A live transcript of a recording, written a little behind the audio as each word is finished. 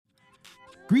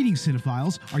Greetings,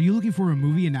 cinephiles. Are you looking for a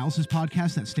movie analysis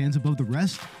podcast that stands above the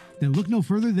rest? Then look no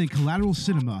further than Collateral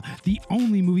Cinema, the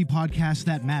only movie podcast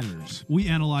that matters. We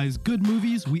analyze good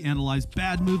movies, we analyze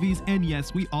bad movies, and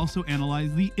yes, we also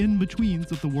analyze the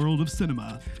in-betweens of the world of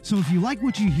cinema. So if you like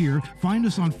what you hear, find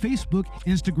us on Facebook,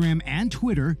 Instagram, and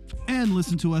Twitter. And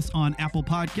listen to us on Apple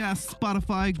Podcasts,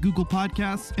 Spotify, Google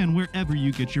Podcasts, and wherever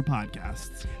you get your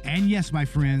podcasts. And yes, my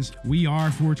friends, we are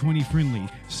 420 friendly.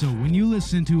 So when you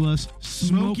listen to us,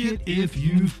 smoke it if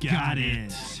you've got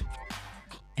it.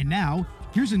 And now,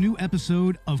 here's a new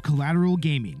episode of Collateral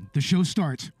Gaming. The show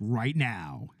starts right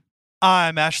now.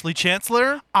 I'm Ashley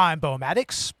Chancellor. I'm Bo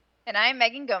Maddox. And I'm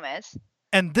Megan Gomez.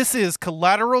 And this is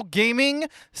Collateral Gaming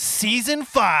Season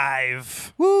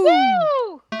 5. Woo!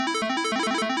 Woo!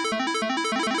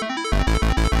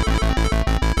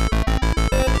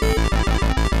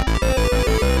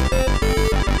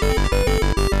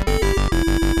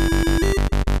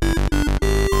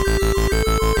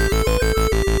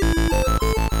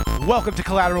 Welcome to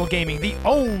Collateral Gaming, the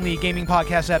only gaming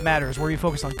podcast that matters, where we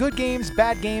focus on good games,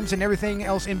 bad games, and everything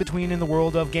else in between in the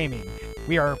world of gaming.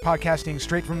 We are podcasting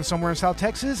straight from somewhere in South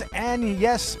Texas, and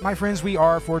yes, my friends, we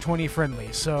are 420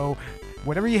 friendly, so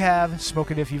whatever you have,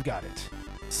 smoke it if you've got it.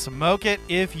 Smoke it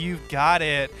if you've got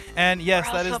it. And yes,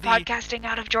 We're that is also the... podcasting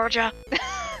out of Georgia.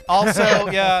 Also,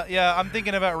 yeah, I'm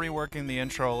thinking about reworking the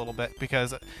intro a little bit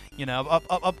because, you know,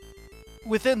 up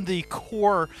within the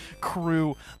core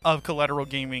crew of Collateral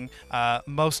Gaming,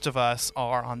 most of us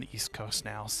are on the East Coast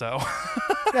now, so...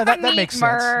 Yeah, that makes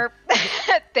sense.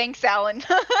 Thanks, Alan.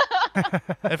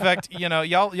 In fact, you know,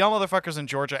 y'all motherfuckers in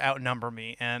Georgia outnumber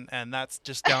me, and that's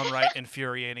just downright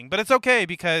infuriating. But it's okay,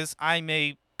 because I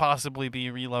may possibly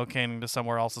be relocating to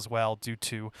somewhere else as well due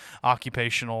to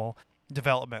occupational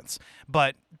developments.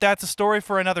 But that's a story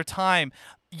for another time.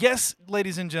 Yes,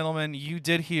 ladies and gentlemen, you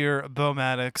did hear Bo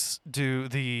Maddox do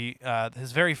the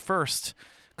his very first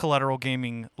Collateral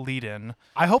Gaming lead-in.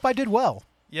 I hope I did well.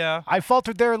 Yeah. I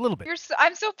faltered there a little bit.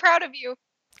 I'm so proud of you.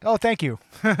 Oh, thank you.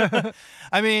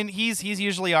 I mean, he's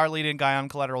usually our lead-in guy on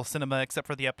Collateral Cinema, except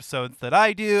for the episodes that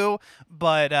I do.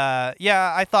 But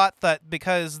yeah, I thought that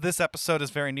because this episode is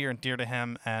very near and dear to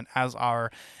him, and as our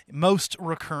most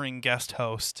recurring guest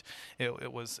host,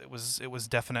 it was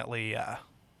definitely.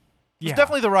 It's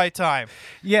definitely the right time.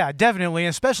 Yeah, definitely,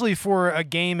 especially for a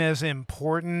game as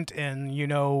important and, you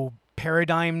know,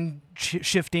 paradigm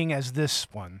shifting as this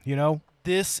one, you know?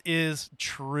 This is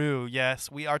true. Yes,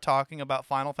 we are talking about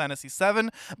Final Fantasy VII.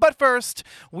 But first,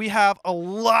 we have a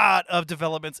lot of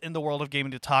developments in the world of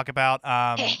gaming to talk about.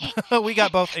 We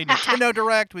got both a Nintendo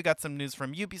Direct. We got some news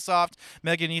from Ubisoft.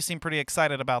 Megan, you seem pretty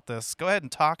excited about this. Go ahead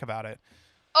and talk about it.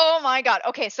 Oh my god.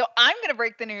 Okay, so I'm going to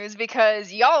break the news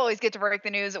because y'all always get to break the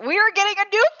news. We are getting a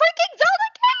new freaking Zelda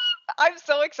game! I'm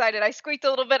so excited. I squeaked a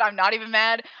little bit. I'm not even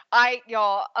mad.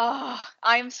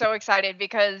 I'm so excited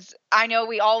because I know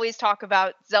we always talk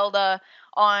about Zelda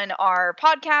on our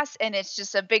podcast, and it's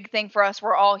just a big thing for us.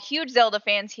 We're all huge Zelda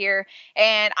fans here,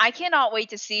 and I cannot wait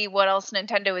to see what else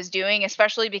Nintendo is doing,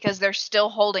 especially because they're still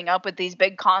holding up with these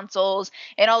big consoles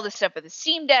and all this stuff with the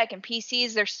Steam Deck and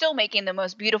PCs. They're still making the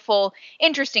most beautiful,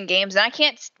 interesting games, and I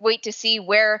can't wait to see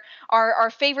where our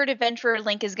favorite adventurer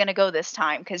Link is going to go this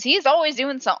time, because he's always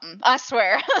doing something, I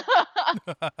swear.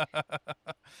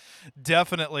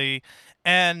 Definitely.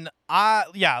 And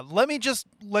let me just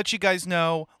let you guys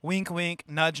know, wink, wink,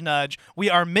 nudge, nudge,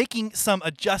 we are making some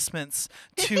adjustments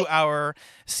to our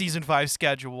Season 5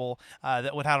 schedule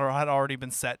that had already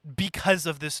been set because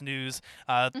of this news.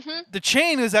 The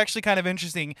chain is actually kind of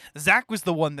interesting. Zach was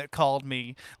the one that called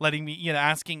me, letting me,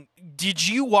 asking, did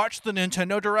you watch the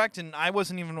Nintendo Direct? And I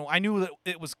knew that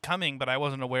it was coming, but I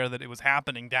wasn't aware that it was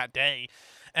happening that day.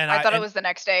 And I thought it was the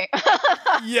next day.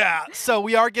 Yeah, so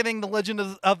we are getting The Legend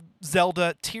of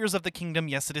Zelda Tears of the Kingdom.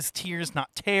 Yes, it is Tears, not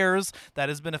Tears. That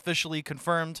has been officially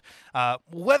confirmed.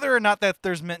 Whether or not that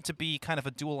there's meant to be kind of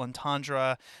a dual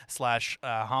entendre /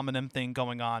 homonym thing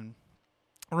going on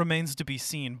remains to be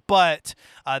seen. But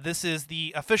this is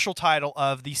the official title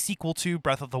of the sequel to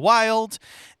Breath of the Wild.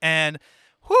 And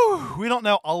we don't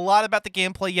know a lot about the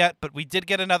gameplay yet, but we did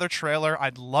get another trailer.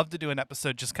 I'd love to do an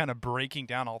episode just kind of breaking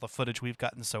down all the footage we've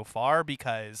gotten so far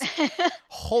because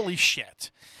holy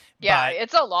shit. Yeah,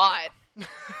 it's a lot.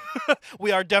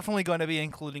 We are definitely going to be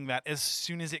including that as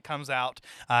soon as it comes out.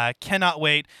 Cannot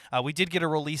wait. We did get a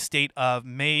release date of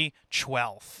May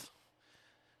 12th.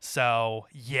 So,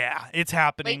 yeah, it's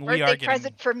happening. Wait, birthday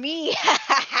present for me.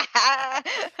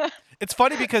 It's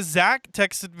funny because Zach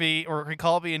texted me, or he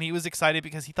called me, and he was excited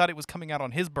because he thought it was coming out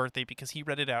on his birthday because he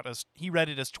read it as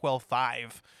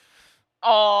 12/5.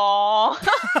 Oh,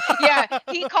 yeah.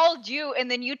 He called you,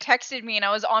 and then you texted me, and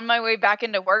I was on my way back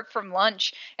into work from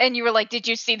lunch, and you were like, "Did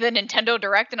you see the Nintendo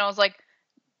Direct?" And I was like,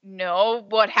 "No,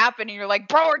 what happened?" And you're like,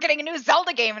 "Bro, we're getting a new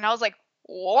Zelda game," and I was like,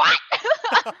 "What?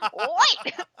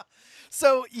 Wait."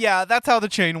 So yeah, that's how the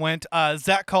chain went.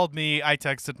 Zach called me, I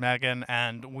texted Megan,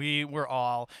 and we were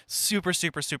all super,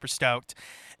 super, super stoked.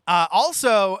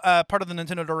 Also, part of the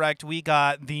Nintendo Direct, we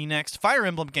got the next Fire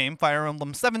Emblem game, Fire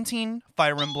Emblem 17,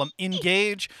 Fire Emblem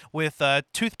Engage, with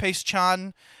Toothpaste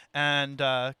Chan and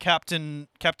Captain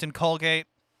Colgate.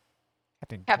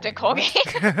 Captain Colgate.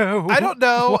 I don't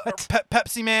know. What?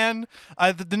 Pepsi Man.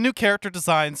 The new character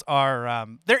designs are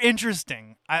they're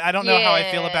interesting. I don't know how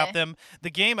I feel about Yeah. them. The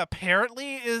game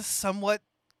apparently is somewhat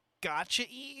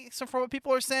gotcha-y, so from what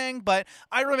people are saying, but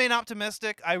I remain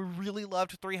optimistic. I really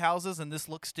loved Three Houses, and this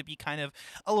looks to be kind of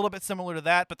a little bit similar to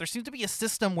that, but there seems to be a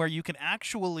system where you can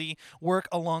actually work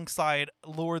alongside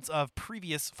lords of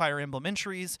previous Fire Emblem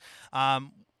entries,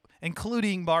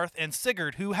 including Barth and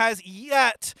Sigurd, who has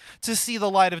yet to see the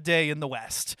light of day in the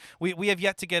West. We have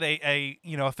yet to get a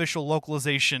official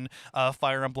localization of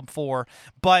Fire Emblem 4,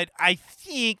 but I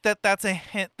think that's a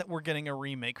hint that we're getting a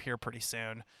remake here pretty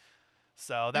soon.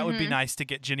 So that would be nice to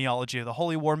get Genealogy of the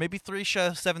Holy War. Maybe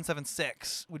Thresha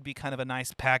 776 would be kind of a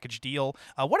nice package deal.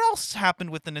 What else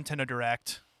happened with the Nintendo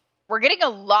Direct? We're getting a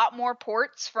lot more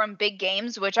ports from big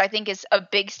games, which I think is a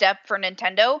big step for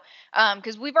Nintendo.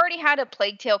 Because we've already had a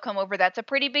Plague Tale come over. That's a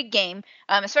pretty big game,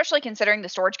 especially considering the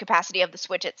storage capacity of the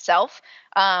Switch itself.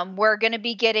 We're going to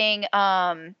be getting,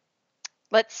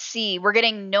 let's see, we're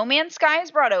getting No Man's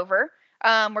Skies brought over.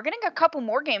 We're getting a couple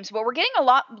more games, but we're getting a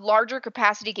lot larger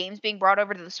capacity games being brought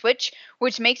over to the Switch,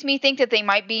 which makes me think that they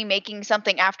might be making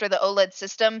something after the OLED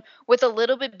system with a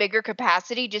little bit bigger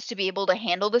capacity just to be able to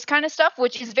handle this kind of stuff,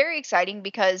 which is very exciting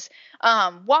because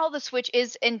while the Switch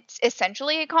is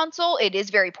essentially a console, it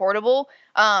is very portable.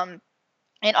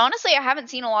 And honestly, I haven't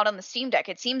seen a lot on the Steam Deck.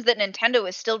 It seems that Nintendo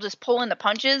is still just pulling the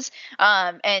punches,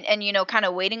 and kind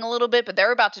of waiting a little bit, but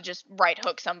they're about to just right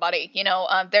hook somebody.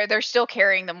 They're still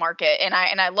carrying the market, and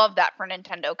I love that for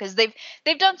Nintendo because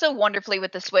they've done so wonderfully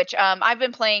with the Switch. I've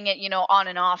been playing it, on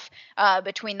and off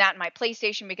between that and my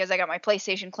PlayStation because I got my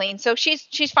PlayStation clean. So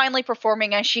she's finally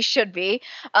performing as she should be,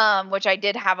 which I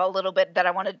did have a little bit that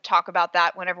I wanted to talk about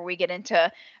that whenever we get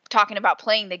into talking about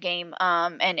playing the game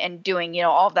and doing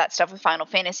all of that stuff with Final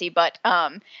Fantasy. But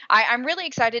I'm really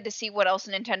excited to see what else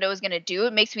Nintendo is going to do.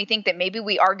 It makes me think that maybe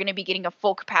we are going to be getting a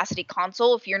full capacity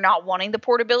console if you're not wanting the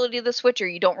portability of the Switch or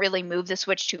you don't really move the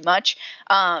Switch too much,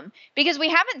 because we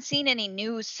haven't seen any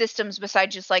new systems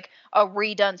besides just like a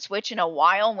redone Switch in a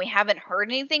while, and we haven't heard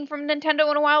anything from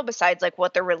Nintendo in a while besides like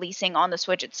what they're releasing on the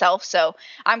Switch itself. So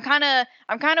I'm kind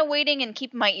of waiting and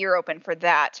keeping my ear open for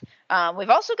that. We've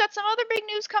also got some other big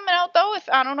news coming out, though. If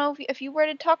I don't know if you were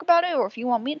to talk about it or if you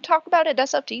want me to talk about it,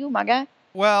 that's up to you, my guy.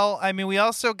 Well, I mean, we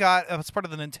also got, as part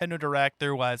of the Nintendo Direct,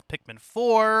 there was Pikmin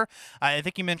 4. I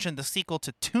think you mentioned the sequel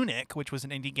to Tunic, which was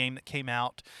an indie game that came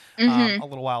out a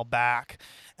little while back.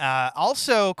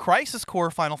 Also, Crisis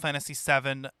Core Final Fantasy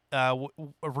VII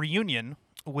Reunion,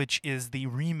 which is the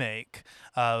remake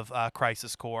of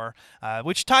Crisis Core,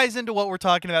 which ties into what we're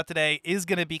talking about today, is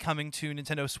going to be coming to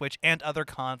Nintendo Switch and other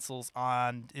consoles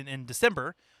in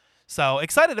December. So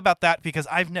excited about that because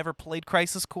I've never played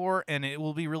Crisis Core, and it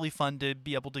will be really fun to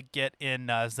be able to get in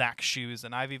Zach's shoes.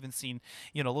 And I've even seen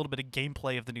a little bit of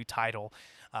gameplay of the new title.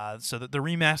 So that the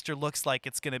remaster looks like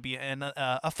it's going to be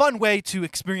a fun way to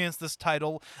experience this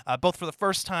title, both for the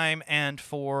first time and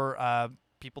for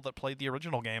people that played the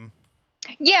original game.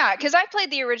 Yeah, because I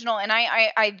played the original, and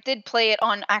I did play it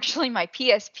on actually my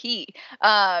PSP,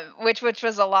 which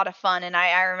was a lot of fun, and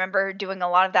I remember doing a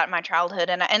lot of that in my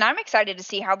childhood, and I'm excited to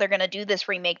see how they're going to do this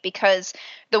remake because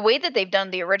the way that they've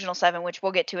done the original 7, which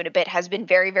we'll get to in a bit, has been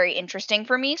very, very interesting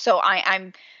for me. So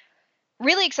I'm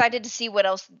really excited to see what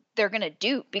else they're going to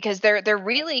do because they're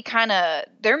really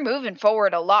they're moving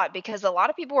forward a lot because a lot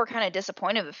of people were kind of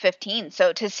disappointed with 15.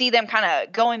 So to see them kind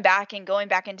of going back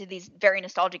into these very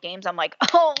nostalgic games, I'm like,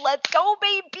 oh, let's go,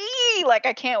 baby. Like,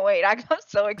 I can't wait. I'm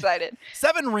so excited.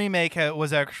 7 Remake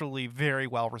was actually very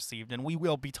well received, and we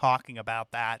will be talking about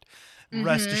that,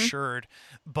 rest assured.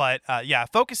 But yeah,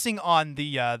 focusing on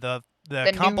the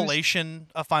compilation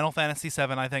of Final Fantasy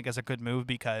VII, I think, is a good move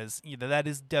because that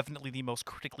is definitely the most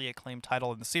critically acclaimed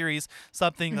title in the series,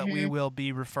 something that we will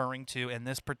be referring to in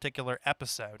this particular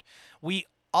episode. We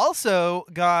also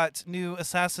got new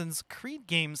Assassin's Creed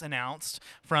games announced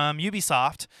from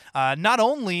Ubisoft. Not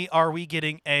only are we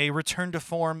getting a return to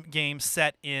form game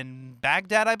set in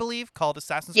Baghdad, I believe, called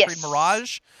Assassin's Creed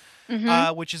Mirage,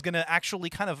 which is going to actually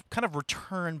kind of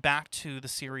return back to the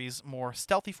series' more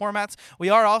stealthy formats. We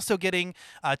are also getting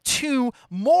 2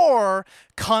 more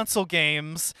console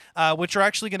games, which are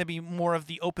actually going to be more of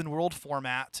the open world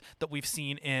format that we've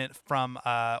seen from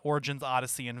Origins,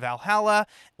 Odyssey, and Valhalla.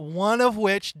 One of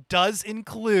which does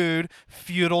include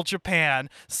feudal Japan.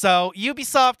 So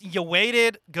Ubisoft, you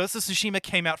waited. Ghost of Tsushima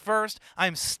came out first.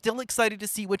 I'm still excited to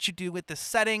see what you do with this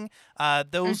setting. That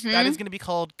is going to be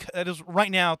called. That is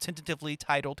right now tentatively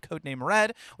titled Codename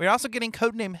Red. We're also getting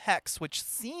Codename Hex, which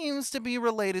seems to be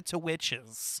related to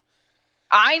witches.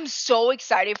 I'm so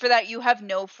excited for that. You have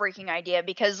no freaking idea,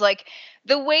 because like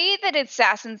the way that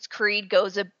Assassin's Creed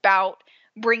goes about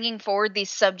bringing forward these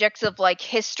subjects of like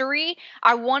history,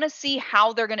 I want to see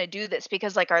how they're going to do this,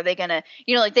 because like, are they going to,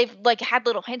 like they've like had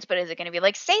little hints, but is it going to be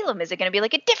like Salem? Is it going to be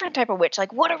like a different type of witch?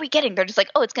 Like, what are we getting? They're just like,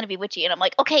 oh, it's going to be witchy. And I'm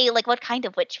like, okay, like what kind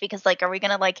of witch? Because like, are we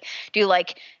going to like do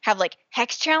like have like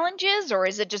hex challenges, or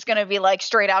is it just going to be like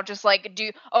straight out just like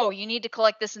you need to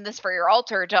collect this and this for your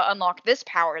altar to unlock this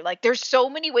power? Like there's so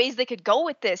many ways they could go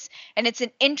with this, and it's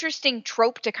an interesting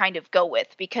trope to kind of go with,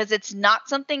 because it's not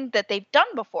something that they've done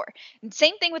before. And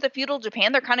same thing with the feudal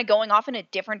Japan. They're kind of going off in a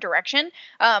different direction,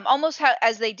 almost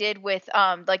as they did with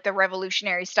like the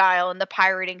revolutionary style and the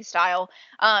pirating style,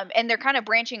 and they're kind of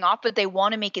branching off, but they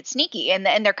want to make it sneaky, and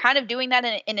they're kind of doing that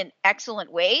in an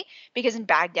excellent way, because in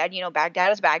Baghdad,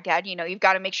 Baghdad is Baghdad. You've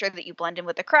got to make sure that you blend in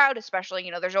with the crowd,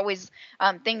 especially there's always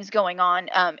things going on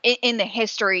in the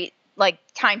history like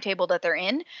timetable that they're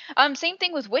in. Same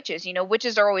thing with witches.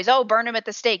 Witches are always, burn them at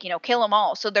the stake, kill them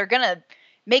all. So they're gonna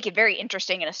make it very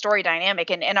interesting in a story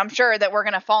dynamic, and I'm sure that we're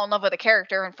gonna fall in love with a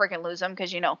character and freaking lose them,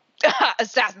 because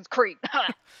Assassin's Creed.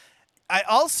 I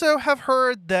also have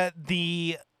heard that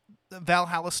the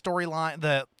Valhalla storyline,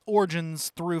 the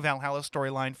Origins through Valhalla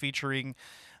storyline, featuring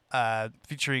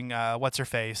what's her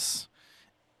face,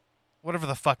 whatever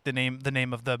the fuck the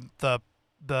name of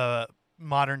the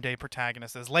modern day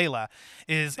protagonist is, Layla,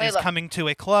 is coming to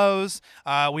a close.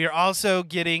 We are also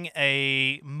getting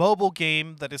a mobile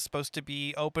game that is supposed to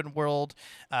be open world,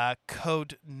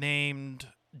 code named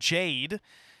Jade,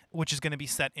 which is going to be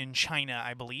set in China,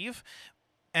 I believe.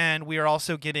 And we are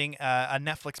also getting a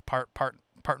Netflix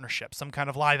partnership, some kind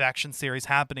of live action series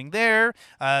happening there.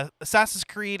 Assassin's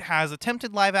Creed has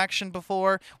attempted live action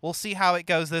before. We'll see how it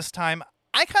goes this time.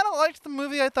 I kind of liked the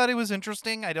movie. I thought it was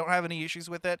interesting. I don't have any issues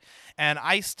with it. And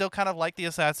I still kind of like the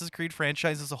Assassin's Creed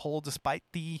franchise as a whole, despite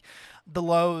the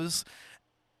lows.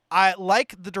 I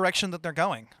like the direction that they're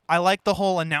going. I like the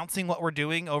whole announcing what we're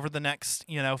doing over the next,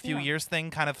 few years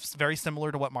thing, kind of very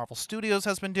similar to what Marvel Studios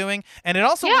has been doing. And it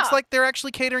also looks like they're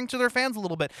actually catering to their fans a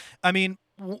little bit. I mean,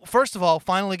 first of all,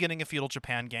 finally getting a feudal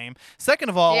Japan game. Second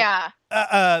of all,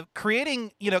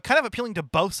 creating, kind of appealing to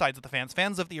both sides of the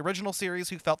fans of the original series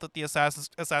who felt that the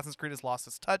Assassin's Creed has lost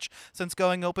its touch since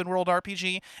going open world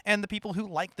RPG, and the people who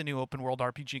like the new open world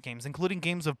RPG games, including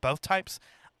games of both types.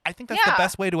 I think that's the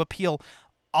best way to appeal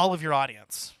all of your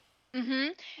audience.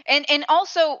 And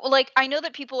also, like, I know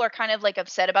that people are kind of like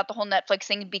upset about the whole Netflix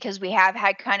thing, because we have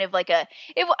had kind of like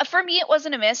for me, it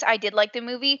wasn't a miss. I did like the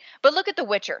movie, but look at The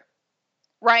Witcher,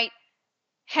 right?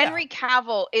 Henry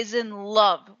Cavill is in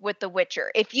love with The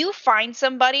Witcher. If you find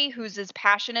somebody who's as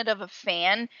passionate of a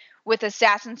fan with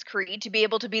Assassin's Creed to be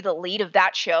able to be the lead of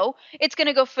that show, it's going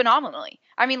to go phenomenally.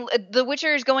 I mean, The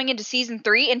Witcher is going into season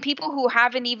 3, and people who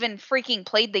haven't even freaking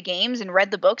played the games and read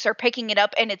the books are picking it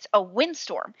up, and it's a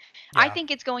windstorm. I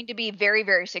think it's going to be very,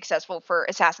 very successful for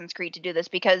Assassin's Creed to do this,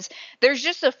 because there's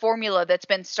just a formula that's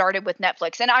been started with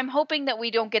Netflix, and I'm hoping that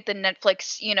we don't get the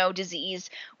Netflix, disease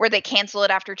where they cancel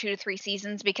it after 2 to 3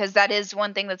 seasons, because that is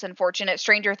one thing that's unfortunate.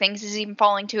 Stranger Things is even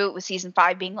falling to it, with season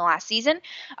 5 being the last season.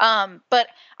 But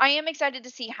I am excited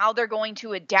to see how they're going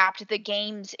to adapt the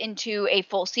games into a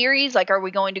full series. Like, are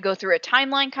we going to go through a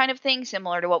timeline kind of thing,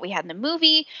 similar to what we had in the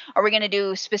movie? Are we going to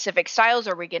do specific styles?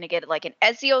 Are we going to get like an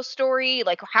Ezio story?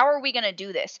 Like, how are we going to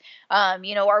do this? Are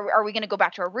we going to go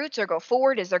back to our roots or go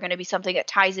forward? Is there going to be something that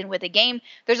ties in with the game?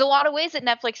 There's a lot of ways that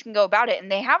Netflix can go about it,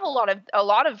 and they have a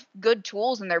lot of good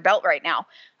tools in their belt right now.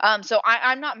 So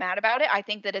I'm not mad about it. I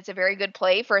think that it's a very good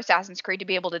play for Assassin's Creed to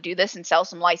be able to do this and sell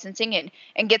some licensing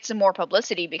and get some more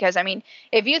publicity, because I mean,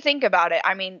 if you think about it,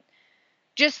 I mean,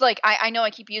 just like I know I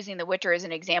keep using The Witcher as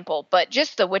an example, but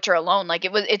just The Witcher alone, like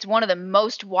it's one of the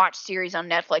most watched series on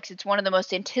Netflix. It's one of the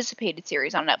most anticipated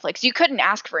series on Netflix. You couldn't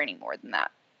ask for any more than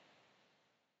that.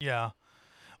 Yeah.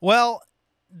 Well,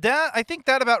 I think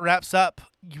that about wraps up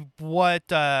what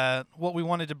we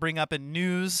wanted to bring up in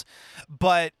news.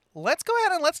 But let's go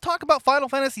ahead and let's talk about Final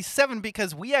Fantasy VII,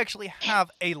 because we actually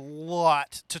have a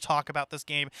lot to talk about this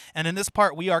game. And in this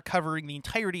part, we are covering the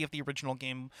entirety of the original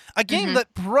game, a game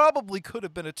that probably could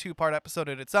have been a 2-part episode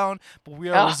in its own, but we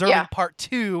are reserving part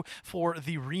 2 for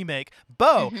the remake.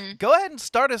 Bo, go ahead and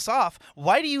start us off.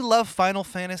 Why do you love Final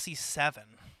Fantasy VII?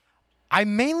 I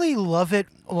mainly love it,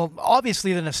 well,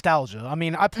 obviously the nostalgia. I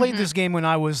mean, I played this game when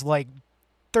I was like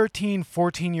 13,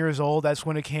 14 years old. That's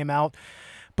when it came out.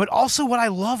 But also what I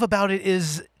love about it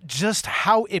is just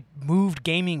how it moved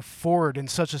gaming forward in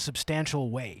such a substantial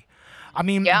way. I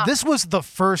mean, this was the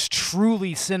first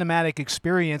truly cinematic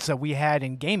experience that we had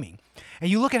in gaming. And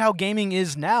you look at how gaming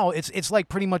is now, it's like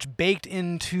pretty much baked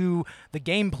into the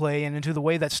gameplay and into the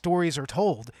way that stories are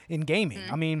told in gaming.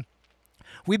 I mean,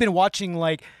 we've been watching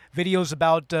like videos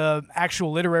about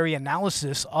actual literary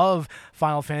analysis of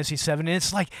Final Fantasy VII, and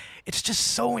it's just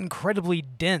so incredibly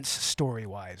dense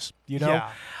story-wise, you know?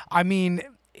 Yeah. I mean,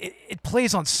 it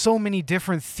plays on so many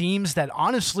different themes that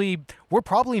honestly, we're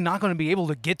probably not going to be able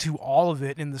to get to all of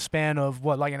it in the span of,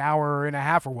 like an hour and a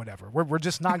half or whatever. We're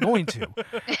just not going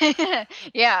to.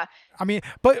 Yeah. I mean,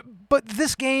 but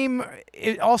this game,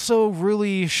 it also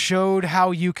really showed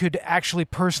how you could actually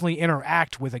personally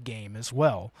interact with a game as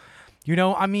well. You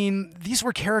know, I mean, these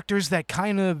were characters that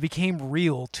kind of became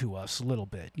real to us a little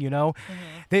bit, you know?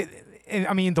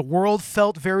 I mean, the world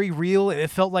felt very real.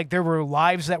 It felt like there were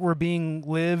lives that were being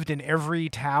lived in every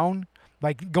town.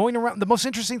 Like going around, the most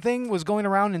interesting thing was going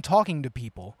around and talking to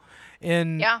people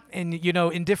in you know,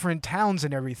 in different towns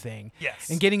and everything. Yes.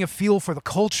 And getting a feel for the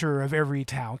culture of every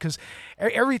town, because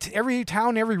every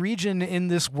town, every region in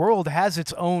this world has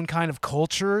its own kind of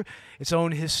culture, its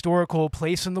own historical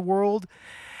place in the world.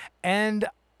 And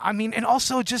I mean, and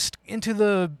also just into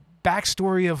the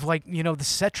backstory of, like, you know, the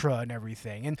Cetra and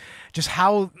everything, and just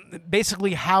how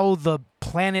the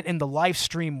planet and the life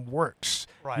stream works.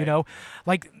 Right. You know,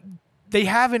 like they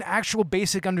have an actual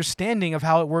basic understanding of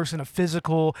how it works in a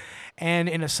physical and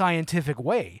in a scientific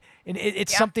way. And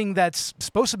it's something that's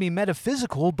supposed to be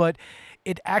metaphysical, but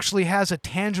it actually has a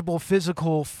tangible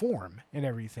physical form and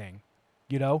everything,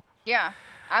 you know? Yeah.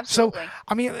 Absolutely. So,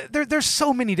 I mean, there's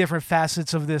so many different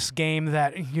facets of this game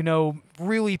that, you know,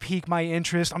 really pique my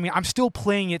interest. I mean, I'm still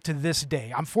playing it to this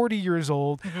day. I'm 40 years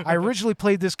old. I originally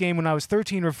played this game when I was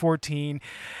 13 or 14,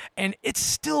 and it's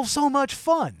still so much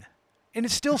fun. And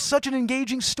it's still such an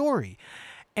engaging story.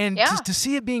 And to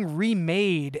see it being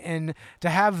remade and to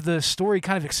have the story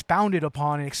kind of expounded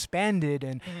upon and expanded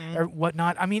and or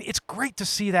whatnot, I mean, it's great to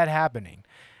see that happening.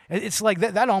 It's like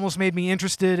that almost made me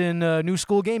interested in new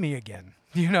school gaming again.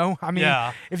 You know, I mean,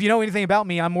 if you know anything about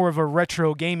me, I'm more of a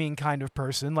retro gaming kind of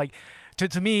person. Like,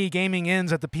 to me, gaming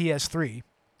ends at the PS3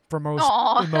 in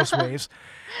most ways.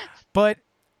 But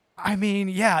I mean,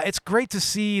 it's great to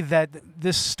see that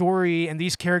this story and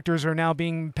these characters are now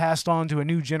being passed on to a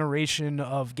new generation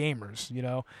of gamers. You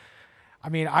know, I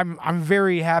mean, I'm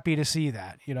very happy to see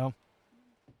that. You know.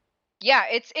 Yeah,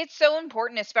 it's so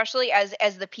important, especially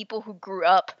as the people who grew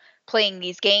up playing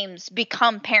these games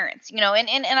become parents, you know,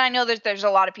 and I know there's a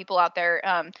lot of people out there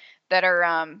that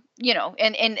are you know,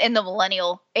 in the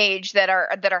millennial age that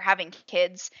are having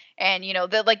kids, and you know,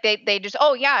 that like they just,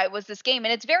 oh yeah, it was this game,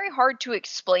 and it's very hard to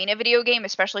explain a video game,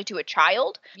 especially to a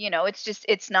child. You know,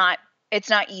 it's not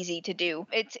easy to do.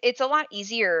 It's a lot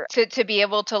easier to be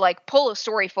able to like pull a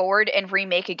story forward and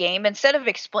remake a game instead of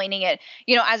explaining it,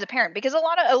 you know, as a parent, because a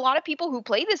lot of people who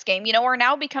play this game, you know, are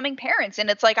now becoming parents, and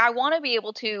it's like, I want to be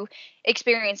able to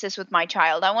experience this with my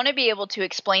child. I want to be able to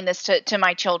explain this to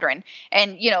my children.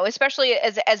 And, you know, especially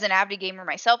as an avid gamer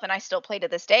myself, and I still play to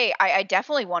this day, I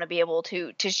definitely want to be able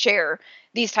to share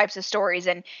these types of stories.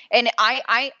 And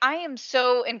I am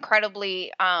so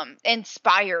incredibly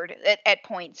inspired at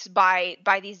points by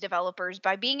these developers,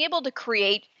 by being able to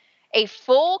create a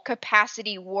full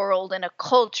capacity world and a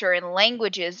culture and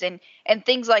languages and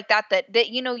things like that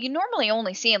you know, you normally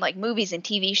only see in like movies and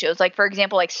TV shows. Like, for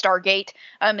example, like Stargate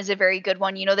is a very good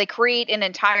one. You know, they create an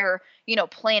entire, you know,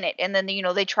 planet, and then, you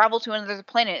know, they travel to another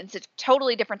planet. It's a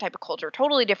totally different type of culture,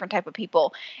 totally different type of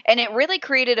people. And it really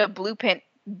created a blueprint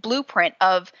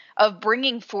of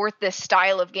bringing forth this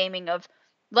style of gaming of,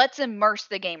 let's immerse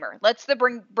the gamer. Let's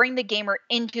bring the gamer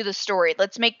into the story.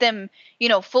 Let's make them, you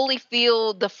know, fully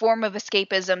feel the form of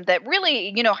escapism that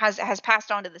really, you know, has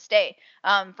passed on to this day.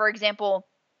 For example,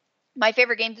 my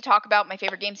favorite game to talk about, my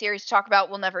favorite game series to talk about,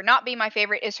 will never not be my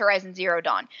favorite, is Horizon Zero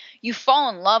Dawn. You fall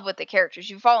in love with the characters.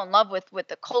 You fall in love with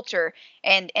the culture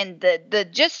and the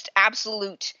just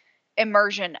absolute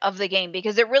immersion of the game,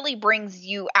 because it really brings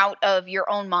you out of your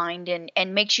own mind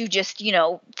and makes you just,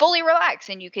 fully relax,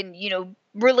 and you can,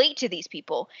 relate to these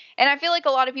people. And I feel like a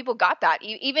lot of people got that,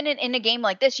 even in a game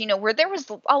like this, where there was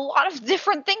a lot of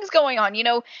different things going on.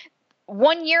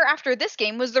 1 year after this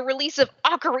game was the release of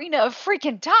Ocarina of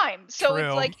freaking Time. So it's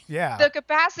True. like Yeah. the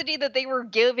capacity that they were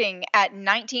giving at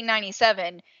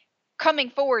 1997 coming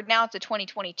forward now to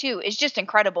 2022 is just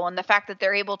incredible. And the fact that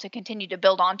they're able to continue to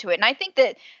build onto it. And I think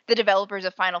that the developers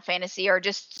of Final Fantasy are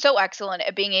just so excellent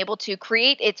at being able to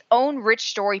create its own rich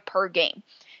story per game.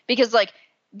 Because, like,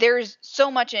 there's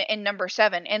so much in number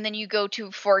 7, and then you go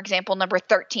to, for example, number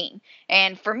 13.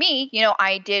 And for me,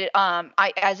 I did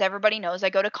as everybody knows, I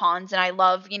go to cons and I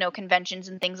love, conventions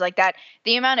and things like that.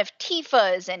 The amount of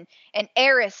Tifas and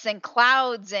Aeris and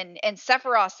Clouds and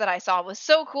Sephiroths that I saw was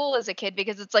so cool as a kid,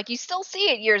 because it's like you still see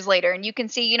it years later, and you can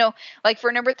see, like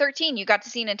for number 13, you got to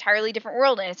see an entirely different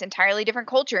world, and it's entirely different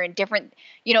culture and different,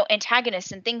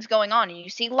 antagonists and things going on, and you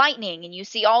see lightning and you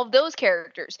see all of those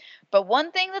characters. But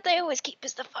one thing that they always keep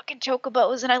is the fucking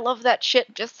chocobos, and I love that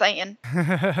shit, just saying.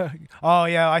 Oh,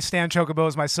 yeah, I stand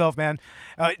chocobos myself, man.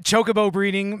 Chocobo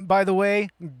breeding, by the way,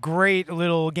 great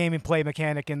little gameplay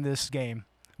mechanic in this game.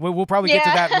 We'll probably get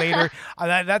to that later.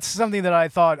 That's something that I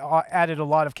thought added a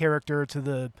lot of character to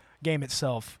the game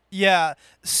itself. Yeah.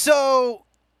 So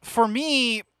for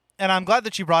me, and I'm glad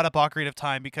that you brought up Ocarina of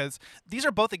Time, because these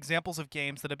are both examples of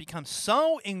games that have become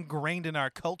so ingrained in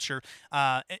our culture,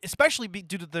 especially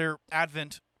due to their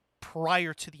advent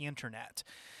prior to the internet.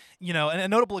 And a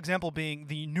notable example being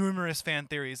the numerous fan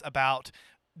theories about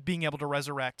being able to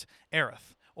resurrect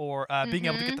Aerith, or being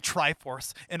able to get the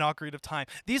Triforce in Ocarina of Time.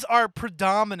 These are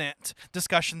predominant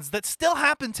discussions that still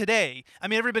happen today. I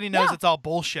mean, everybody knows it's all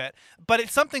bullshit, but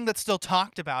it's something that's still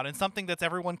talked about and something that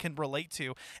everyone can relate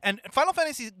to. And Final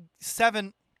Fantasy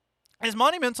VII is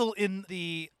monumental in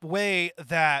the way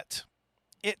that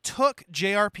it took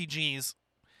JRPGs,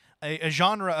 a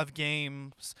genre of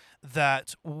games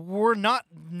that were not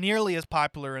nearly as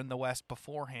popular in the West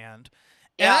beforehand,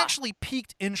 and actually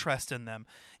piqued interest in them.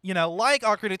 Like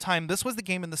Ocarina of Time, this was the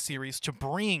game in the series to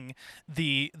bring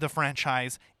the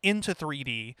franchise into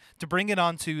 3D, to bring it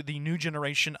onto the new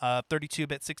generation of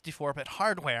 32-bit, 64-bit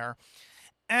hardware.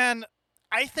 And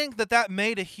I think that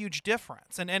made a huge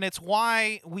difference. And it's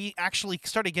why we actually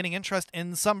started getting interest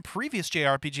in some previous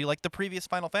JRPG, like the previous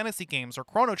Final Fantasy games or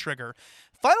Chrono Trigger.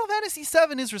 Final Fantasy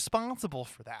VII is responsible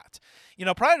for that.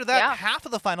 Prior to that, half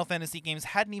of the Final Fantasy games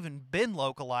hadn't even been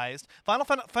localized.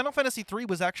 Final Fantasy III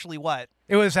was actually what?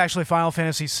 It was actually Final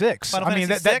Fantasy VI.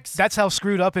 That's how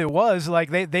screwed up it was. Like,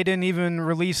 they didn't even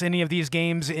release any of these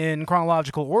games in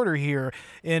chronological order here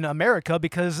in America,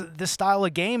 because this style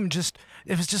of game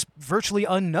it was just virtually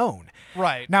unknown.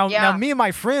 Right. Now, me and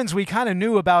my friends, we kind of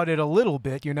knew about it a little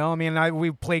bit, I mean,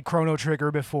 we played Chrono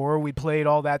Trigger before, we played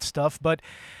all that stuff, but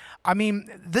I mean,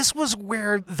 this was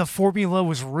where the formula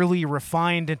was really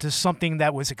refined into something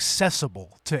that was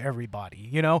accessible to everybody,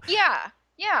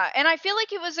 Yeah, and I feel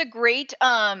like it was a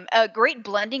great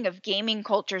blending of gaming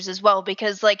cultures as well,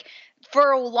 because, like,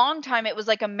 for a long time it was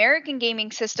like American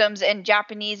gaming systems and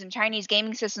Japanese and Chinese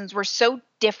gaming systems were so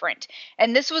different,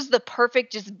 and this was the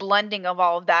perfect just blending of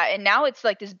all of that. And now it's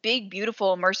like this big,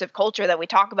 beautiful, immersive culture that we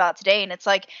talk about today, and it's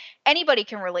like anybody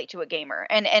can relate to a gamer,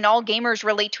 and all gamers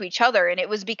relate to each other. And it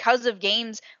was because of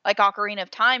games like Ocarina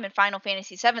of Time and Final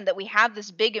Fantasy VII that we have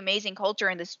this big, amazing culture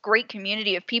and this great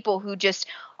community of people who just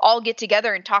all get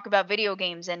together and talk about video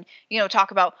games, and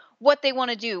talk about what they want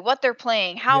to do, what they're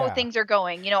playing, how things are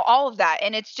going, all of that.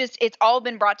 And it's all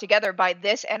been brought together by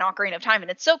this and Ocarina of Time,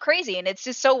 and it's so crazy, and it's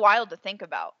just so wild to think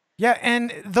about. Yeah,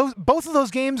 and both of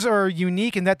those games are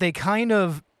unique in that they're kind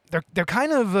of their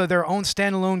own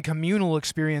standalone communal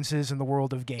experiences in the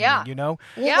world of gaming. Well,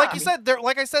 like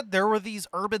I said, there were these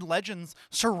urban legends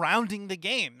surrounding the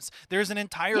games. There's an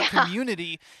entire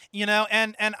community,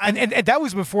 and that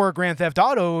was before Grand Theft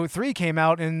Auto 3 came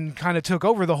out and kind of took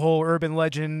over the whole urban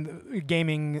legend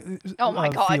gaming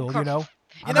field.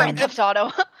 Grand Theft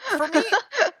Auto. For me,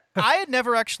 I had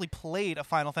never actually played a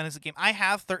Final Fantasy game. I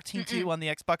have 13-2 on the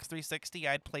Xbox 360.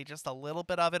 I'd played just a little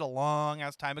bit of it a long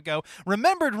ass time ago.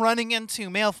 Remembered running into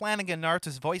Mail Flanagan,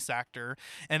 Naruto's voice actor,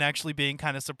 and actually being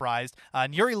kind of surprised.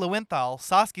 Yuri Lowenthal,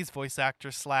 Sasuke's voice actor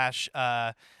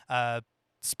 /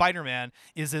 Spider-Man,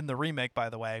 is in the remake, by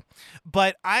the way.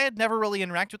 But I had never really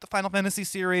interacted with the Final Fantasy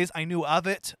series. I knew of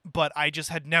it, but I'd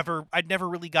never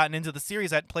really gotten into the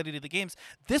series. I hadn't played any of the games.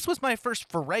 This was my first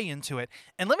foray into it.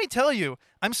 And let me tell you,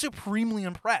 I'm supremely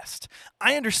impressed.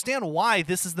 I understand why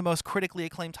this is the most critically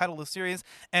acclaimed title of the series,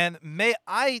 and may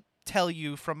I tell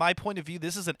you, from my point of view,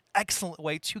 this is an excellent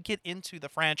way to get into the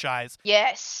franchise.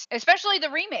 Yes, especially the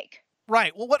remake.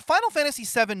 Right. Well, what Final Fantasy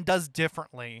VII does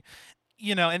differently,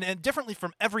 and differently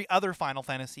from every other Final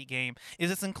Fantasy game, is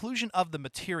its inclusion of the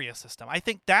materia system. I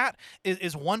think that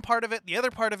is one part of it. The other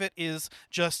part of it is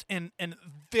just in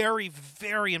very,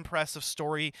 very impressive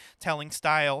storytelling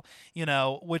style,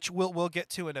 which we'll get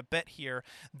to in a bit here,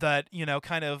 that,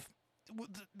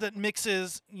 that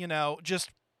mixes,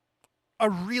 just a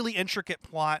really intricate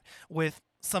plot with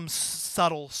some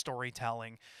subtle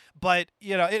storytelling. But,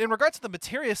 in regards to the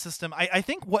materia system, I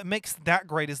think what makes that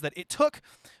great is that it took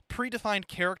predefined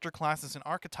character classes and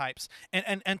archetypes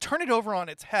and turned it over on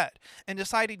its head and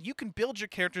decided you can build your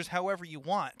characters however you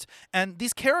want. And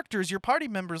these characters, your party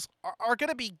members, are going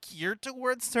to be geared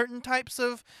towards certain types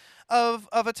of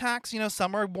attacks.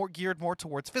 Some are geared more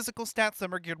towards physical stats,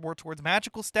 some are geared more towards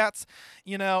magical stats,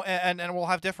 and will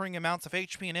have differing amounts of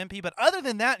HP and MP. But other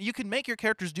than that, you can make your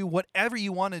characters do whatever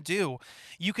you want to do.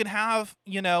 You can have,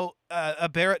 a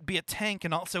Barret be a tank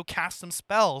and also cast some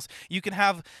spells. You can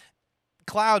have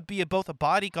Cloud be both a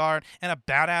bodyguard and a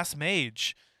badass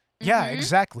mage. Yeah,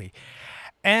 exactly.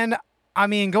 And I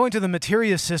mean, going to the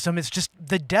materia system, it's just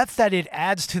the depth that it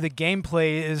adds to the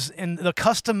gameplay and the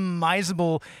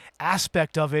customizable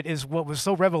aspect of it is what was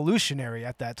so revolutionary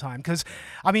at that time. Because,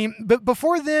 I mean,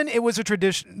 before then, it was a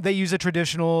tradition. They used a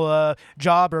traditional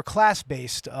job or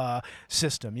class-based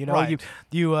system. Right.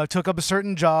 You took up a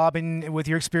certain job, and with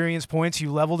your experience points, you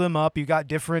leveled them up. You got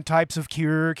different types of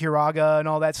Kiraga, and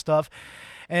all that stuff.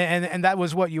 And that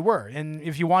was what you were. And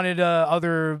if you wanted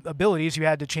other abilities, you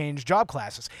had to change job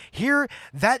classes. Here,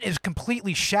 that is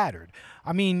completely shattered.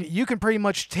 I mean, you can pretty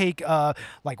much take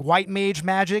like white mage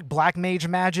magic, black mage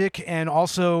magic, and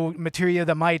also materia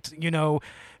that might,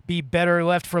 be better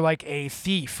left for like a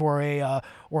thief or a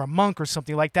monk or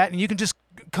something like that. And you can just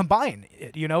combine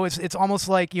it. It's almost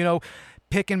like,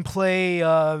 pick and play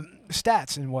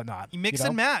stats and whatnot. You mix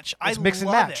and match. It's mix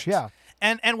and match, yeah.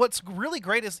 And what's really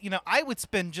great is, I would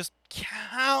spend just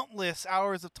countless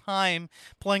hours of time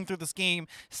playing through this game,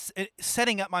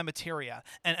 setting up my materia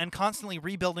and constantly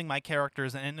rebuilding my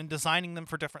characters and designing them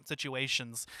for different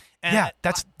situations. And yeah,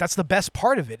 that's the best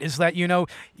part of it, is that,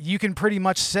 you can pretty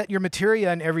much set your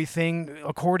materia and everything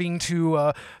according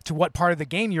to what part of the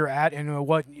game you're at and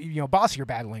what, boss you're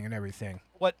battling and everything.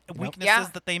 What weaknesses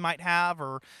that they might have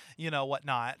or,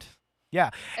 whatnot.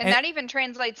 Yeah. And that even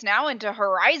translates now into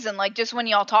Horizon. Like, just when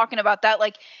y'all talking about that,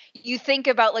 like, you think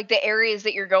about like the areas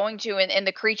that you're going to and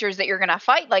the creatures that you're going to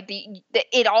fight, like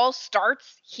it all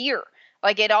starts here.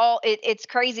 Like it's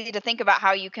crazy to think about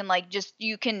how you can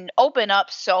you can open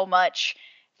up so much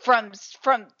from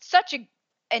such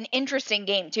an interesting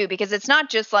game too, because it's not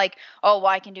just like, oh, well,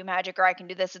 I can do magic or I can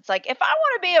do this. It's like, if I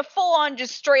want to be a full on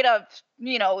just straight up,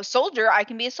 soldier, I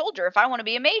can be a soldier. If I want to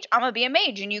be a mage, I'm going to be a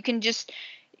mage. And you can just,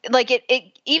 like,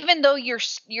 it even though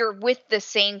you're with the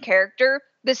same character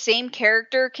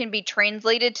can be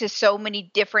translated to so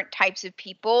many different types of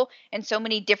people and so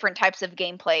many different types of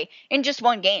gameplay in just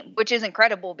one game, which is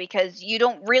incredible because you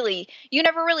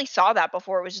never really saw that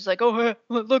before. It was just like, oh, hey,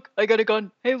 look, I got a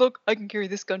gun. Hey, look, I can carry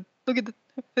this gun. Look at this.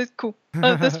 That's cool.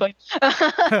 That's fine.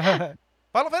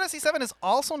 Final Fantasy VII is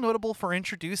also notable for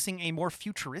introducing a more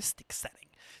futuristic setting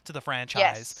to the franchise.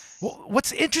 Yes. Well,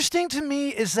 what's interesting to me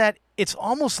is that it's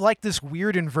almost like this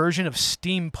weird inversion of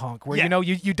steampunk where,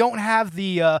 you don't have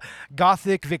the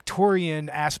gothic Victorian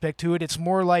aspect to it. It's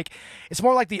more like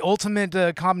the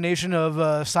ultimate combination of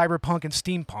cyberpunk and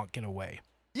steampunk in a way.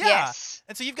 Yeah. Yes.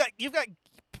 And so you've got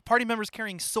party members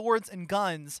carrying swords and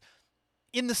guns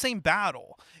in the same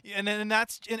battle, and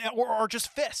that's or just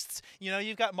fists.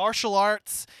 You've got martial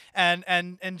arts and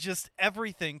just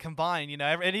everything combined.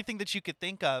 Anything that you could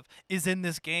think of is in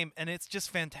this game, and it's just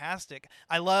fantastic.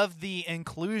 I love the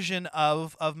inclusion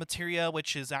of materia,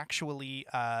 which is actually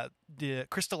the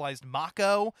crystallized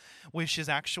Mako, which is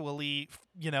actually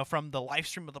from the life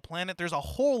stream of the planet. There's a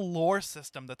whole lore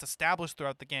system that's established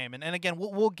throughout the game, and again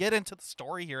we'll get into the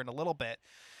story here in a little bit.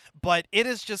 But it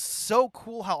is just so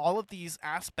cool how all of these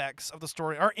aspects of the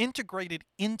story are integrated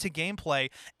into gameplay,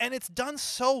 and it's done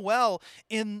so well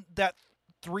in that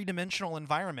three-dimensional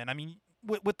environment. I mean,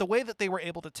 with the way that they were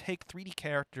able to take 3D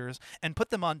characters and put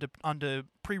them onto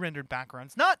pre-rendered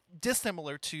backgrounds, not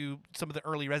dissimilar to some of the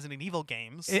early Resident Evil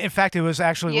games. In fact, it was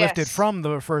actually Yes. lifted from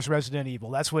the first Resident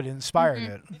Evil. That's what inspired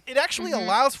it. It actually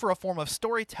allows for a form of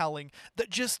storytelling that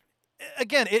just...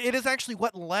 Again, it is actually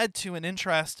what led to an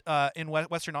interest in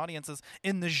Western audiences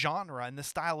in the genre and the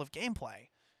style of gameplay.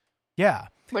 Yeah.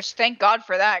 Which, thank God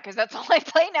for that, because that's all I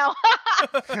play now.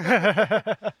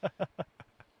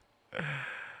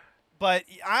 But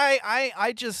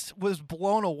I just was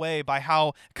blown away by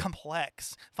how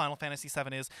complex Final Fantasy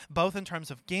VII is, both in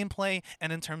terms of gameplay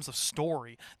and in terms of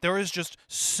story. There is just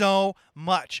so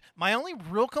much. My only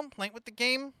real complaint with the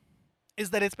game is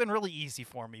that it's been really easy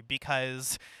for me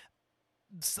because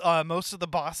most of the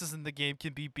bosses in the game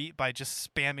can be beat by just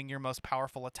spamming your most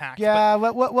powerful attack. Yeah,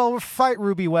 well, fight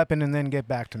Ruby Weapon and then get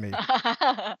back to me.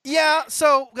 Yeah,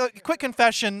 so quick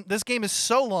confession, this game is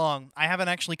so long, I haven't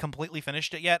actually completely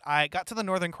finished it yet. I got to the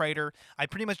Northern Crater, I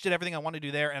pretty much did everything I wanted to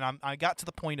do there, and I got to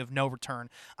the point of no return.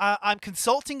 I'm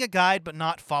consulting a guide, but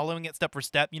not following it step for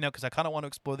step, because I kind of want to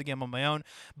explore the game on my own,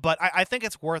 but I think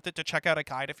it's worth it to check out a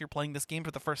guide if you're playing this game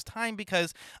for the first time,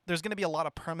 because there's going to be a lot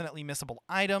of permanently missable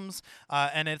items,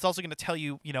 and it's also going to tell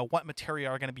you, what materia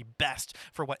are going to be best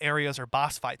for what areas or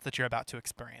boss fights that you're about to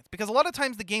experience. Because a lot of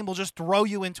times the game will just throw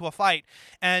you into a fight,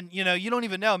 and you don't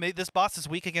even know, maybe this boss is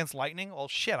weak against lightning. Well,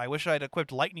 shit, I wish I had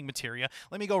equipped lightning materia.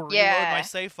 Let me go reload my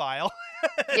save file.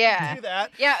 Yeah. Do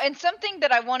that. Yeah, and something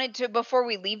that I wanted to, before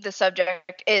we leave the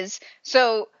subject, is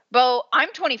so, Bo, I'm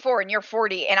 24 and you're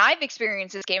 40, and I've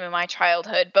experienced this game in my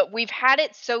childhood, but we've had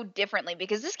it so differently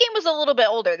because this game was a little bit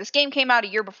older. This game came out a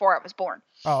year before I was born.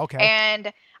 Oh, okay.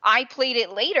 And I played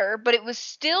it later, but it was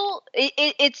still,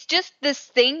 it's just this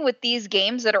thing with these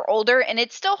games that are older, and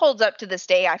it still holds up to this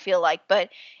day, I feel like, but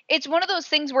it's one of those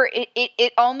things where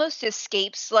it almost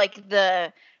escapes like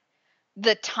the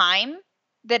time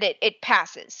that it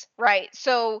passes, right?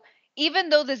 So even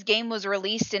though this game was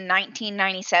released in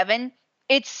 1997,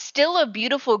 it's still a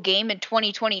beautiful game in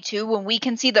 2022 when we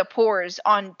can see the pores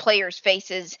on players'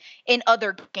 faces in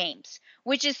other games,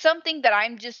 which is something that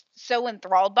I'm just so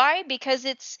enthralled by because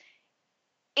it's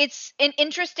an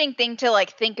interesting thing to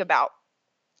like think about.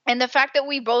 And the fact that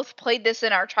we both played this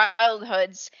in our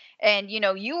childhoods, and you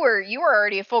were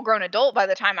already a full grown adult by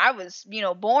the time I was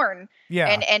born, Yeah.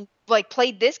 and like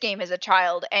played this game as a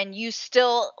child, and you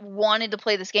still wanted to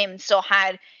play this game and still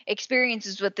had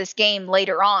experiences with this game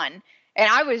later on, and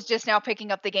I was just now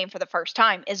picking up the game for the first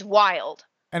time, is wild.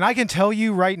 And I can tell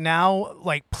you right now,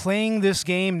 like playing this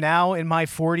game now in my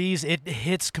 40s, it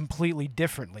hits completely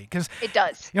differently. Because It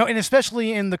does. and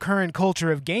especially in the current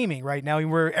culture of gaming right now,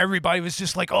 where everybody was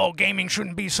just like, oh, gaming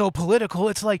shouldn't be so political.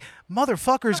 It's like,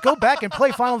 motherfuckers, go back and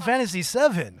play Final Fantasy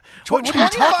VII. What are you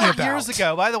talking 25 about? years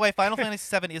ago, by the way, Final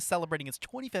Fantasy VII is celebrating its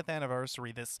 25th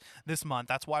anniversary this month.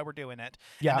 That's why we're doing it.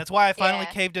 Yeah. And that's why I finally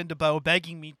Yeah. caved into Bo,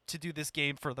 begging me to do this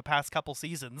game for the past couple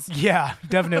seasons. Yeah,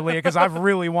 definitely, because I've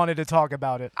really wanted to talk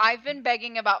about it. I've been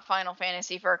begging about Final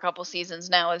Fantasy for a couple seasons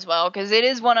now as well, because it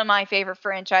is one of my favorite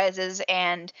franchises.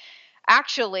 And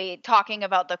actually, talking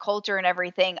about the culture and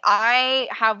everything, I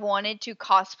have wanted to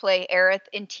cosplay Aerith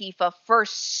and Tifa for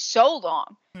so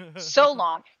long. So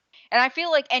long. And I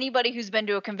feel like anybody who's been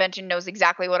to a convention knows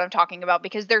exactly what I'm talking about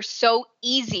because they're so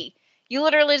easy. You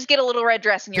literally just get a little red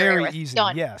dress and you're Very Aerith. easy,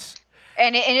 Done. yes.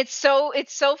 And it's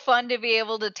so fun to be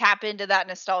able to tap into that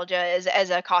nostalgia as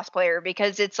a cosplayer,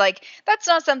 because it's like that's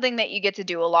not something that you get to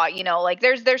do a lot, like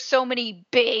there's so many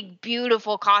big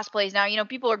beautiful cosplays now.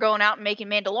 People are going out and making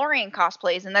Mandalorian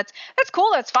cosplays, and that's cool,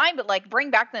 that's fine, but like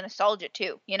bring back the nostalgia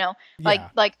too,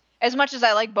 like as much as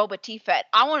I like Boba Fett,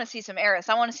 I want to see some Aerith,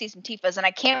 I want to see some Tifas, and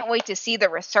I can't wait to see the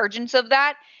resurgence of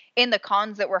that in the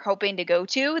cons that we're hoping to go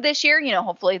to this year.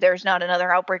 Hopefully there's not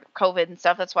another outbreak of COVID and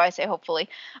stuff. That's why I say hopefully.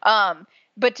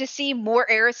 But to see more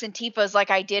Aerith and Tifas like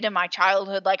I did in my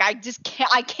childhood, like I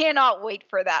cannot wait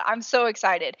for that. I'm so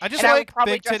excited. I just And like would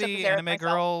probably big dress up titty as Aerith anime myself.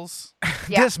 girls.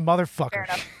 Yeah. This motherfucker.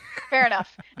 Fair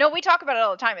enough. No, we talk about it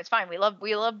all the time. It's fine. We love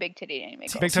big titty anime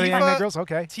girls. Big titty Tifa- anime girls?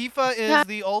 Okay. Tifa is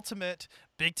the ultimate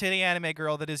big titty anime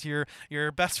girl that is your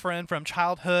best friend from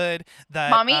childhood. That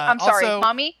Mommy? I'm sorry. also-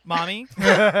 Mommy? Mommy.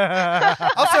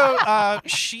 Also,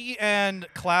 she and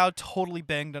Cloud totally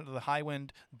banged under the high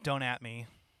wind. Don't at me.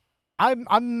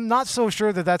 I'm not so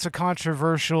sure that that's a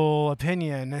controversial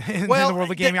opinion in the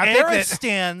world of gaming. The I think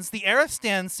the Aerith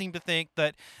stands seem to think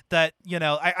that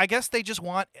I guess they just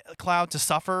want Cloud to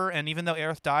suffer, and even though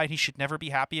Aerith died, he should never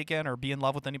be happy again or be in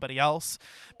love with anybody else.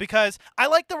 Because I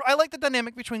like the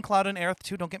dynamic between Cloud and Aerith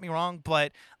too. Don't get me wrong,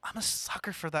 but I'm a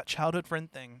sucker for that childhood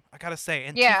friend thing. I gotta say,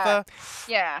 and Yeah. Tifa,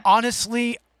 Yeah.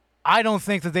 honestly, I don't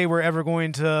think that they were ever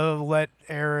going to let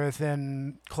Aerith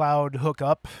and Cloud hook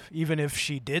up, even if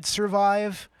she did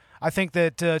survive. I think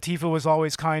that Tifa was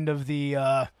always kind of the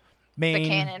main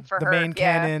canon for her, main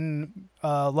yeah. canon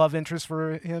love interest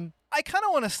for him. I kind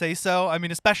of want to say so. I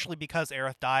mean, especially because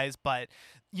Aerith dies, but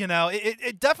You know,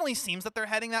 it definitely seems that they're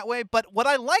heading that way, but what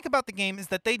I like about the game is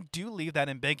that they do leave that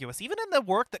ambiguous. Even in the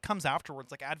work that comes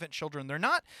afterwards, like Advent Children, they're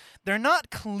not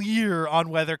clear on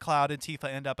whether Cloud and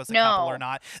Tifa end up as a couple or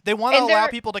not. They want to allow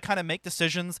people to kind of make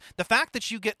decisions. The fact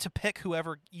that you get to pick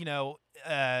whoever, you know,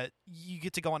 you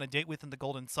get to go on a date with in the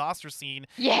Golden Saucer scene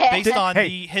based on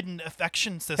the hidden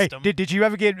affection system. Did you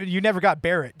ever get? You never got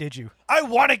Barrett, did you? I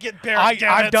want to get Barrett.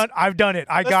 I've done it.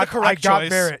 I got choice.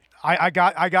 Barrett. I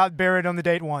got Barrett on the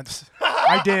date once.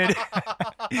 I did.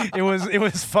 It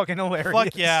was fucking hilarious.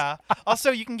 Fuck yeah. Also,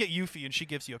 you can get Yuffie and she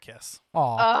gives you a kiss.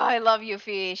 Aw. Oh, I love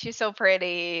Yuffie. She's so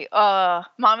pretty.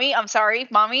 Mommy, I'm sorry,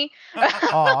 mommy.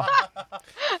 Aw.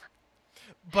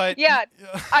 But Yeah,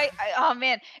 I oh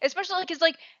man, especially because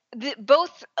like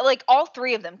both like all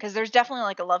three of them, because there's definitely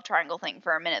like a love triangle thing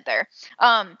for a minute there.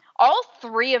 All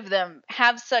three of them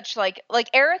have such like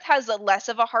Aerith has a less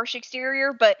of a harsh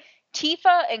exterior, but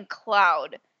Tifa and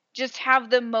Cloud just have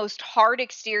the most hard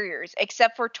exteriors,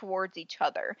 except for towards each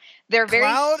other. They're very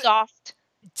Cloud soft.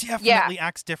 definitely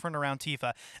acts different around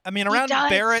Tifa. I mean, around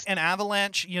Barrett and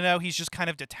Avalanche, you know, he's just kind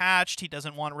of detached. He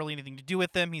doesn't want really anything to do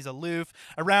with them. He's aloof.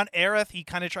 Around Aerith, he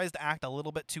kind of tries to act a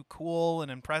little bit too cool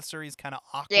and impress her. He's kind of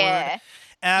awkward.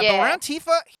 But around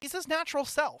Tifa, he's his natural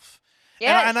self.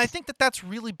 Yes. And I think that that's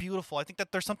really beautiful. I think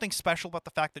that there's something special about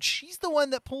the fact that she's the one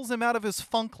that pulls him out of his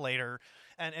funk later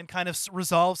and kind of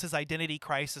resolves his identity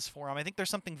crisis for him. I think there's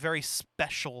something very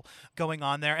special going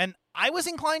on there. And I was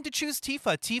inclined to choose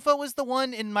Tifa. Tifa was the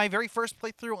one in my very first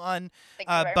playthrough on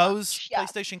Bo's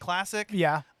PlayStation Classic.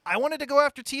 Yeah. I wanted to go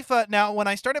after Tifa. Now, when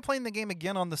I started playing the game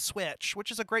again on the Switch, which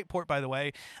is a great port, by the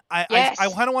way, I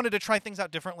kind of wanted to try things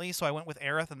out differently, so I went with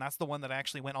Aerith, and that's the one that I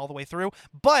actually went all the way through.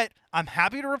 But I'm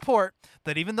happy to report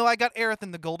that even though I got Aerith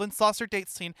in the Golden Saucer date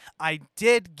scene, I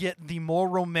did get the more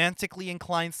romantically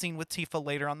inclined scene with Tifa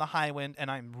later on the Highwind,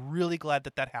 and I'm really glad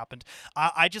that that happened.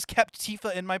 I just kept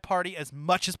Tifa in my party as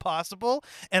much as possible,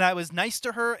 and I was nice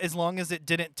to her as long as it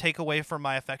didn't take away from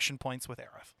my affection points with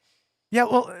Aerith. Yeah,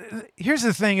 well, here's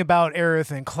the thing about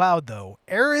Aerith and Cloud, though.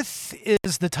 Aerith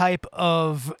is the type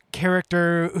of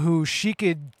character who she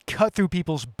could cut through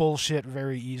people's bullshit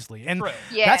very easily. And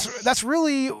that's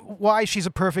really why she's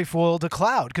a perfect foil to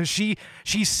Cloud, because she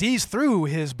sees through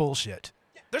his bullshit.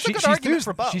 There's a good argument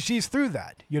for both. She sees through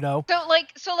that, you know?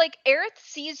 So Aerith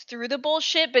sees through the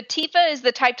bullshit, but Tifa is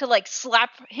the type to like slap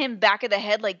him back of the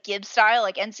head like Gibbs style,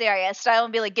 like NCIS style,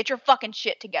 and be like, get your fucking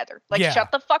shit together. Like,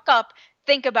 shut the fuck up.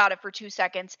 Think about it for 2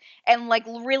 seconds and like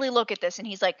really look at this. And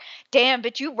he's like, damn,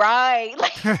 bitch, you right.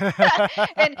 Like,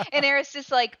 and Aerith's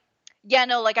just like, yeah,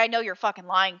 no, like I know you're fucking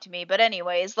lying to me, but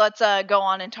anyways, let's go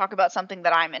on and talk about something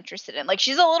that I'm interested in. Like,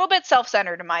 she's a little bit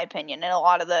self-centered in my opinion in a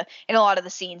lot of the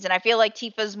scenes, and I feel like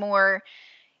Tifa's more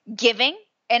giving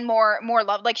and more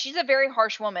love. Like, she's a very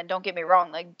harsh woman, don't get me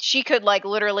wrong. Like, she could like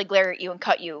literally glare at you and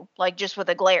cut you like just with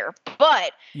a glare,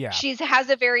 but she has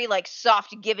a very like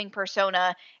soft giving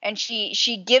persona, and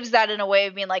she gives that in a way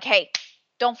of being like, hey,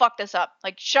 don't fuck this up,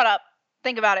 like shut up,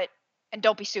 think about it, and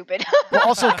don't be stupid. Well,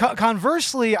 also,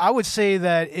 conversely, I would say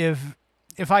that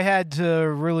if I had to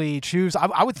really choose,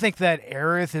 I would think that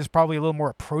Aerith is probably a little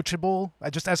more approachable,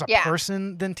 just as a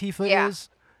person, than Tifa is.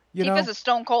 Tifa's a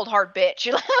stone cold hard bitch.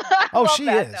 She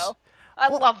is. Though. I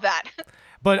love that.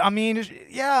 But I mean,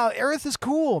 Aerith is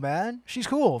cool, man. She's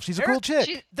cool. She's a cool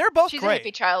chick. They're both she's great. She's a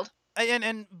hippie child.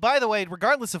 And by the way,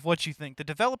 regardless of what you think, the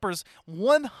developers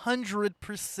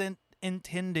 100%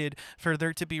 intended for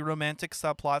there to be romantic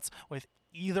subplots with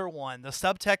either one. The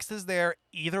subtext is there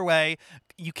either way.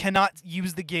 You cannot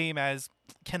use the game as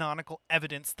canonical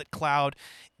evidence that Cloud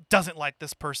doesn't like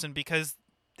this person, because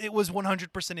it was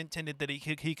 100% intended that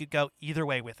he could go either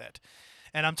way with it.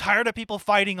 And I'm tired of people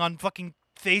fighting on fucking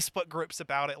Facebook groups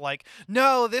about it, like,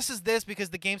 no, this is this because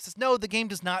the game says, no, the game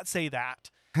does not say that.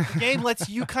 The game lets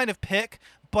you kind of pick,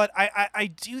 but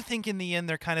I do think in the end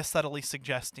they're kind of subtly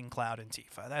suggesting Cloud and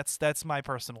Tifa. That's my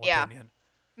personal opinion.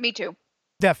 Me too.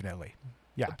 Definitely.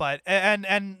 Yeah. But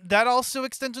and that also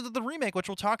extends into the remake, which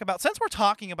we'll talk about. Since we're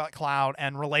talking about Cloud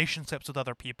and relationships with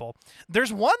other people,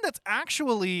 there's one that's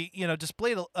actually,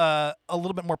 displayed a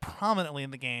little bit more prominently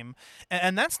in the game,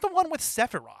 and that's the one with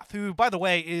Sephiroth, who, by the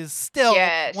way, is still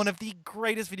one of the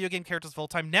greatest video game characters of all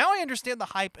time. Now I understand the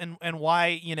hype and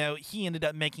why, he ended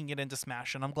up making it into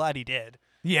Smash, and I'm glad he did.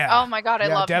 Yeah. Oh my god, I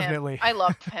love definitely. him. I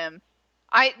love him.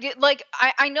 I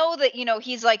know that,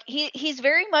 he's like he's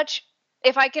very much,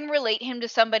 if I can relate him to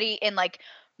somebody in like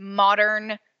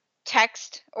modern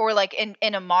text or like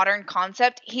in a modern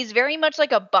concept, he's very much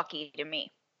like a Bucky to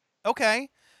me. Okay.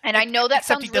 And I know that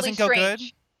except sounds he doesn't really go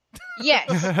strange. good.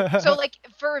 Yes. So like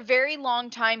for a very long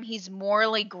time he's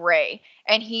morally gray,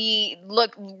 and he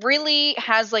really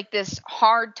has like this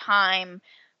hard time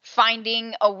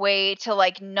finding a way to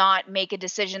like not make a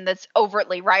decision that's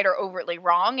overtly right or overtly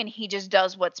wrong, and he just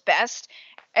does what's best.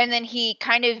 And then he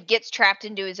kind of gets trapped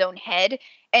into his own head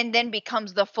and then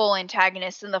becomes the full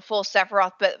antagonist and the full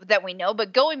Sephiroth that we know.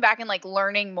 But going back and like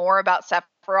learning more about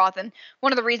Sephiroth, and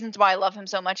one of the reasons why I love him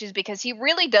so much is because he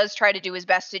really does try to do his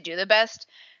best to do the best.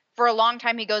 For a long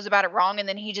time he goes about it wrong, and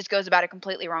then he just goes about it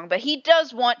completely wrong, but he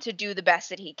does want to do the best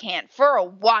that he can for a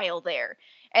while there,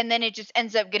 and then it just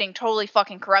ends up getting totally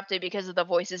fucking corrupted because of the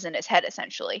voices in his head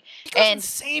essentially. He goes And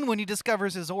insane when he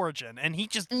discovers his origin, and he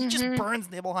just Mhm. burns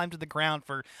Nibelheim to the ground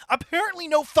for apparently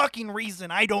no fucking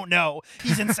reason. I don't know.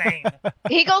 He's insane.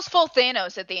 he goes full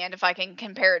Thanos at the end, if I can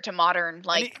compare it to modern And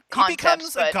like he concepts.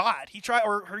 becomes a But god. He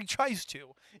tries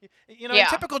to. You know, in Yeah.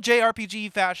 typical JRPG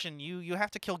fashion, you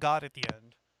have to kill God at the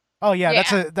end. Oh yeah,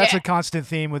 Yeah, that's yeah. a constant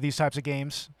theme with these types of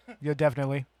games. Yeah,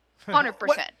 definitely.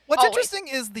 100%. What's always. interesting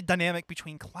is the dynamic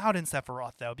between Cloud and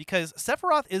Sephiroth, though, because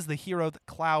Sephiroth is the hero that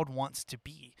Cloud wants to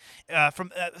be.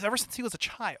 From ever since he was a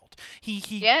child, he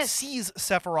Yes. sees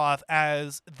Sephiroth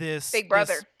as this Big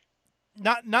brother.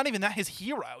 this- not even that, his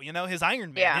hero, you know, his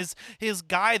Iron Man, Yeah. his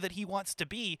guy that he wants to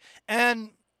be.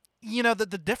 And you know,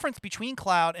 the difference between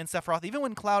Cloud and Sephiroth, even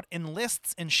when Cloud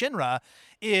enlists in Shinra,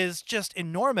 is just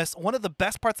enormous. One of the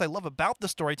best parts I love about the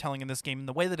storytelling in this game and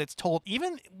the way that it's told,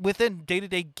 even within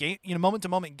day-to-day game, you know,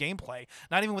 moment-to-moment gameplay,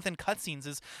 not even within cutscenes,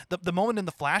 is the moment in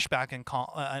the flashback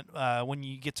and when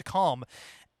you get to Calm.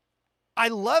 I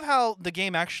love how the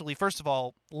game actually, first of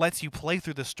all, lets you play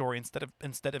through the story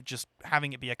instead of just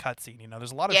having it be a cutscene. You know,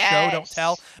 there's a lot of show don't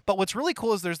tell. Yes. But what's really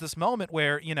cool is there's this moment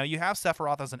where, you know, you have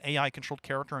Sephiroth as an AI-controlled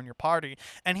character in your party,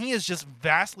 and he is just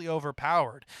vastly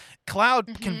overpowered. Cloud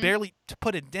can Mhm. barely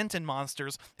put a dent in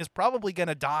monsters, is probably going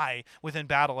to die within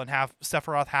battle and have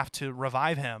Sephiroth have to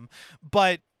revive him.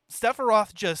 But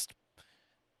Sephiroth just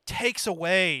takes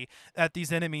away at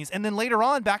these enemies, and then later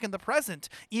on back in the present,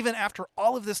 even after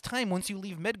all of this time, once you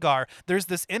leave Midgar, there's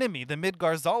this enemy, the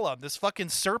Midgar Zala, this fucking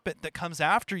serpent that comes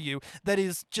after you that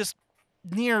is just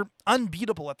near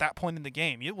unbeatable at that point in the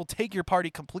game. It will take your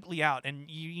party completely out, and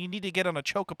you need to get on a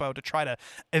chocobo to try to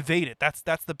evade it. That's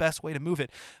the best way to move it.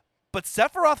 But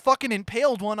Sephiroth fucking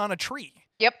impaled one on a tree.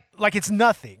 Yep. Like it's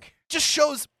nothing. Just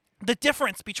shows the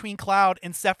difference between Cloud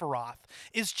and Sephiroth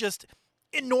is just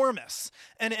enormous,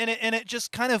 and it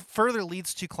just kind of further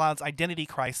leads to Cloud's identity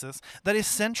crisis that is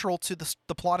central to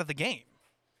the plot of the game.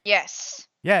 Yes.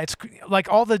 Yeah, it's like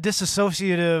all the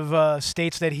disassociative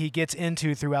states that he gets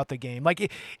into throughout the game. Like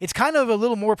it's kind of a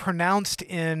little more pronounced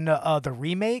in the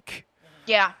remake,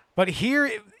 Yeah. but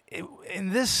here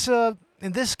in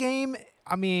this game,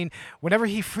 I mean, whenever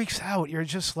he freaks out, you're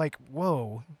just like,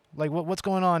 whoa, like what's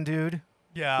going on, dude?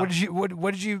 Yeah.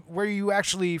 Where are you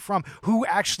actually from? Who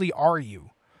actually are you?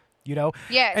 You know?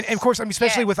 Yes. And of course, I mean,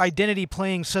 especially with Yes. identity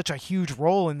playing such a huge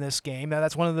role in this game,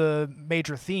 that's one of the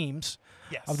major themes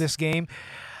Yes. of this game.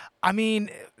 I mean,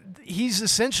 he's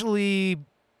essentially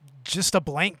just a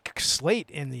blank slate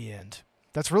in the end.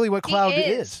 That's really what He Cloud is.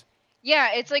 is.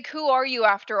 Yeah, it's like, who are you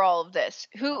after all of this?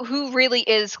 Who really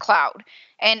is Cloud?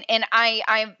 And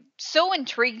I'm so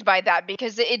intrigued by that,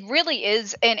 because it really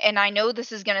is, and I know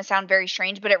this is going to sound very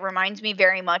strange, but it reminds me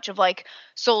very much of like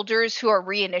soldiers who are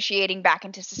reinitiating back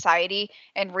into society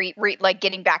and like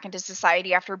getting back into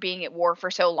society after being at war for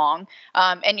so long.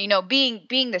 And you know, being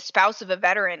the spouse of a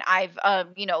veteran, I've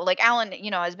you know, like Alan, you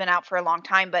know, has been out for a long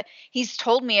time, but he's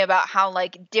told me about how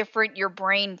like different your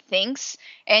brain thinks,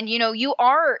 and you know, you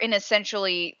are an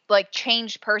essentially like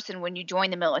changed person when you join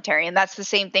the military, and that's the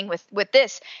same thing with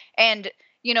this. And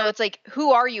you know, it's like,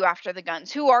 who are you after the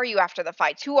guns? Who are you after the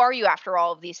fights? Who are you after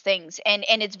all of these things? And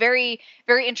it's very,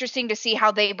 very interesting to see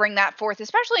how they bring that forth,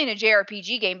 especially in a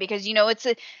JRPG game, because you know, it's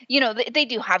a, you know, they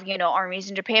do have, you know, armies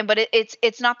in Japan, but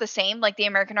it's not the same. Like the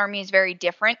American army is very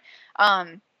different.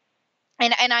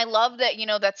 And I love that, you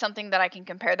know, that's something that I can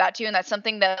compare that to, and that's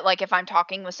something that, like, if I'm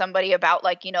talking with somebody about,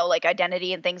 like, you know, like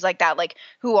identity and things like that, like,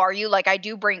 who are you? Like, I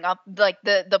do bring up like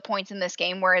the points in this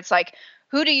game where it's like,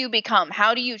 who do you become?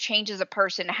 How do you change as a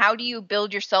person? How do you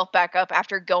build yourself back up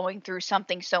after going through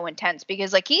something so intense?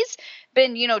 Because like he's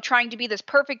been, you know, trying to be this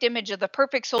perfect image of the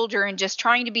perfect soldier and just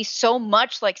trying to be so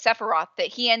much like Sephiroth that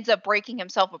he ends up breaking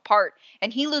himself apart,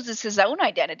 and he loses his own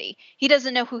identity. He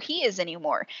doesn't know who he is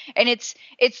anymore. And it's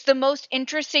the most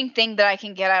interesting thing that I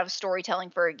can get out of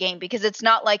storytelling for a game, because it's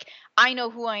not like, I know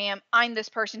who I am, I'm this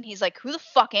person. He's like, who the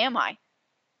fuck am I?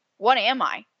 What am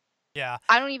I? Yeah.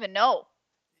 I don't even know.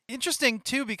 Interesting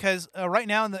too, because right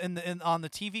now on the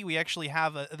TV we actually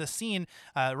have the scene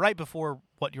right before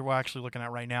what you're actually looking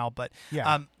at right now, but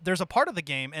Yeah. there's a part of the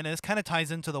game, and this kind of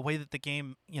ties into the way that the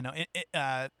game,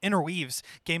 interweaves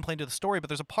gameplay into the story. But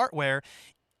there's a part where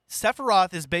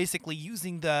Sephiroth is basically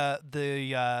using the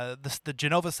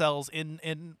Genova cells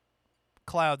in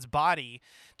Cloud's body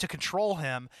to control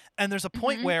him, and there's a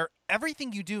point where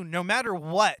everything you do, no matter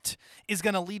what, is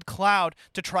going to lead Cloud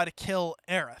to try to kill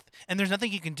Aerith, and there's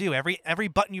nothing you can do. Every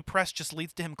button you press just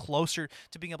leads to him closer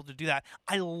to being able to do that.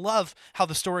 I love how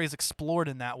the story is explored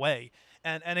in that way,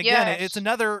 and again, it's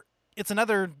another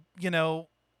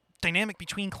dynamic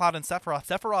between Cloud and Sephiroth.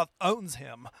 Sephiroth owns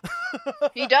him.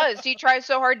 He does. He tries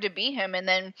so hard to be him, and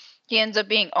then he ends up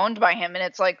being owned by him, and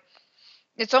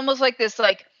it's almost like this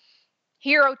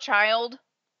hero child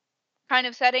kind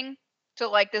of setting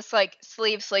to this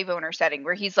slave owner setting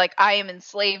where he's like, I am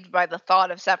enslaved by the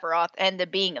thought of Sephiroth and the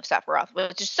being of Sephiroth,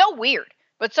 which is so weird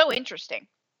but so interesting.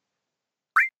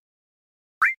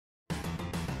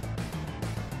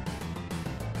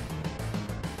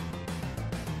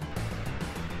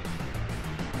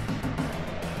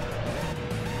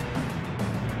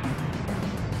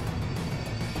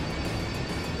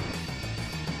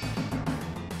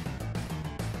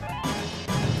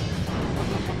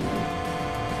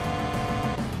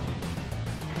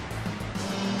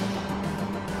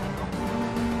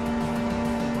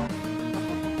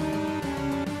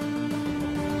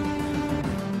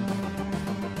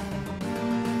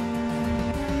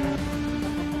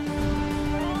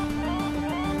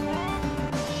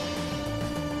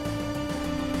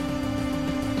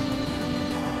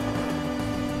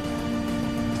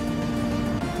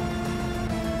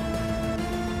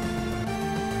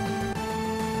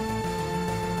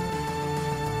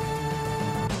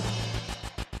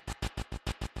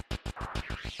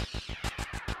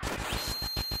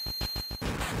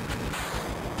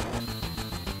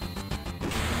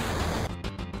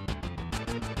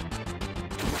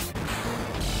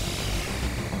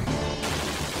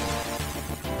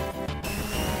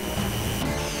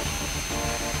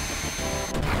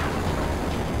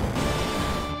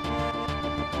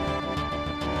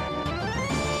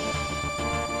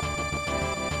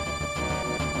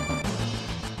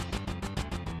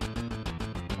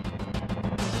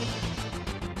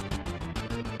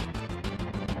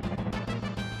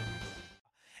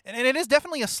 And it is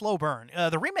definitely a slow burn.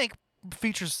 The remake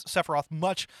features Sephiroth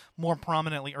much more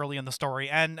prominently early in the story,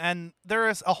 and there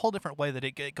is a whole different way that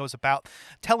it goes about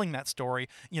telling that story,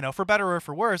 for better or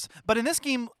for worse. But in this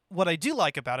game, what I do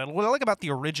like about it, what I like about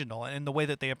the original and the way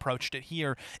that they approached it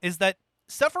here, is that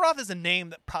Sephiroth is a name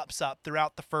that pops up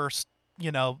throughout the first,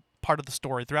 part of the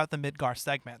story, throughout the Midgar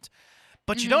segment.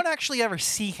 But you don't actually ever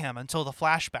see him until the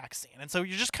flashback scene. And so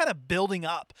you're just kind of building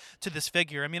up to this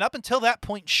figure. I mean, up until that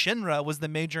point, Shinra was the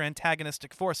major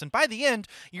antagonistic force. And by the end,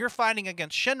 you're fighting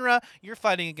against Shinra, you're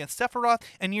fighting against Sephiroth,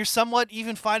 and you're somewhat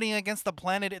even fighting against the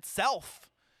planet itself.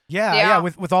 Yeah,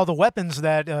 with all the weapons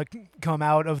that come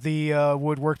out of the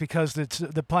woodwork because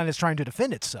the planet's trying to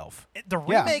defend itself. The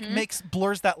remake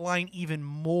blurs that line even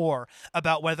more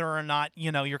about whether or not,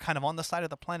 you're kind of on the side of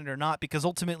the planet or not, because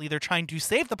ultimately they're trying to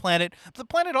save the planet. But the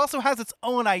planet also has its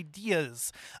own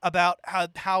ideas about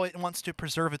how it wants to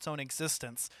preserve its own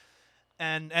existence.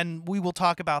 And we will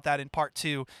talk about that in part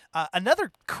 2.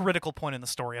 Another critical point in the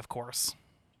story, of course,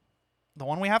 the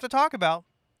one we have to talk about,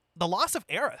 the loss of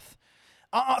Aerith.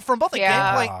 From both a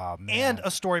gameplay and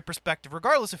a story perspective,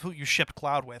 regardless of who you shipped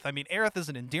Cloud with. I mean, Aerith is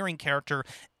an endearing character.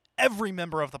 Every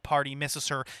member of the party misses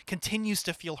her, continues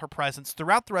to feel her presence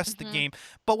throughout the rest of the game.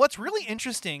 But what's really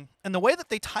interesting, and the way that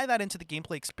they tie that into the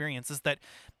gameplay experience, is that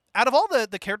out of all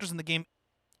the characters in the game,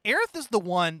 Aerith is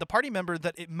the party member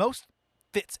that it most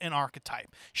fits an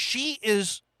archetype. She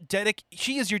is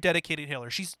your dedicated healer.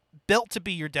 She's built to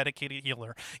be your dedicated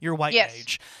healer, your white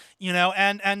mage.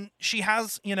 And she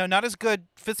has, not as good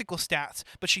physical stats,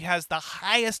 but she has the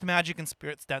highest magic and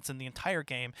spirit stats in the entire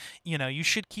game. You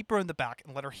should keep her in the back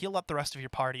and let her heal up the rest of your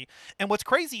party. And what's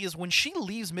crazy is when she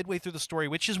leaves midway through the story,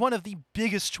 which is one of the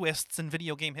biggest twists in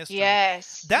video game history. That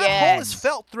hole is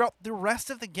felt throughout the rest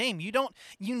of the game.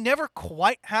 You never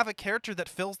quite have a character that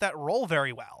fills that role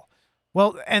very well.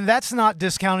 Well, and that's not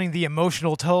discounting the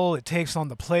emotional toll it takes on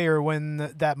the player when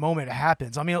that moment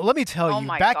happens. I mean, let me tell you,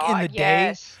 back in the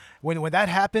day, when that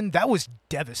happened, that was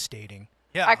devastating.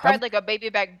 Yeah, I cried like a baby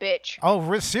back bitch.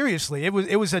 Oh, seriously, it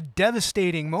was a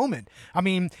devastating moment. I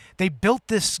mean, they built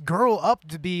this girl up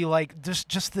to be like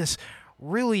just this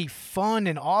really fun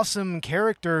and awesome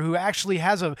character who actually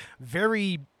has a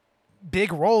very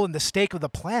big role in the stake of the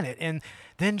planet, and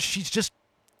then she's just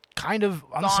kind of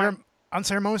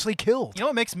unceremoniously killed. You know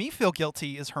what makes me feel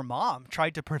guilty is her mom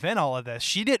tried to prevent all of this.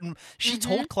 She didn't. She Mm-hmm.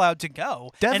 told Cloud to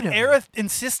go. Definitely. And Aerith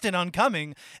insisted on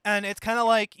coming. And it's kind of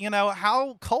like,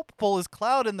 how culpable is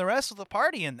Cloud and the rest of the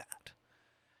party in that?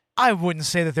 I wouldn't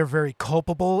say that they're very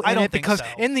culpable I in don't it think because so.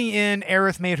 in the end,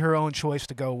 Aerith made her own choice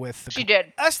to go with. She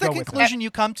did. That's the Go with that. conclusion you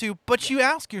come to, but you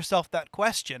ask yourself that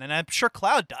question, and I'm sure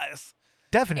Cloud does.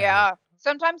 Definitely. Yeah.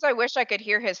 Sometimes I wish I could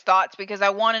hear his thoughts because I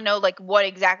want to know like what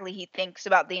exactly he thinks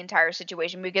about the entire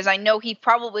situation because I know he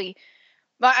probably,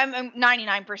 but I'm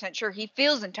 99% sure he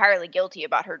feels entirely guilty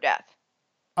about her death.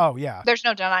 Oh yeah. There's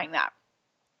no denying that.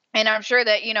 And I'm sure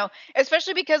that,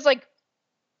 especially because like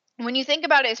when you think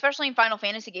about it, especially in Final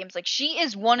Fantasy games, like she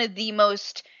is one of the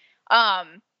most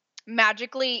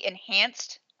magically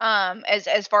enhanced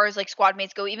as far as like squad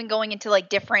mates go, even going into like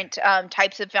different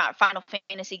types of Final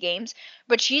Fantasy games.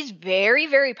 But she's very,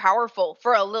 very powerful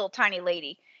for a little tiny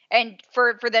lady. And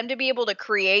for them to be able to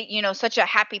create, such a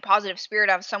happy, positive spirit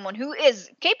out of someone who is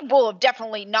capable of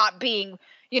definitely not being,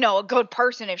 a good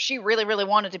person if she really, really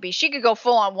wanted to be. She could go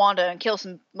full on Wanda and kill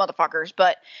some motherfuckers,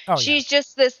 but Oh, yeah. she's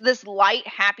just this light,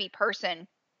 happy person.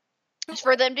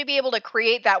 For them to be able to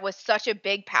create that with such a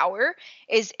big power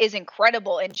is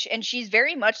incredible, and she's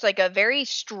very much like a very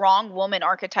strong woman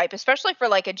archetype, especially for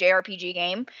like a JRPG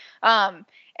game.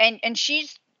 And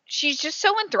she's just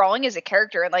so enthralling as a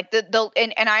character, and like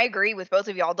and I agree with both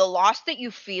of y'all. The loss that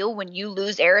you feel when you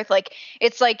lose Aerith, like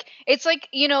it's like is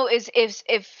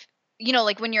if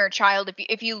like when you're a child,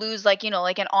 if you lose like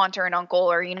like an aunt or an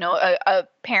uncle or a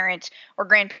parent or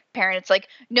grandparent, it's like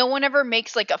no one ever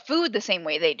makes like a food the same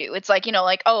way they do. It's like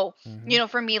like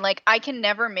for me, like I can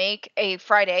never make a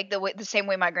fried egg the same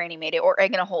way my granny made it, or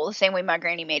egg in a hole the same way my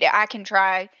granny made it. I can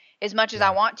try as much as I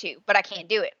want to, but I can't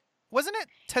do it. Wasn't it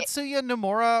Tetsuya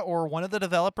Nomura or one of the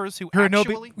developers who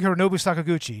Hironobu actually...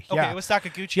 Sakaguchi. Okay, Yeah. it was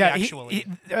Sakaguchi, Yeah, actually.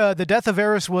 the death of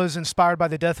Aerith was inspired by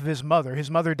the death of his mother. His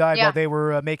mother died Yeah. while they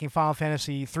were making Final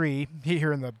Fantasy III.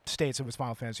 Here in the States, it was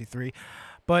Final Fantasy III.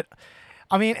 But,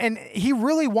 I mean, and he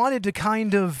really wanted to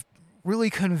kind of really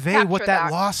convey what Capture that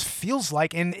that. loss feels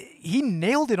like, and he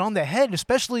nailed it on the head,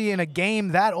 especially in a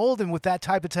game that old and with that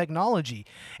type of technology.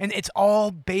 And it's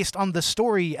all based on the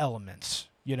story elements,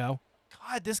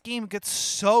 God, this game gets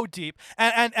so deep.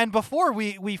 And before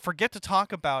we forget to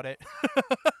talk about it,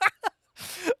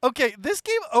 okay, this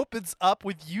game opens up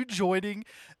with you joining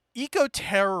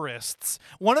eco-terrorists.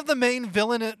 One of the main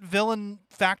villain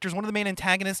factors, one of the main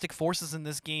antagonistic forces in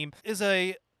this game is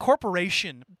a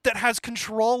corporation that has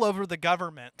control over the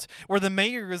government, where the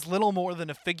mayor is little more than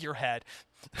a figurehead.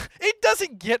 It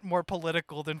doesn't get more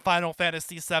political than Final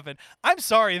Fantasy VII. I'm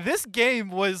sorry, this game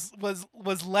was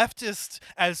leftist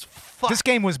as fuck. This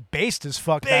game was based as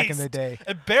fuck back in the day.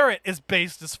 And Barrett is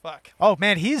based as fuck. Oh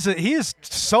man, he is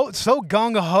so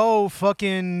gung ho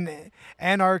fucking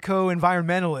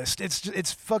anarcho-environmentalist.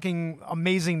 It's fucking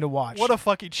amazing to watch. What a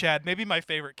fucking Chad. Maybe my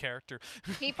favorite character.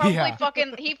 He probably Yeah.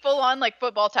 he full on like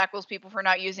football tackles people for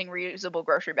not using reusable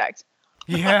grocery bags.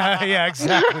 yeah,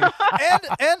 exactly.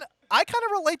 and I kind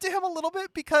of relate to him a little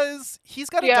bit because he's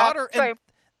got a Yeah, daughter, and same.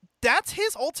 that's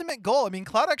his ultimate goal. I mean,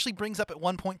 Cloud actually brings up at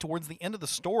one point towards the end of the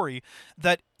story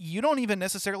that you don't even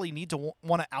necessarily need to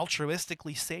want to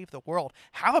altruistically save the world.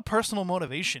 Have a personal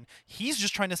motivation. He's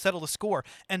just trying to settle the score.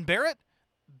 And Barrett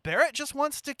just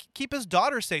wants to keep his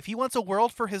daughter safe. He wants a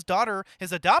world for his daughter,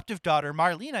 his adoptive daughter,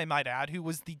 Marlene, I might add, who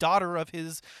was the daughter of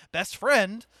his best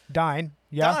friend, Dine.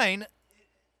 Yeah. Dine.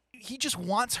 He just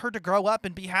wants her to grow up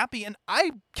and be happy, and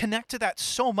I connect to that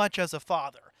so much as a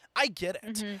father. I get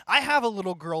it. Mm-hmm. I have a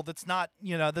little girl that's not,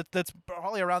 that's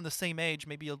probably around the same age,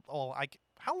 maybe.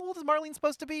 How old is Marlene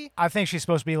supposed to be? I think she's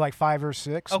supposed to be like 5 or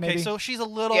 6. Okay, maybe. so she's a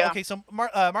little. Yeah. Okay, so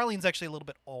Marlene's actually a little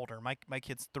bit older. My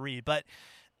kid's 3, but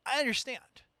I understand.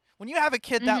 When you have a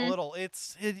kid that Mhm. little,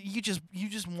 you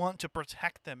just want to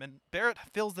protect them. And Barrett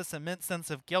feels this immense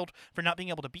sense of guilt for not being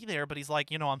able to be there, but he's like,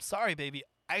 I'm sorry, baby.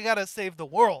 I gotta save the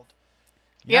world.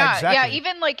 Yeah, exactly.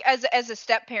 even like as a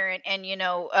step parent, and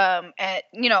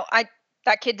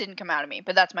that kid didn't come out of me,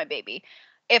 but that's my baby.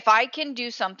 If I can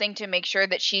do something to make sure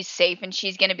that she's safe and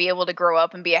she's gonna be able to grow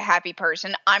up and be a happy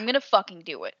person, I'm gonna fucking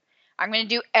do it. I'm gonna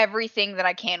do everything that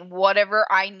I can, whatever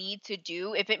I need to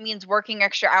do. If it means working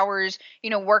extra hours,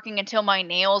 working until my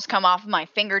nails come off of my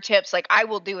fingertips, like I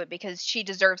will do it because she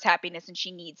deserves happiness and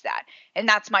she needs that. And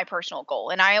that's my personal goal.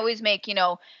 And I always make,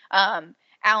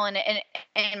 Alan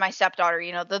and my stepdaughter,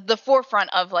 the forefront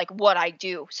of like what I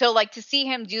do. So like to see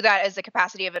him do that as the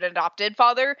capacity of an adopted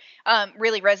father,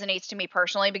 really resonates to me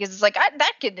personally, because it's like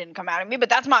that kid didn't come out of me, but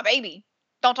that's my baby.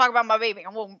 Don't talk about my baby.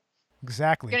 I'm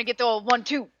Exactly. gonna get the old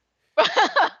 1-2.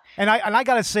 And I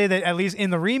gotta say that at least in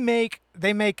the remake,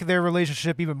 they make their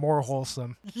relationship even more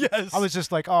wholesome. Yes. I was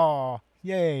just like, oh,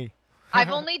 yay.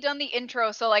 I've only done the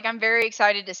intro, so like I'm very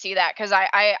excited to see that because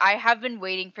I have been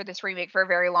waiting for this remake for a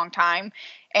very long time.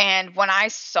 And when I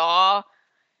saw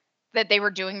that they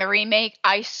were doing the remake,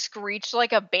 I screeched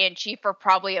like a banshee for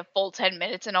probably a full 10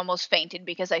 minutes and almost fainted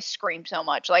because I screamed so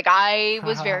much. Like I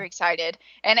was very excited.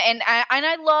 And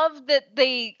I love that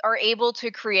they are able to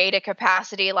create a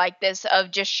capacity like this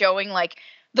of just showing like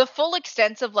the full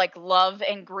extent of like love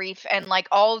and grief and like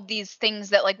all of these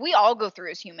things that like we all go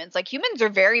through as humans. Like humans are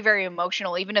very, very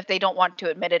emotional, even if they don't want to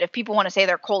admit it. If people want to say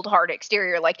they're cold hard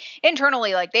exterior, like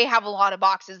internally, like they have a lot of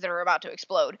boxes that are about to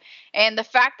explode. And the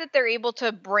fact that they're able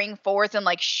to bring forth and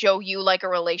like show you like a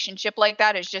relationship like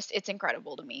that is just, it's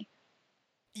incredible to me.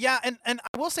 Yeah, and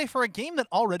I will say for a game that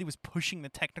already was pushing the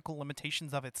technical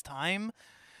limitations of its time,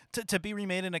 to be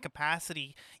remade in a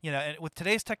capacity, and with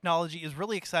today's technology is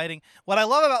really exciting. What I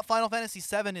love about Final Fantasy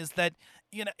VII is that,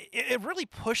 it really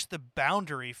pushed the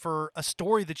boundary for a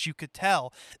story that you could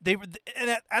tell.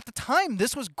 And at the time,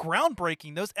 this was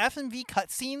groundbreaking. Those FMV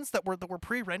cutscenes that were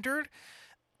pre-rendered,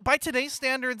 by today's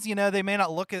standards, they may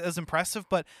not look as impressive,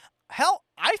 but hell,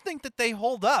 I think that they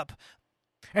hold up.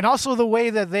 And also the way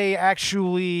that they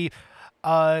actually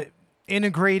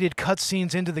integrated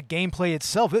cutscenes into the gameplay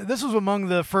itself. This was among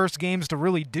the first games to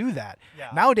really do that. Yeah.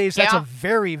 Nowadays, that's Yeah. a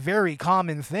very, very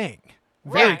common thing.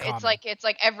 Very common. It's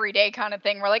like everyday kind of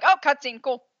thing. We're like, oh, cutscene,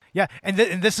 cool. Yeah, and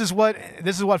this is what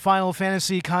Final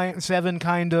Fantasy VII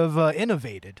kind of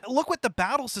innovated. Look what the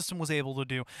battle system was able to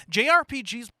do.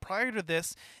 JRPGs prior to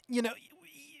this,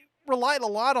 relied a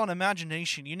lot on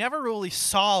imagination. You never really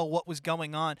saw what was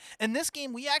going on. In this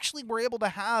game, we actually were able to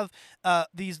have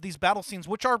these battle scenes,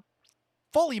 which are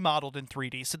fully modeled in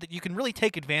 3D so that you can really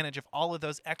take advantage of all of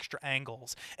those extra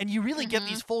angles. And you really get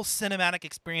these full cinematic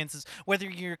experiences, whether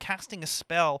you're casting a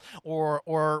spell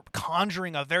or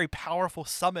conjuring a very powerful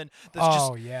summon.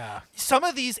 Yeah. Some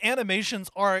of these animations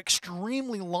are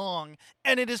extremely long,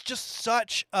 and it is just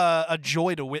such a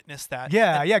joy to witness that.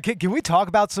 Yeah. Can we talk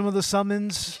about some of the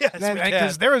summons? Yes, we can.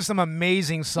 Because there are some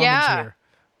amazing summons here.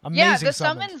 Yeah, the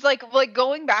summons, like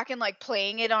going back and like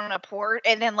playing it on a port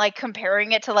and then like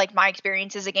comparing it to like my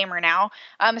experience as a gamer now.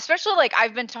 Especially like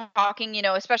I've been talking,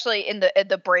 especially in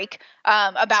the break,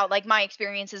 about like my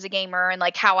experience as a gamer and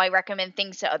like how I recommend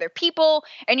things to other people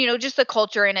and just the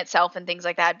culture in itself and things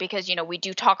like that because we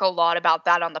do talk a lot about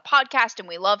that on the podcast and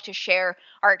we love to share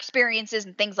our experiences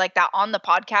and things like that on the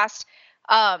podcast.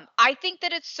 I think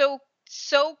that it's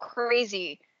so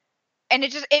crazy. And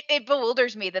it just it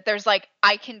bewilders me that there's like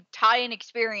I can tie an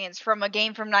experience from a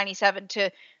game from 97 to,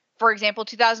 for example,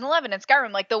 2011 in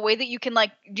Skyrim, like the way that you can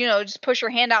like just push your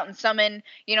hand out and summon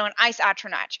an ice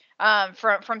Atronach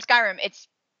from Skyrim. It's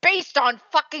based on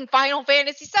fucking Final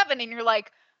Fantasy VII, and you're like,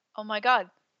 oh my god,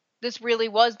 this really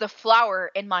was the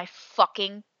flour in my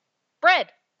fucking bread.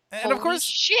 And Holy of course,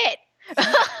 shit.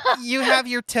 you have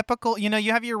your typical, you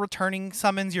have your returning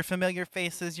summons, your familiar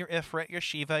faces, your Ifrit, your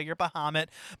Shiva, your Bahamut,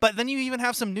 but then you even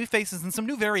have some new faces and some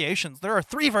new variations. There are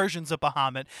 3 versions of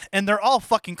Bahamut, and they're all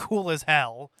fucking cool as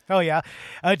hell. Oh, yeah.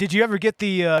 Did you ever get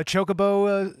the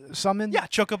Chocobo summon? Yeah,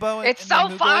 Chocobo. It's so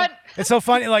fun. It's so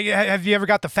funny. Like, have you ever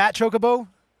got the fat Chocobo?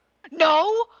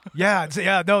 No. Yeah,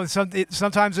 no.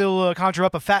 Sometimes it'll conjure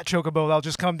up a fat Chocobo that'll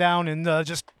just come down and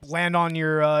just land on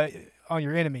your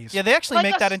enemies. Yeah, they actually Like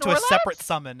make a that into a Snorlax? separate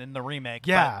summon in the remake.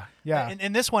 Yeah, but yeah.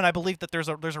 In this one, I believe that there's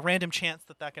a random chance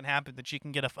that can happen, that you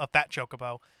can get a fat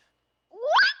Chocobo. What?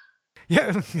 Yeah.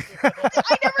 I never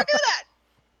knew that.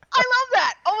 I love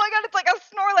that. Oh my god, it's like a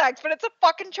Snorlax, but it's a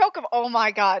fucking Chocobo. Oh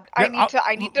my god. I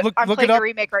need to. I'm look playing it up. the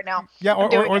remake right now. Yeah, I'm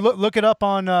doing or it. look it up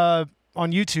on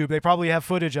YouTube. They probably have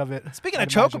footage of it. Speaking I'd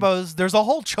of imagine. Chocobos, there's a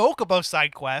whole Chocobo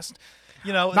side quest.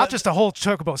 Not just a whole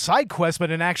Chocobo side quest, but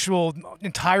an actual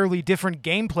entirely different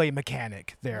gameplay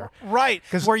mechanic there. Right,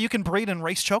 'Cause- where you can breed and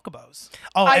race Chocobos.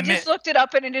 Oh, I and just looked it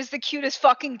up and it is the cutest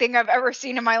fucking thing I've ever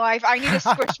seen in my life. I need a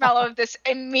squishmallow of this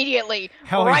immediately.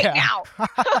 Hell right yeah.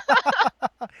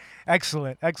 now.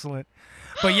 excellent.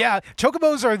 But yeah,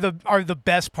 Chocobos are the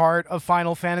best part of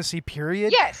Final Fantasy,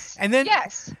 period. Yes. And then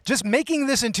yes. just making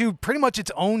this into pretty much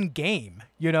its own game,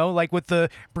 like with the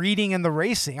breeding and the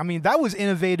racing. I mean, that was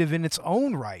innovative in its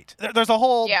own right. There's a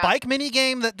whole Yeah. bike mini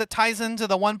game that ties into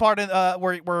the one part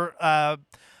where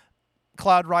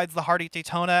Cloud rides the Hardy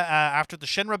Daytona after the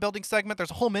Shinra building segment.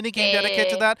 There's a whole mini game dedicated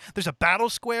to that. There's a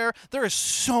battle square. There is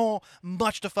so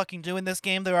much to fucking do in this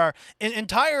game. There are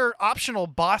entire optional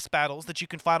boss battles that you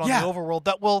can fight on Yeah. the overworld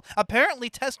that will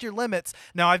apparently test your limits.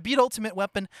 Now, I've beat Ultimate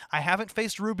Weapon. I haven't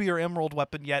faced Ruby or Emerald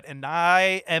Weapon yet, and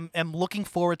I am looking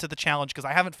forward to the challenge because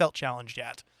I haven't felt challenged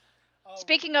yet.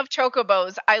 Speaking of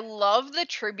chocobos, I love the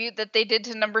tribute that they did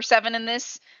to number 7 in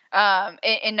this,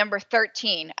 in number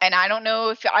 13. And I don't know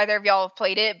if either of y'all have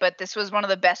played it, but this was one of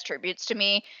the best tributes to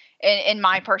me, in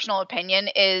my personal opinion.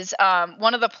 Is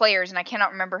one of the players, and I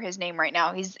cannot remember his name right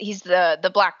now. He's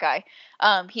the black guy.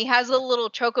 He has a little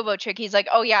chocobo chick. He's like,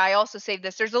 oh yeah, I also saved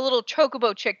this. There's a little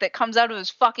chocobo chick that comes out of his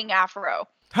fucking afro.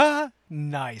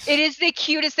 Nice. It is the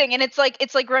cutest thing, and it's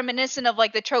like reminiscent of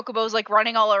like the chocobos like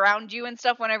running all around you and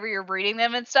stuff whenever you're breeding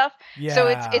them and stuff. So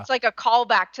it's like a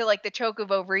callback to like the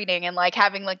chocobo breeding and like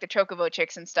having like the chocobo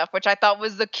chicks and stuff, which I thought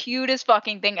was the cutest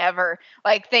fucking thing ever.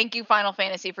 Like, thank you Final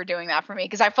Fantasy for doing that for me,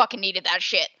 because I fucking needed that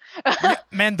shit.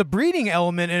 Man, the breeding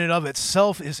element in and of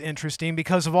itself is interesting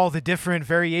because of all the different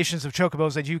variations of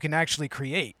chocobos that you can actually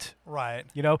create. Right.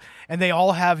 You know, and they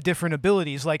all have different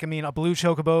abilities. Like, I mean, a blue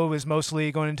chocobo is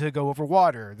mostly going to go over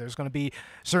water. There's going to be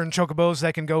certain chocobos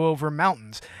that can go over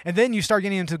mountains. And then you start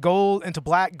getting into gold, into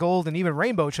black, gold, and even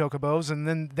rainbow chocobos, and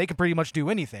then they can pretty much do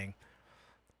anything.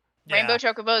 Yeah. Rainbow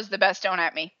chocobo is the best. Don't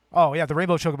at me. Oh, yeah, the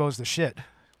rainbow chocobo is the shit.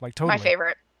 Like, totally. My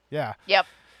favorite. Yeah. Yep.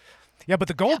 Yeah, but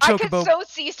the gold I chocobo... could so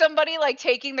see somebody like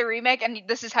taking the remake, and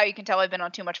this is how you can tell I've been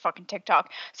on too much fucking TikTok.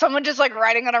 Someone just like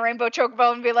riding on a rainbow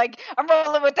chocobo and be like, "I'm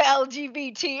rolling with the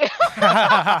LGBT."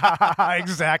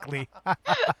 Exactly.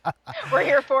 We're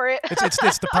here for it.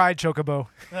 It's the pride chocobo.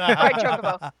 Pride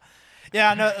chocobo.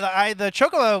 Yeah, no, the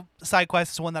Chocobo side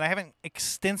quest is one that I haven't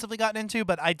extensively gotten into,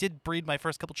 but I did breed my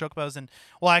first couple Chocobos, and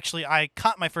well, actually, I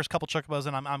caught my first couple Chocobos,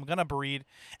 and I'm gonna breed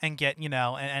and get, you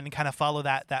know, and kind of follow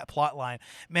that plot line.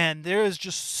 Man, there is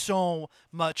just so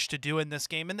much to do in this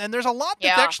game, and there's a lot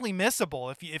that's actually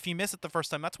missable if you miss it the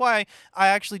first time. That's why I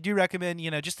actually do recommend, you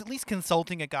know, just at least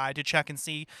consulting a guide to check and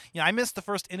see. You know, I missed the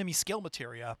first enemy skill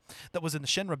materia that was in the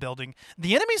Shinra building.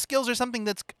 The enemy skills are something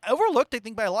that's overlooked, I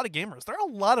think, by a lot of gamers. There are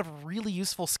a lot of really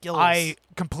useful skills. I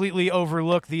completely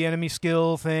overlooked the enemy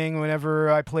skill thing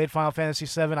whenever I played Final Fantasy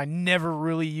VII. I never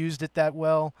really used it that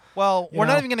well. Well, we're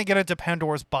know? not even going to get into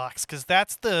Pandora's box, because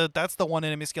that's the one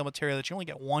enemy skill material that you only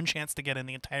get one chance to get in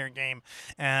the entire game,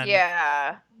 and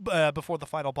before the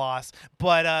final boss.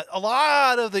 But a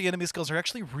lot of the enemy skills are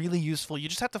actually really useful. You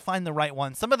just have to find the right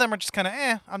one. Some of them are just kind of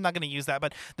I'm not going to use that.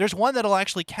 But there's one that'll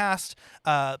actually cast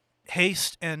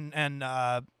haste and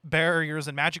barriers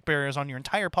and magic barriers on your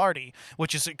entire party,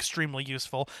 which is extremely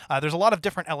useful. There's a lot of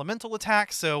different elemental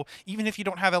attacks, so even if you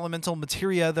don't have elemental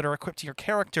materia that are equipped to your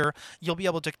character, you'll be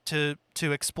able to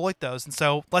exploit those. And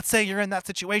so let's say you're in that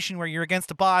situation where you're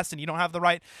against a boss and you don't have the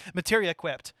right materia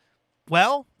equipped.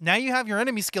 Well, now you have your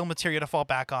enemy skill materia to fall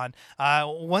back on.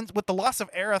 With the loss of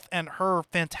Aerith and her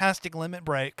fantastic limit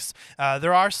breaks,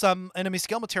 there are some enemy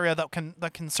skill materia that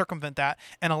can circumvent that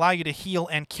and allow you to heal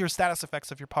and cure status effects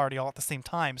of your party all at the same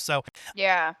time. So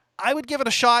yeah, I would give it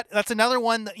a shot. That's another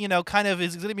one that, you know, kind of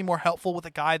is going to be more helpful with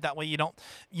a guide. That way you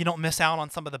don't miss out on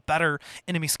some of the better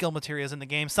enemy skill materias in the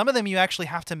game. Some of them you actually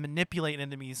have to manipulate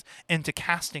enemies into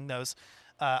casting those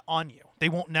on you. They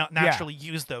won't naturally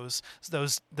use those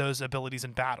abilities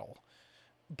in battle.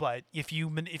 But if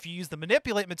you use the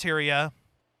manipulate materia,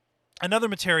 another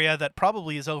materia that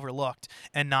probably is overlooked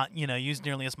and not, you know, used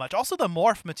nearly as much. Also the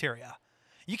morph materia.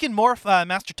 You can morph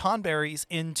Master Tonberries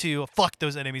into... Fuck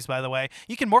those enemies, by the way.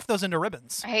 You can morph those into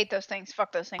ribbons. I hate those things.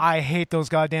 Fuck those things. I hate those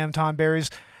goddamn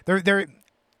Tonberries.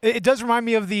 It does remind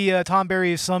me of the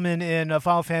Tonberry summon in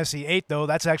Final Fantasy VIII, though.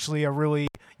 That's actually a really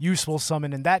useful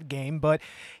summon in that game. But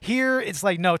here, it's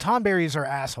like, no, Tonberries are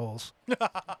assholes.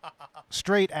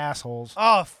 Straight assholes.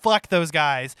 Oh, fuck those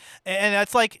guys. And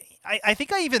it's like, I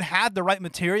think I even had the right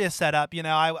materia set up. You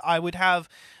know, I would have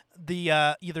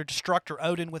the either Destruct or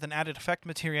Odin with an added effect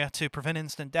materia to prevent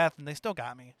instant death, and they still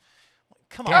got me.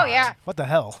 Come on. Oh, yeah. What the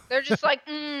hell? They're just like,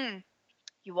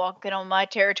 you walk in on my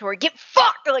territory, get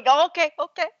fucked. They're like, oh, okay.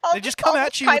 They just come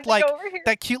at you with like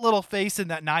that cute little face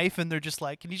and that knife, and they're just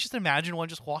like, can you just imagine one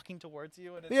just walking towards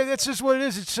you? And Yeah, that's just what it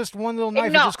is. It's just one little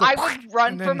knife. No, just go, I would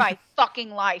run for my fucking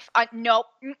life. No,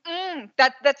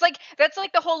 that's like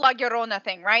the whole La Llorona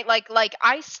thing, right? Like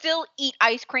I still eat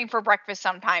ice cream for breakfast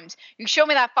sometimes. You show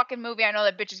me that fucking movie, I know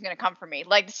that bitch is gonna come for me.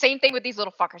 Like the same thing with these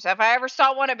little fuckers. If I ever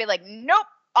saw one, I'd be like, nope.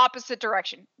 Opposite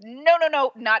direction. No,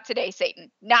 not today,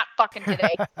 Satan. Not fucking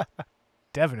today.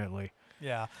 Definitely.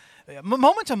 Yeah.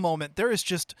 Moment to moment, there is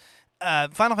just...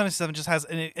 Final Fantasy VII just has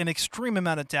an extreme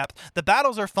amount of depth. The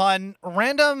battles are fun.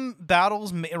 Random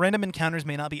encounters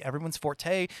may not be everyone's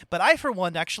forte, but I, for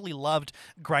one, actually loved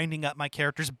grinding up my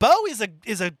characters. Bo is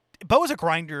a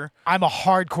grinder. I'm a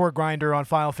hardcore grinder on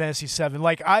Final Fantasy VII.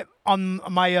 Like on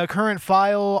my current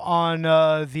file on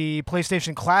the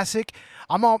PlayStation Classic,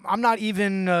 I'm not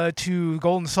even to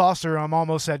Golden Saucer. I'm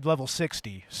almost at level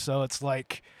 60. So it's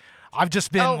like I've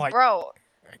just been bro.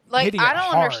 Like, hitting I it don't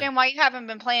hard. understand why you haven't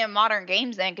been playing modern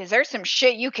games then, because there's some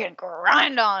shit you can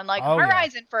grind on. Like Oh, yeah.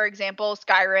 Horizon, for example,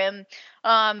 Skyrim,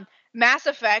 Mass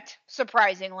Effect,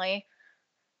 surprisingly.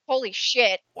 Holy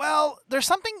shit. Well, there's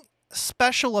something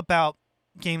special about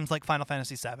games like Final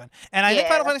Fantasy VII. And I think Yeah.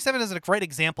 Final Fantasy VII is a great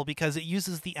example because it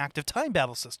uses the active time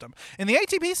battle system. And the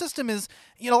ATB system is,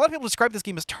 a lot of people describe this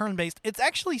game as turn-based. It's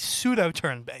actually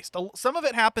pseudo-turn-based. Some of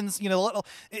it happens,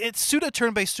 it's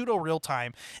pseudo-turn-based,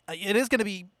 pseudo-real-time. It is going to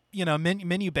be,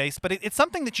 menu-based, but it's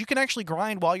something that you can actually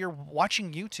grind while you're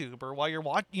watching YouTube or while you're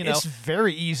It's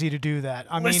very easy to do that.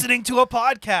 I mean, listening to a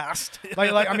podcast.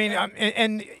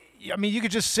 I mean, you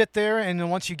could just sit there, and then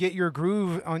once you get your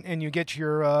groove and you get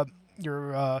your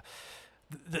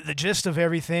the gist of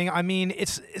everything, I mean,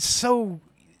 it's so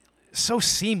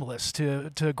seamless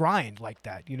to grind like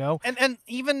that, And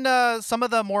even some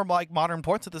of the more like modern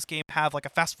ports of this game have like a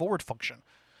fast forward function.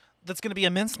 That's going to be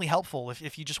immensely helpful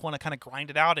if you just want to kind of grind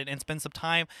it out and spend some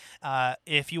time.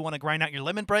 If you want to grind out your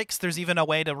limit breaks, there's even a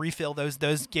way to refill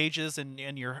those gauges and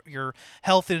your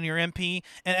health and your MP.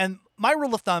 And my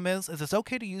rule of thumb is it's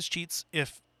okay to use cheats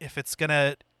if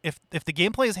the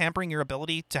gameplay is hampering your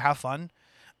ability to have fun.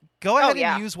 Go ahead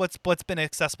and use what's been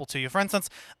accessible to you. For instance,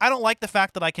 I don't like the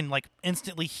fact that I can like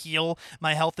instantly heal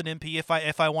my health and MP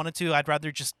if I wanted to. I'd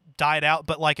rather just die it out.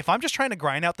 But like if I'm just trying to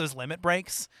grind out those limit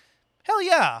breaks, hell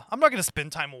yeah, I'm not going to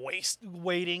spend time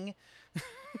waiting.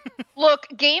 Look,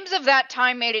 games of that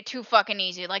time made it too fucking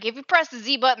easy. Like, if you press the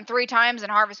Z button 3 times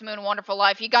in Harvest Moon Wonderful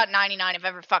Life, you got 99 of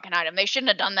every fucking item. They shouldn't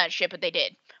have done that shit, but they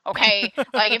did. Okay?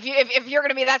 Like, if you're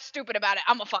gonna be that stupid about it,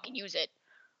 I'm gonna fucking use it.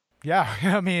 Yeah,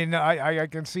 I mean, I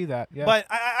can see that. Yeah. But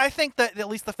I think that at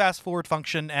least the fast forward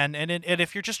function and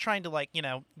if you're just trying to like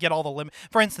get all the limit,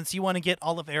 for instance, you want to get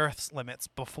all of Aerith's limits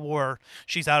before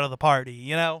she's out of the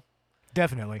party,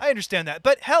 Definitely. I understand that.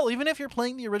 But hell, even if you're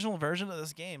playing the original version of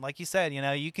this game, like you said,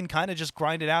 you can kind of just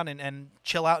grind it out and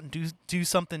chill out and do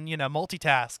something,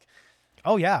 multitask.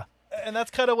 Oh, yeah. And that's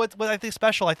kind of what I think is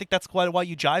special. I think that's quite why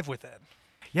you jive with it.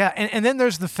 Yeah, and then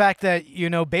there's the fact that,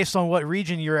 based on what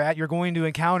region you're at, you're going to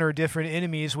encounter different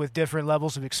enemies with different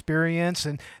levels of experience,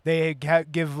 and they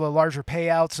give larger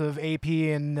payouts of AP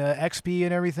and XP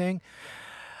and everything.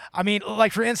 I mean,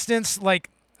 like, for instance, like,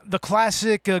 the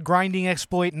classic grinding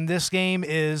exploit in this game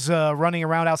is running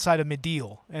around outside of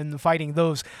Mideel and fighting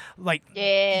those. Like,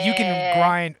 you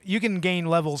can gain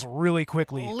levels really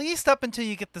quickly. At least up until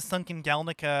you get the Sunken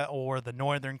Galnica or the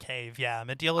Northern Cave. Yeah,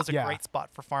 Mideel is a great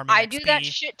spot for farming I XP. do that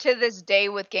shit to this day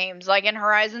with games. Like in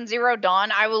Horizon Zero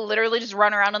Dawn, I will literally just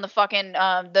run around in the fucking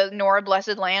the Nora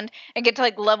Blessed Land and get to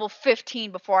like level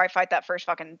 15 before I fight that first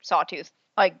fucking Sawtooth.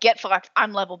 Like, get fucked.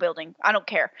 I'm level building. I don't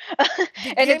care.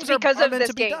 And it's because of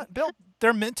this game.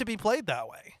 They're meant to be played that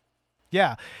way.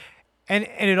 Yeah. And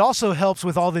it also helps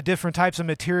with all the different types of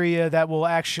materia that will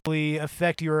actually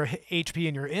affect your HP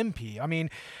and your MP. I mean,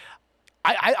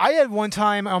 I had one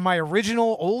time on my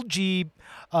original old G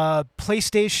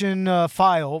PlayStation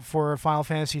file for Final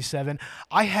Fantasy VII,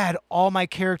 I had all my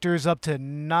characters up to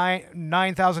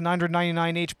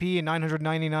 9,999 HP and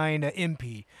 999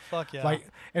 MP. Fuck yeah. Like,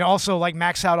 and also like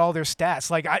max out all their stats.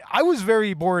 Like I was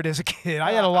very bored as a kid.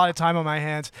 I had a lot of time on my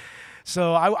hands,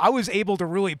 so I was able to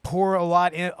really pour a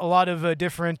lot of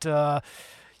different.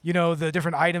 The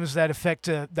different items that affect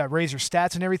that raise your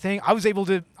stats and everything. I was able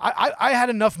to. I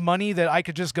had enough money that I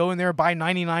could just go in there, buy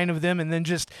 99 of them, and then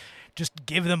just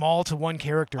give them all to one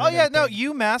character. Oh yeah, no,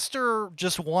 you master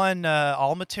just one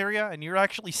all materia, and you're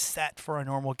actually set for a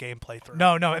normal game playthrough.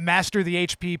 No, master the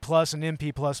HP plus and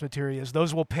MP plus materias.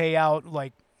 Those will pay out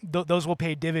those will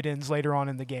pay dividends later on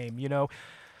in the game.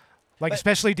 Like,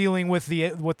 especially dealing with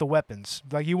the weapons.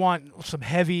 Like, you want some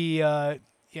heavy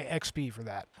XP for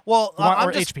that. Well,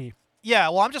 or HP. Yeah,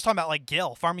 well, I'm just talking about like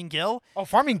Gil, farming Gil. Oh,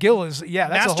 farming Gil is that's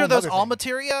master a whole those other all thing.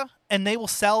 materia, and they will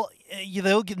sell.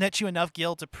 They'll net you enough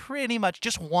Gil to pretty much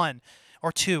just one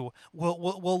or two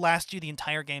will last you the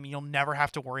entire game, and you'll never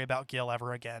have to worry about Gil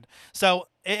ever again. So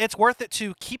it's worth it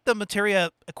to keep the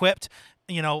materia equipped.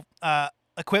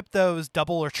 Equip those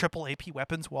double or triple AP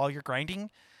weapons while you're grinding.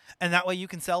 And that way you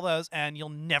can sell those, and you'll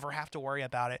never have to worry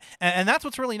about it. And that's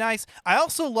what's really nice. I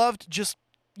also loved just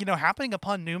happening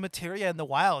upon new materia in the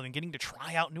wild and getting to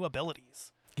try out new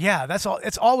abilities. Yeah, that's all.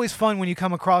 It's always fun when you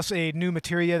come across a new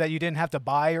materia that you didn't have to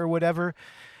buy or whatever.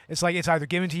 It's like it's either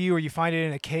given to you or you find it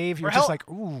in a cave. You're just like,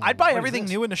 ooh. I'd buy what is everything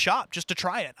this? new in the shop just to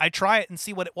try it. I'd try it and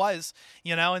see what it was,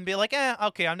 and be like,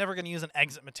 okay, I'm never going to use an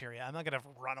exit materia. I'm not going to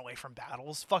run away from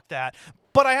battles. Fuck that.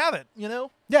 But I have it,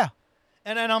 Yeah.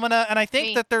 And then I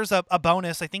think that there's a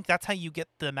bonus. I think that's how you get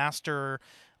the master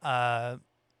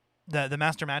the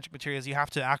master magic materials, you have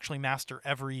to actually master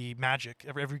every magic,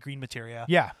 every green materia.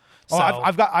 Yeah. Oh, So-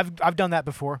 I've done that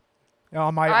before.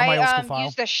 On my old school file. I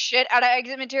use the shit out of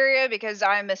exit materia because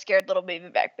I'm a scared little baby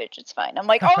back bitch. It's fine. I'm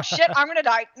like, oh shit, I'm gonna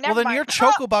die. Never Well, then mind. your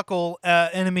Chocobuckle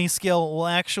enemy skill will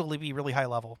actually be really high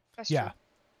level. That's Yeah. true.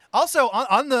 Also,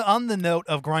 on the note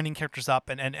of grinding characters up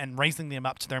and raising them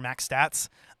up to their max stats,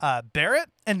 Barrett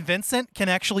and Vincent can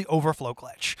actually overflow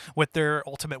glitch with their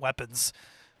ultimate weapons.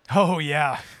 Oh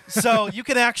yeah. So you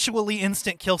can actually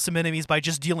instant kill some enemies by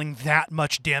just dealing that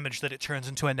much damage that it turns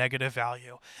into a negative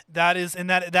value. That is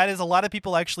a lot of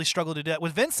people actually struggle to do that.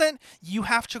 With Vincent, you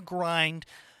have to grind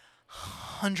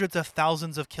hundreds of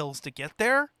thousands of kills to get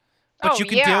there, but Oh, you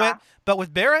can do yeah. it. But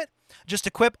with Barrett, just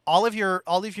equip all of your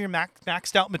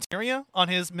maxed out materia on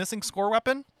his missing score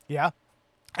weapon, Yeah.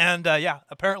 and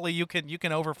apparently you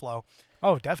can overflow.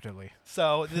 Oh, definitely.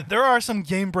 So there are some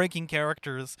game breaking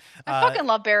characters. I fucking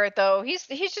love Barrett though. He's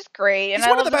just great, and He's I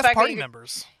one love of the best fact that party you-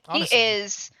 members. He Honestly.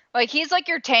 is. Like, he's like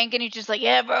your tank, and he's just like,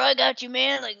 yeah, bro, I got you,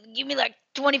 man. Like, give me like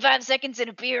 25 seconds and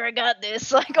a beer. I got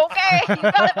this. Like, okay, you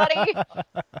got it, buddy.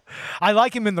 I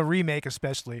like him in the remake,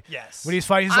 especially. Yes. When he's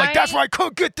fighting, he's like, "That's why I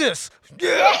couldn't get this."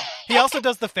 Yeah. He also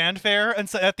does the fanfare, and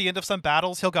so at the end of some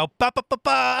battles, he'll go ba ba ba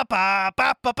ba ba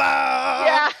ba ba ba.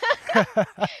 Yeah.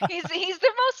 he's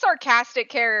the most sarcastic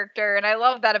character, and I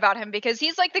love that about him because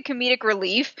he's like the comedic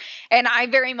relief, and I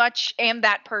very much am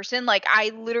that person. Like, I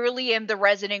literally am the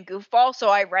resident goofball, so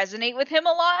I resonate with him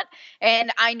a lot,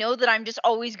 and I know that I'm just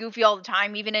always goofy all the time.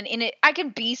 Even in it, I can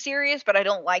be serious, but I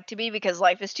don't like to be because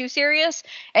life is too serious,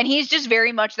 and he's just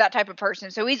very much that type of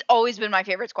person. So he's always been my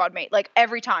favorite squad mate, like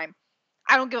every time.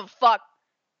 I don't give a fuck.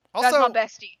 That's Also, my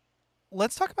bestie.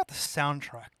 let's talk about the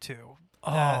soundtrack too.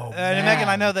 Oh, and Megan,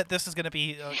 I man. know that this is going to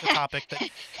be a topic that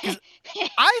 'cause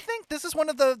I think this is one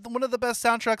of the best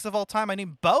soundtracks of all time. I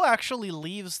mean, Bo actually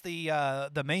leaves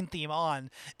the main theme on,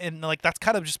 and like that's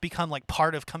kind of just become like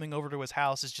part of coming over to his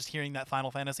house is just hearing that Final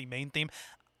Fantasy main theme.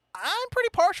 I'm pretty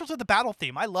partial to the battle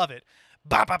theme. I love it.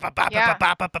 Ba ba ba ba ba Yeah.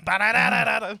 ba ba ba ba da da da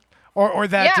da da. Or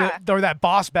that Yeah. or that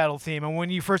boss battle theme, and when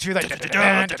you first hear that,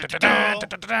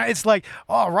 it's like,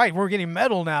 all right, we're getting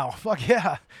metal now. Fuck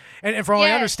yeah! And from what I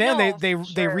Yeah, understand, no, they for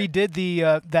sure. redid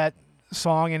the that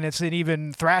song, and it's an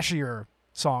even thrashier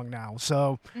song now.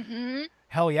 So Hmm.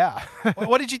 hell yeah!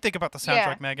 What did you think about the soundtrack,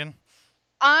 Yeah. Megan?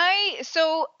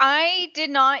 I did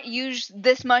not use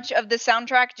this much of the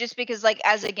soundtrack just because, like,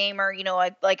 as a gamer, you know,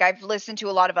 I've listened to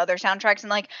a lot of other soundtracks, and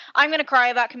like I'm gonna cry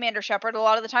about Commander Shepard a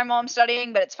lot of the time while I'm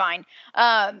studying, but it's fine.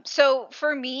 So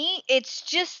for me, it's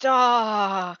just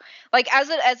like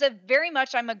as a very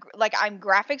much I'm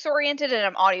graphics oriented and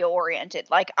I'm audio oriented.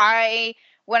 Like,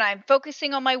 when I'm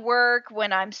focusing on my work,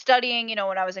 when I'm studying, you know,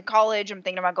 when I was in college, I'm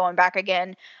thinking about going back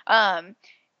again.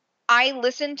 I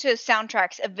listen to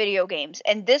soundtracks of video games,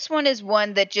 and this one is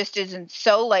one that just isn't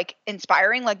so like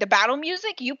inspiring. Like the battle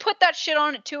music, you put that shit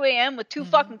on at 2 a.m. with 2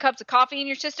 fucking cups of coffee in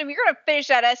your system, you're gonna finish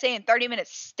that essay in 30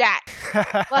 minutes stat.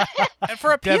 And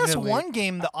for a Definitely. PS1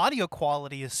 game, the audio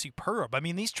quality is superb. I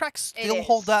mean, these tracks It still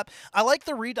hold is. up. I like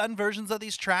the redone versions of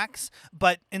these tracks,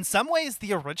 but in some ways,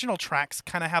 the original tracks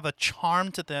kind of have a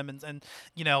charm to them, and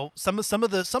you know, some of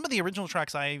the original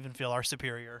tracks I even feel are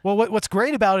superior. Well, what's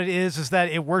great about it is that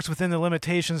it works within the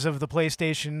limitations of the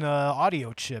PlayStation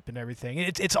audio chip and everything.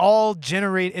 It's all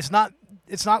generate. It's not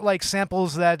like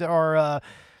samples that are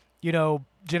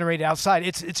generated outside.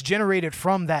 It's generated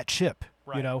from that chip.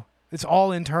 You Right. know, it's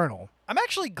all internal. I'm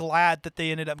actually glad that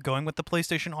they ended up going with the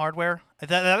PlayStation hardware.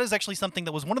 That is actually something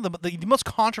that was one of the most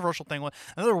controversial thing.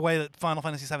 Another way that Final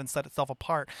Fantasy VII set itself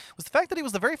apart was the fact that it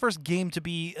was the very first game to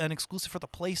be an exclusive for the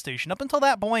PlayStation. Up until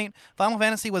that point, Final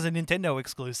Fantasy was a Nintendo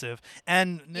exclusive,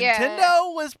 and Yeah.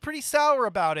 Nintendo was pretty sour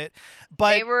about it.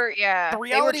 But They were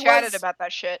reality chatted was- about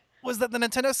that shit. was that the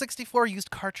Nintendo 64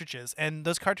 used cartridges, and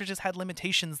those cartridges had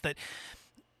limitations that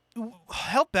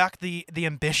held back the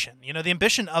ambition. You know, the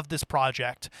ambition of this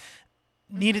project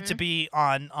needed to be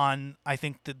on I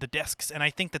think the discs, and I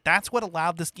think that that's what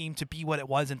allowed this game to be what it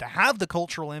was and to have the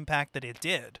cultural impact that it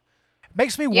did.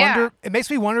 Makes me Yeah. wonder. It makes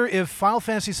me wonder if Final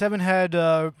Fantasy VII had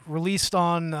released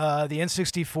on the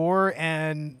N64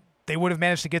 and they would have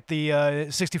managed to get the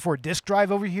 64 disk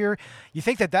drive over here. You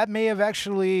think that may have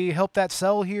actually helped that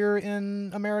sell here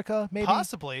in America? Maybe.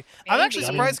 Possibly. I'm actually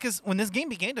Maybe. surprised because when this game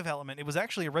began development, it was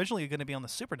actually originally going to be on the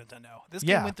Super Nintendo. This game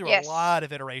Yeah. went through Yes. a lot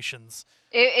of iterations.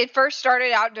 It first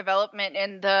started out development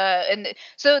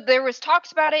so there was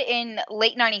talks about it in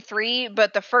late 93,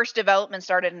 but the first development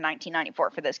started in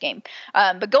 1994 for this game.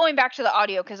 But going back to the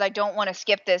audio, because I don't want to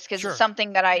skip this because Sure. it's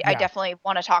something that I Yeah. definitely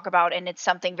want to talk about, and it's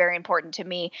something very important to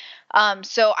me.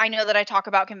 So I know that I talk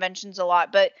about conventions a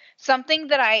lot, but something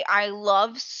that I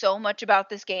love so much about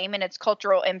this game and its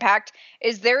cultural impact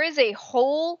is there is a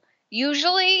whole,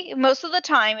 usually most of the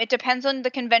time it depends on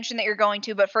the convention that you're going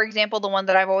to, but for example the one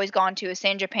that I've always gone to is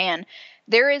San Japan.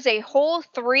 There is a whole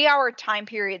 3-hour time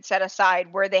period set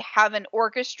aside where they have an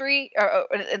orchestra,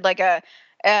 like a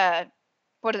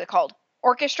what is it called,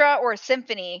 orchestra or a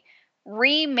symphony,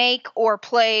 remake or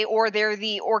play, or they're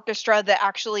the orchestra that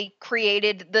actually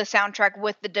created the soundtrack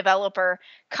with the developer,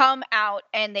 come out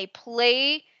and they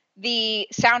play the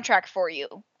soundtrack for you.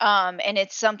 And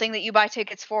it's something that you buy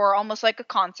tickets for, almost like a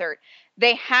concert.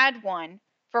 They had one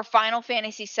for Final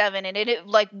Fantasy VII, and it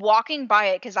like walking by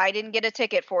it, because I didn't get a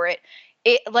ticket for it.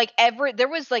 It like there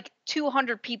was like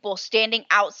 200 people standing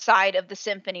outside of the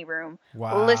symphony room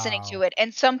listening to Wow. it,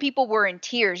 and some people were in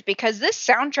tears because this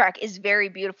soundtrack is very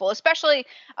beautiful, especially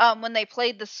when they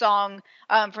played the song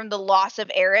from the Loss of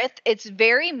Aerith. It's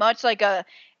very much like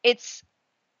it's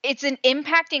it's an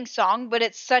impacting song, but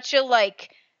it's such a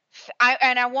like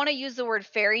I want to use the word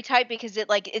fairy type because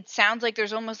it sounds like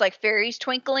there's almost like fairies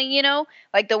twinkling,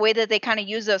 like the way that they kind of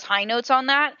use those high notes on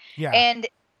that. Yeah. And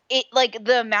it like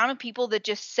the amount of people that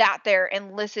just sat there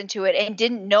and listened to it and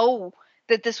didn't know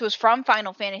that this was from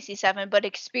Final Fantasy VII, but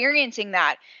experiencing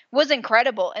that was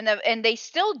incredible. And they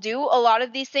still do a lot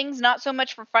of these things, not so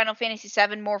much for Final Fantasy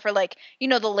VII, more for like,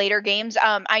 the later games.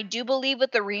 I do believe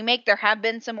with the remake, there have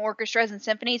been some orchestras and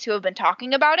symphonies who have been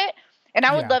talking about it. And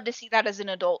I would Yeah. love to see that as an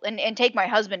adult and take my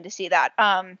husband to see that.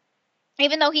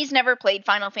 Even though he's never played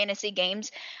Final Fantasy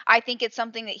games, I think it's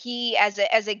something that he, as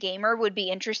a gamer, would be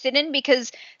interested in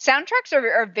because soundtracks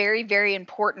are a very, very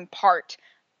important part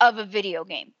of a video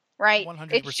game, right?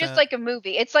 It's just 100%. like a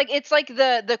movie. It's like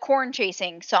the corn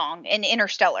chasing song in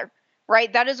Interstellar,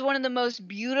 right? That is one of the most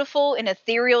beautiful and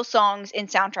ethereal songs in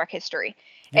soundtrack history,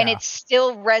 and Yeah. it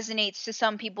still resonates to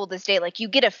some people this day. Like you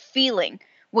get a feeling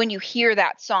when you hear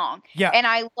that song. Yeah. And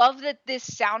I love that this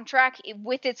soundtrack,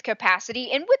 with its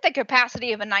capacity and with the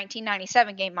capacity of a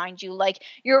 1997 game, mind you, like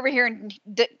you're over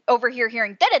here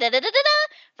hearing da da da da da da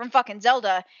from fucking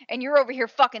Zelda, and you're over here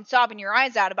fucking sobbing your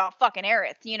eyes out about fucking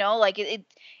Aerith. Like it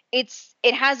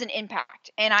has an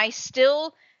impact, and I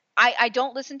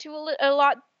don't listen to a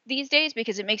lot these days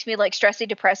because it makes me like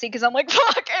stressy depressy because I'm like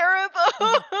fuck Aerith.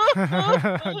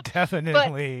 But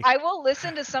Definitely. I will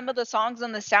listen to some of the songs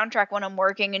on the soundtrack when I'm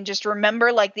working and just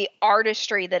remember like the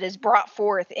artistry that is brought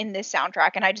forth in this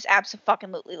soundtrack, and I just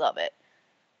absolutely love it.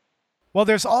 Well,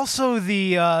 there's also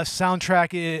the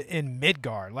soundtrack in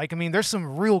Midgar. Like, I mean, there's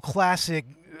some real classic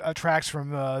tracks from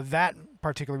that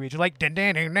particular region, like dan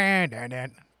dan dan dan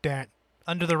dan dan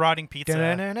Under the Rotting Pizza.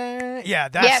 dan dan dan. Yeah,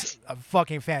 that's Yes. a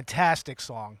fucking fantastic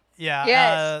song. Yeah,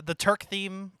 Yes. the Turk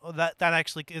theme that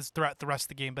actually is throughout the rest of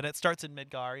the game, but it starts in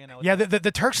Midgar. Yeah,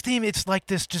 the Turks theme, it's like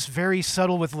this, just very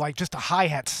subtle with like just a hi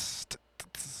hat.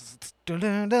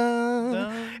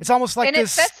 It's almost like And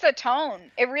this. it sets the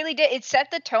tone. It really did. It set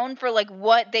the tone for like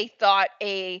what they thought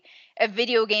a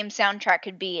video game soundtrack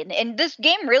could be. And this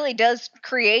game really does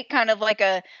create kind of like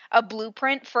a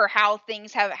blueprint for how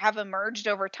things have emerged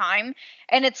over time.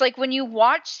 And it's like when you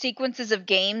watch sequences of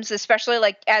games, especially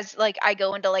like as like I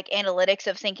go into like analytics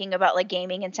of thinking about like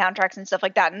gaming and soundtracks and stuff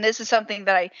like that. And this is something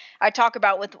that I talk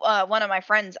about with one of my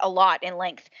friends a lot in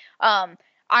length.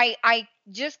 I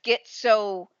just get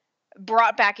so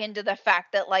brought back into the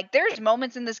fact that like there's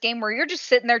moments in this game where you're just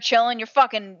sitting there chilling, you're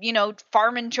fucking,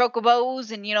 farming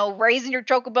chocobos and, raising your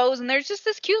chocobos, and there's just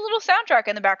this cute little soundtrack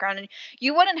in the background. And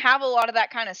you wouldn't have a lot of that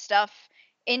kind of stuff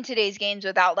in today's games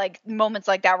without like moments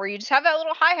like that where you just have that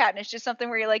little hi-hat and it's just something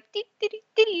where you're like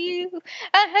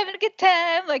I'm having a good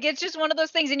time. Like it's just one of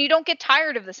those things, and you don't get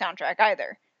tired of the soundtrack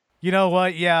either. You know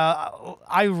what? Yeah,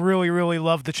 I really, really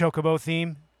love the Chocobo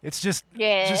theme. It's just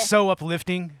so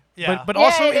uplifting. Yeah. But Yeah,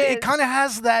 also it it is. kind of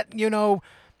has that,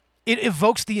 it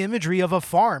evokes the imagery of a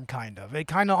farm, kind of. It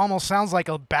kind of almost sounds like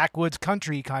a backwoods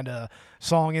country kind of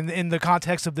song in the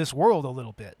context of this world a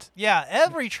little bit. Yeah,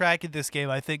 every track in this game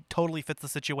I think totally fits the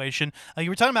situation. You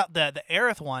were talking about the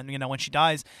Aerith one, when she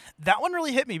dies. That one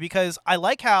really hit me because I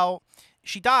like how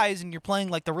she dies and you're playing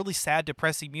like the really sad,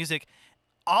 depressing music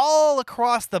all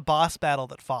across the boss battle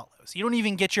that follows. You don't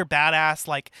even get your badass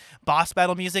like boss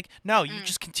battle music. No, you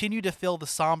just continue to feel the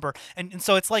somber. And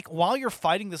so it's like while you're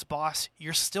fighting this boss,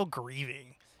 you're still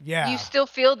grieving. Yeah. You still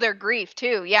feel their grief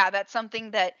too. Yeah, that's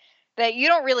something that you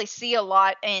don't really see a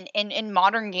lot in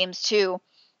modern games too.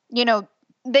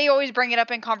 They always bring it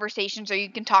up in conversations, or you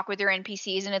can talk with your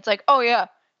NPCs and it's like, oh yeah,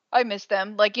 I miss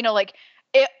them. Like,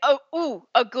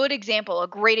 a good example, a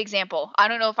great example. I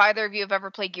don't know if either of you have ever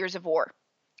played Gears of War.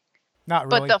 Not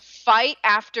really. But the fight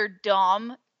after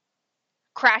Dom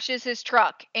crashes his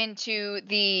truck into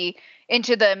the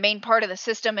main part of the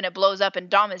system and it blows up and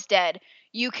Dom is dead,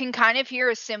 you can kind of hear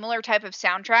a similar type of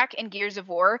soundtrack in Gears of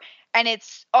War, and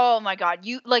it's, oh my god,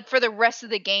 you like for the rest of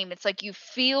the game it's like you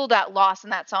feel that loss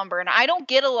and that somber, and I don't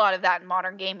get a lot of that in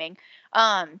modern gaming.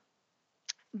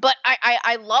 But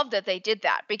I love that they did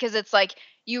that, because it's like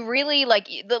you really like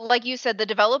you said, the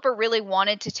developer really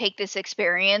wanted to take this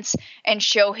experience and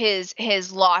show his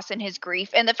loss and his grief,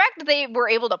 and the fact that they were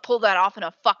able to pull that off in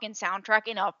a fucking soundtrack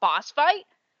in a boss fight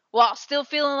while still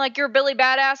feeling like you're Billy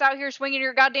Badass out here swinging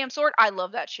your goddamn sword. I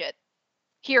love that shit.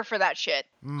 Here for that shit.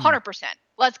 100%.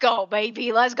 Let's go,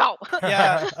 baby. Let's go.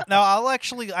 Yeah. No,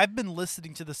 I've been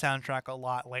listening to the soundtrack a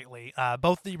lot lately,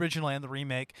 both the original and the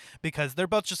remake, because they're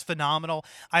both just phenomenal.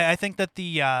 I think that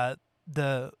the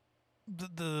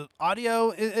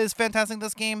audio is fantastic in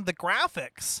this game. The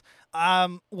graphics,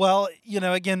 well,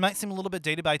 again, might seem a little bit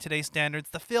dated by today's standards.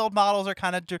 The field models are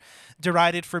kind of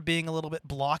derided for being a little bit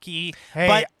blocky,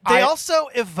 but they also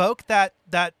evoke that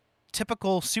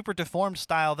typical super deformed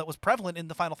style that was prevalent in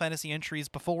the Final Fantasy entries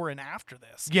before and after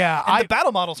this. Yeah, and the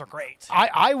battle models are great.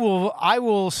 I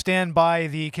will stand by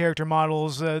the character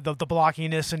models, the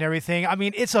blockiness and everything. I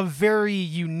mean, it's a very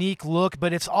unique look,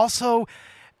 but it's also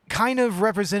kind of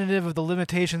representative of the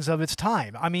limitations of its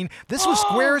time. I mean, this was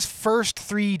Square's first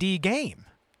 3D game.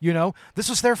 This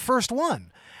was their first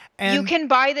one. And you can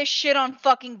buy this shit on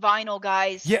fucking vinyl,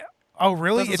 guys. Yeah. Oh,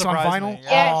 really? Doesn't It's on surprise vinyl? me, yeah.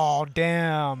 Yes. Oh,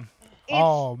 damn.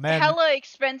 It's man. hella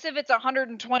expensive. It's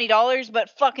 $120, but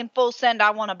fucking full send.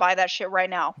 I want to buy that shit right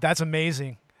now. That's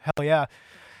amazing. Hell yeah.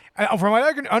 From what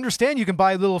I can understand, you can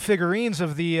buy little figurines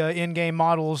of the in-game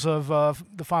models of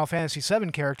the Final Fantasy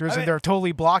VII characters, and they're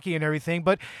totally blocky and everything.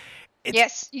 But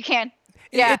yes, you can.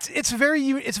 Yeah. It's a very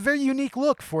unique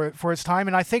look for its time,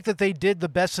 and I think that they did the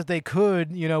best that they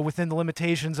could, within the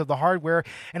limitations of the hardware,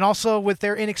 and also with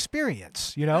their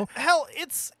inexperience. Hell,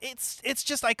 it's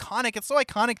just iconic. It's so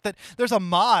iconic that there's a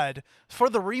mod for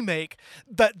the remake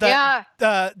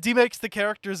that demakes the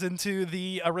characters into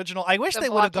the original. I wish The they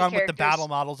would have blocky gone with the battle characters.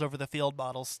 models over the field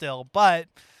models still, but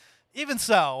even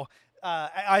so.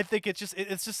 I think it's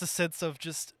just a sense of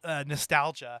just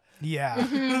nostalgia. Yeah.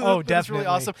 Mm-hmm. Oh, That's definitely. really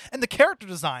awesome. And the character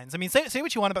designs. I mean, say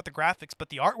what you want about the graphics, but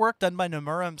the artwork done by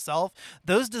Nomura himself,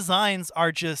 those designs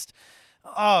are just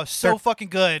so fucking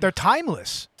good. They're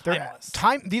timeless. Timeless.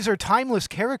 These are timeless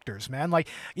characters, man. Like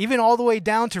even all the way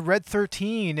down to Red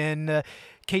 13 and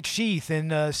Kate Sheath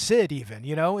and Sid. Even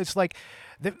it's like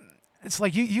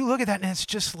you look at that and it's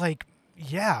just like,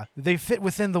 yeah, they fit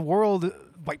within the world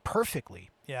like perfectly.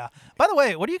 Yeah. By the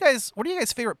way, what are you guys'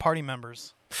 favorite party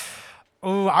members?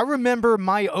 Oh, I remember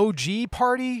my OG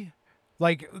party,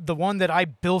 like the one that I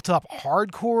built up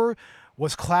hardcore,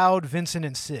 was Cloud, Vincent,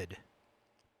 and Sid.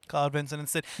 Cloud, Vincent, and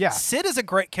Sid. Yeah. Sid is a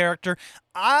great character.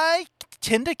 I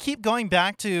tend to keep going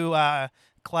back to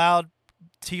Cloud,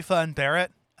 Tifa, and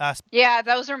Barrett. Yeah,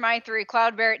 those are my three: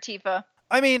 Cloud, Barrett, Tifa.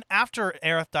 I mean, after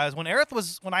Aerith dies, when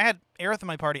I had Aerith in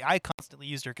my party, I constantly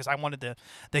used her because I wanted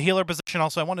the healer position.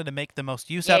 Also, I wanted to make the most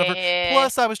use out of her. Yeah.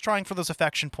 Plus, I was trying for those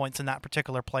affection points in that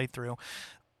particular playthrough.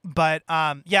 But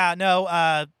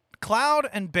Cloud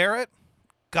and Barrett,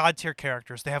 god tier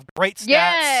characters. They have great stats.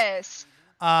 Yes.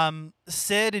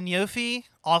 Sid and Yuffie,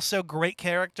 also great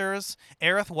characters.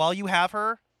 Aerith, while you have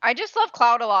her, I just love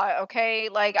Cloud a lot, okay?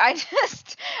 Like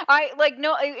it's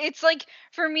like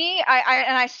for me,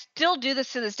 I still do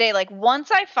this to this day. Like once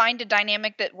I find a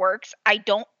dynamic that works, I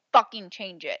don't fucking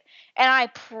change it. And I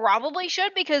probably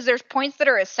should, because there's points that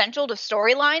are essential to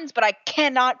storylines, but I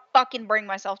cannot fucking bring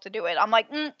myself to do it. I'm like,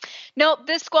 nope,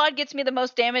 this squad gets me the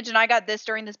most damage and I got this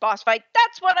during this boss fight.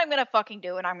 That's what I'm going to fucking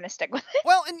do, and I'm going to stick with it.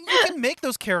 well, and you can make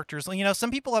those characters.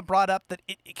 Some people have brought up that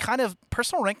it kind of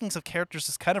personal rankings of characters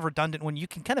is kind of redundant when you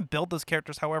can kind of build those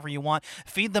characters however you want,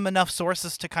 feed them enough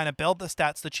sources to kind of build the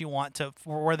stats that you want to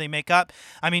for where they make up.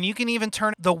 I mean, you can even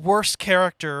turn the worst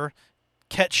character,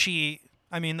 Ketchi.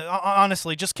 I mean,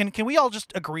 honestly, just can we all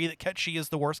just agree that Ketchi is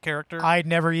the worst character? I'd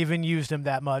never even used him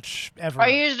that much ever. I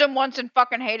used him once and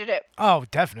fucking hated it. Oh,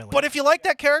 definitely. But if you like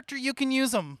that character, you can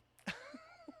use him.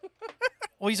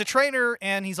 Well, he's a trainer,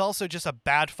 and he's also just a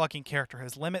bad fucking character.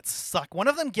 His limits suck. One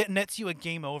of them nets you a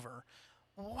game over.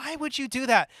 Why would you do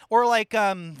that? Or like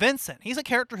Vincent. He's a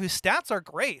character whose stats are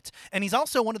great, and he's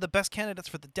also one of the best candidates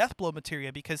for the Deathblow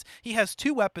materia because he has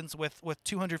two weapons with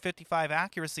 255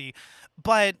 accuracy,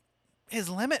 but his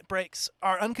limit breaks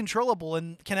are uncontrollable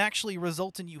and can actually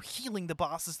result in you healing the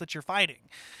bosses that you're fighting.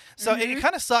 So it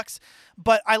kind of sucks,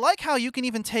 but I like how you can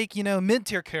even take,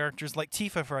 mid-tier characters like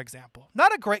Tifa, for example.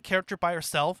 Not a great character by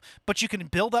herself, but you can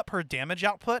build up her damage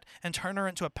output and turn her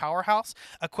into a powerhouse,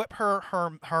 equip her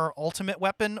ultimate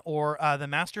weapon or the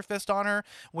Master Fist on her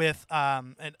with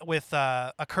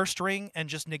a cursed ring and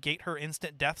just negate her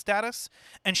instant death status,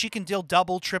 and she can deal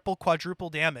double, triple, quadruple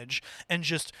damage and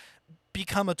just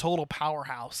become a total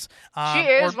powerhouse. She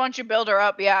is once you build her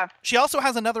up, yeah. She also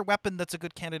has another weapon that's a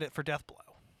good candidate for Death Blow.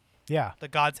 Yeah. The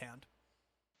God's Hand.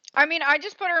 I mean, I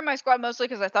just put her in my squad mostly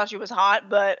because I thought she was hot,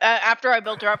 but after I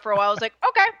built her up for a while, I was like,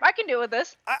 okay, I can deal with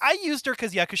this. I used her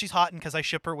because she's hot and because I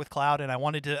ship her with Cloud, and I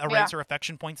wanted to erase her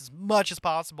affection points as much as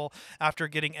possible after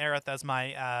getting Aerith as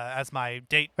my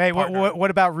date Hey, partner.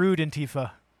 what about Rude and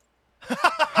Tifa?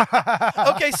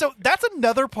 Okay, so that's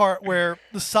another part where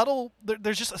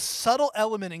there's just a subtle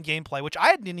element in gameplay, which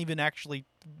I didn't even actually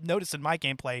notice in my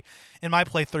gameplay, in my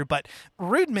playthrough, but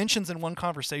Rude mentions in one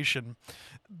conversation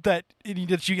that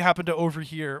you happen to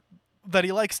overhear that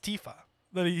he likes Tifa,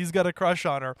 that he's got a crush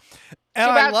on her. And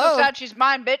Too bad, so sad she's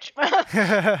mine, bitch.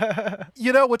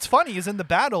 What's funny is in the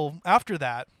battle after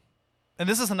that, and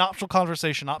this is an optional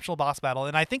conversation, optional boss battle,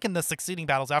 and I think in the succeeding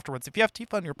battles afterwards, if you have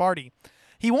Tifa in your party,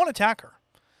 he won't attack her.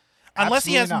 Unless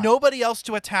he has nobody else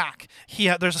to attack,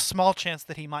 there's a small chance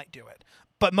that he might do it.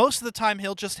 But most of the time,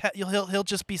 he'll just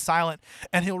be silent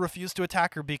and he'll refuse to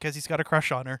attack her because he's got a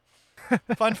crush on her.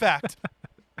 Fun fact.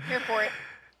 Here for it.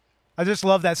 I just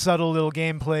love that subtle little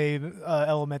gameplay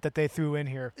element that they threw in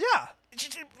here. Yeah,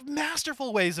 just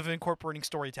masterful ways of incorporating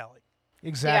storytelling.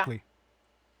 Exactly.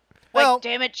 Well,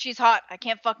 damn it, she's hot. I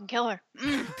can't fucking kill her.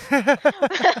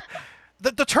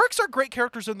 The Turks are great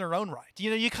characters in their own right.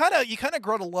 You kind of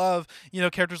grow to love,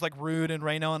 characters like Rude and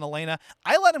Reno and Elena.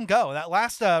 I let them go. That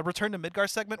last Return to Midgar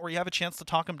segment where you have a chance to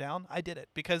talk them down, I did it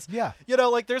because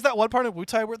there's that one part of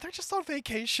Wutai where they're just on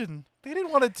vacation. They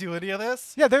didn't want to do any of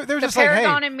this. Yeah, they're just like, hey. The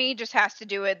Paragon in me just has to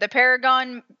do it. The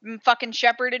Paragon fucking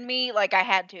shepherded me like I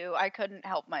had to. I couldn't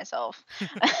help myself.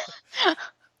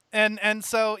 and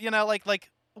so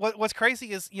what's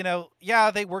crazy is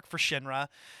they work for Shinra.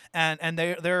 And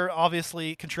they're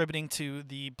obviously contributing to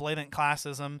the blatant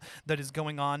classism that is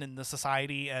going on in the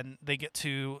society, and they get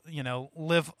to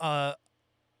live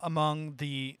among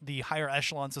the higher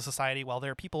echelons of society while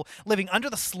there are people living under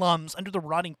the slums, under the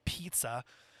rotting pizza.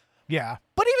 Yeah.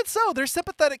 But even so, they're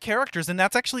sympathetic characters, and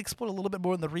that's actually explored a little bit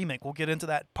more in the remake. We'll get into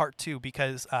that part 2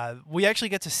 because we actually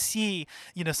get to see,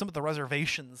 some of the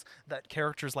reservations that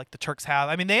characters like the Turks have.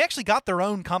 I mean, they actually got their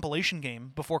own compilation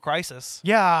game Before Crisis.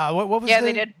 Yeah. What was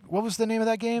they did. What was the name of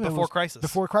that game? Before Crisis.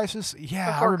 Before Crisis?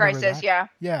 Yeah. Before Crisis, that. yeah.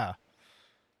 Yeah.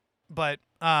 But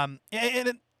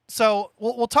so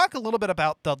we'll talk a little bit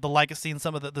about the legacy and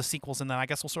some of the sequels, and then I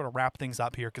guess we'll sort of wrap things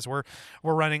up here because we're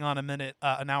running on an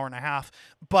hour and a half.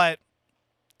 But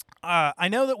I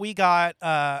know that we got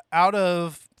out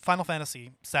of Final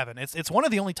Fantasy VII. It's one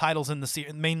of the only titles in the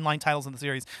mainline titles in the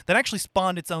series that actually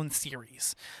spawned its own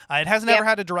series. It hasn't ever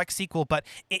had a direct sequel, but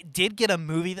it did get a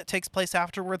movie that takes place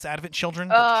afterwards, Advent Children.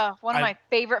 One of my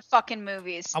favorite fucking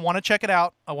movies. I want to check it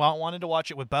out. I wanted to watch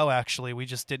it with Bo, actually. We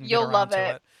just didn't get around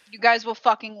to it. You guys will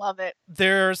fucking love it.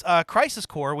 There's Crisis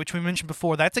Core, which we mentioned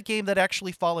before. That's a game that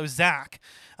actually follows Zack,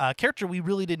 a character we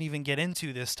really didn't even get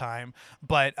into this time.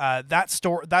 But that's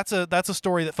a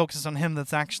story that focuses on him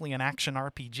that's actually an action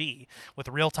RPG with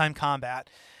real-time combat.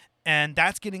 And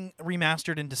that's getting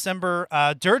remastered in December.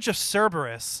 Dirge of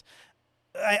Cerberus,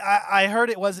 I heard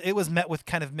it was met with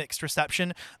kind of mixed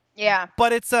reception. Yeah.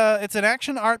 But it's an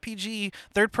action RPG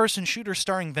third-person shooter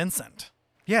starring Vincent.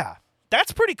 Yeah.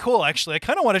 That's pretty cool, actually. I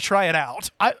kind of want to try it out.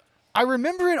 I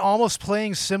remember it almost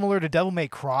playing similar to Devil May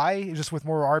Cry, just with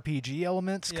more RPG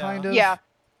elements, kind of. Yeah,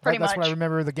 pretty much. That's what I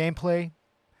remember the gameplay.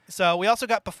 So we also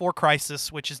got Before Crisis,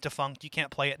 which is defunct. You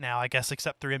can't play it now, I guess,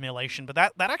 except through emulation. But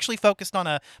that actually focused on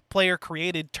a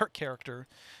player-created Turk character,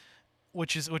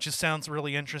 which sounds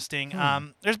really interesting.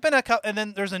 There's been and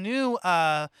then there's a new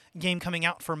game coming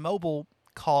out for mobile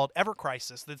called Ever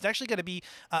Crisis that's actually going to be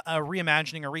a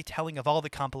reimagining, a retelling of all the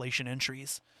compilation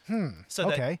entries. So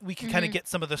that we can kind of get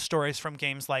some of the stories from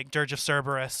games like Dirge of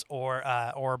Cerberus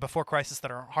or Before Crisis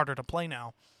that are harder to play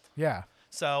now. Yeah.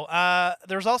 So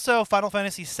there's also Final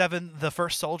Fantasy VII: The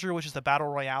First Soldier, which is the Battle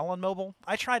Royale on mobile.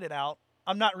 I tried it out.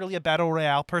 I'm not really a Battle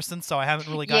Royale person, so I haven't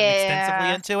really gotten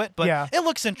extensively into it. But it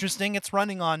looks interesting. It's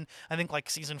running on, I think, like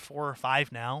Season 4 or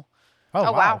 5 now. Oh,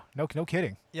 Oh, wow. No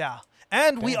kidding. Yeah.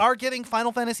 And we Damn. are getting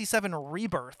Final Fantasy VII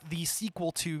Rebirth, the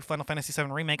sequel to Final Fantasy VII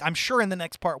Remake. I'm sure in the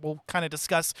next part we'll kind of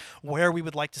discuss where we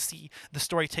would like to see the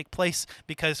story take place,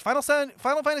 because Final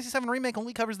Fantasy VII Remake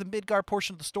only covers the Midgar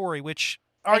portion of the story, which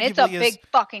And arguably it's a is... big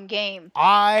fucking game.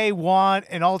 I want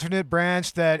an alternate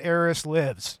branch that Aerith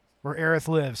lives.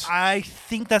 I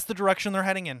think that's the direction they're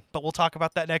heading in, but we'll talk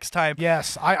about that next time.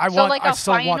 Yes, I So want. like I a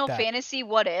still Final want that. Fantasy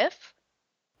what if?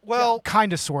 Well,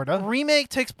 Kind of, sorta. Remake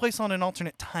takes place on an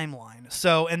alternate timeline,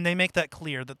 and they make that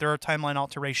clear that there are timeline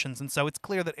alterations, and so it's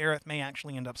clear that Aerith may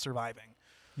actually end up surviving.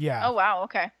 Yeah. Oh wow,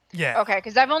 okay. Yeah. Okay,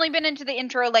 because I've only been into the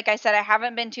intro. Like I said, I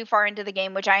haven't been too far into the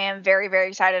game, which I am very, very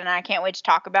excited, and I can't wait to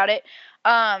talk about it.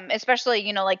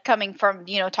 Especially, like coming from,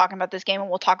 talking about this game, and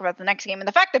we'll talk about the next game. And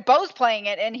the fact that Bo's playing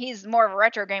it and he's more of a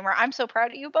retro gamer, I'm so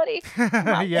proud of you, buddy.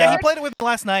 Yeah, he played it with me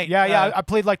last night. Yeah. I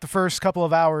played like the first couple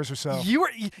of hours or so. You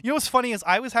know what's funny is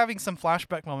I was having some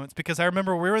flashback moments, because I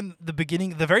remember we were in the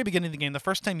very beginning of the game. The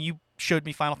first time you showed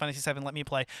me Final Fantasy VII, let me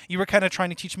play, you were kind of trying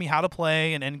to teach me how to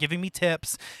play and giving me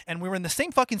tips. And we were in the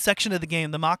same fucking section of the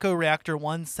game, the Mako Reactor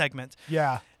 1 segment.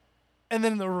 Yeah. And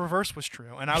then the reverse was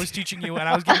true. And I was teaching you and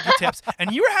I was giving you tips.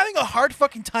 And you were having a hard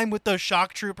fucking time with those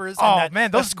shock troopers and that man,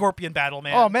 those scorpion battle,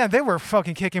 man. Oh man, they were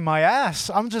fucking kicking my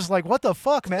ass. I'm just like, what the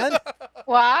fuck, man?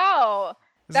 Wow.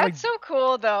 It's That's like- so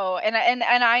cool though. And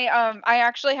I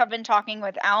actually have been talking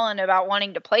with Alan about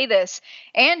wanting to play this,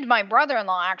 and my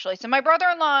brother-in-law actually. So my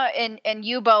brother-in-law and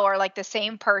Yubo are like the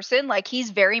same person. Like he's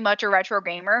very much a retro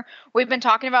gamer. We've been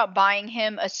talking about buying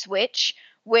him a Switch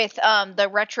with the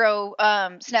retro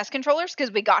SNES controllers,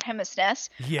 because we got him a SNES.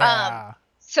 Yeah.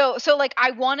 So like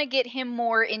I want to get him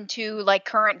more into like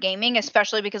current gaming,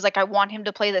 especially because like I want him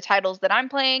to play the titles that I'm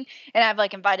playing, and I've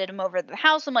like invited him over to the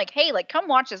house. I'm like, hey, like come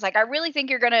watch this. Like I really think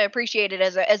you're gonna appreciate it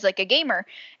as like a gamer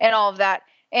and all of that.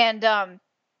 And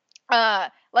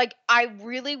like I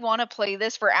really want to play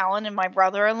this for Alan and my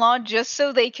brother-in-law, just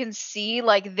so they can see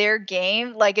like their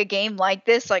game, like a game like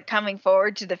this, like coming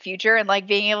forward to the future, and like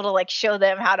being able to like show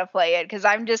them how to play it. Because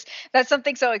that's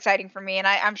something so exciting for me. And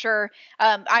I'm sure,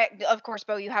 of course,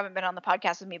 Bo, you haven't been on the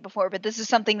podcast with me before, but this is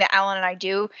something that Alan and I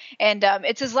do. And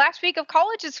it's his last week of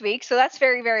college this week, so that's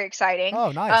very, very exciting.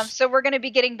 Oh, nice. So we're going to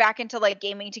be getting back into like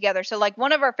gaming together. So like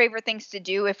one of our favorite things to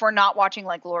do if we're not watching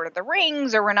like Lord of the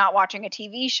Rings or we're not watching a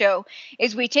TV show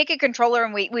is we take a controller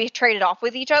and we trade it off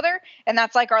with each other, and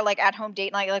that's like our like at home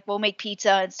date night. Like we'll make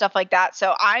pizza and stuff like that.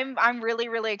 So I'm really,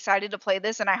 really excited to play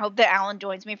this, and I hope that Alan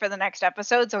joins me for the next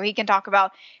episode so he can talk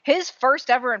about his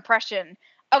first ever impression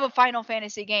of a Final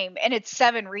Fantasy game, and it's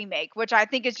 7 Remake, which I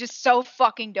think is just so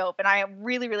fucking dope, and I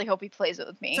really, really hope he plays it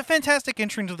with me. It's a fantastic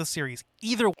entry into the series.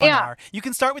 Either one Yeah. are. You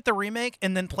can start with the remake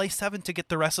and then play 7 to get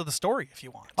the rest of the story if you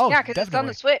want. Oh, yeah, because it's on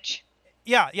the definitely. Switch.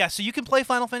 Yeah. So you can play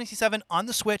Final Fantasy VII on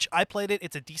the Switch. I played it.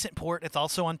 It's a decent port. It's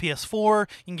also on PS4.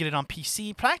 You can get it on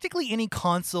PC. Practically any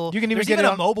console. You can even There's get even it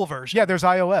a on- mobile version. Yeah, there's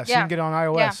iOS. You Yeah. can get it on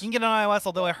iOS. Yeah. You can get it on iOS,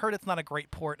 although I heard it's not a great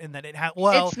port in that it had.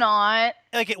 Well, It's not.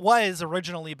 like it was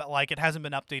originally, but like it hasn't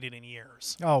been updated in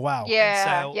years. Oh wow.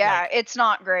 Yeah, so, yeah, like- it's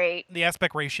not great. The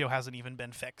aspect ratio hasn't even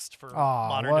been fixed for Aw,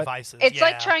 modern what? devices. It's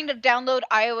like Yeah. trying to download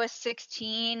iOS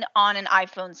 16 on an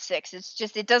iPhone 6. It's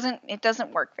just it doesn't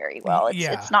work very well.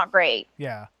 Yeah. It's not great.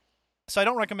 Yeah. So I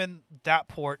don't recommend that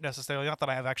port necessarily. Not that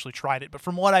I have actually tried it, but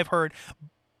from what I've heard,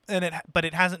 but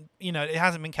it hasn't, it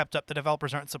hasn't been kept up. The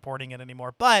developers aren't supporting it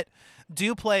anymore. But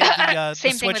do play the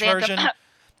Same thing Switch with Anthem. version.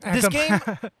 This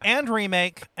Anthem. game and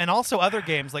Remake and also other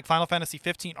games like Final Fantasy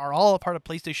 15 are all a part of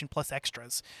PlayStation Plus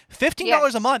extras.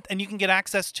 $15 a month, and you can get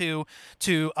access to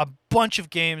a bunch of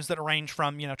games that range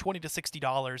from $20 to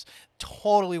 $60.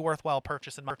 Totally worthwhile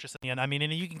purchase. And I mean,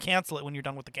 and you can cancel it when you're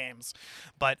done with the games,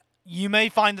 but you may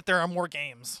find that there are more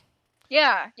games.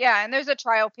 Yeah, and there's a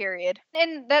trial period.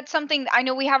 And that's something I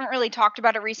know we haven't really talked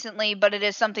about it recently, but it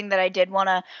is something that I did want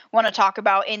to talk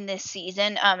about in this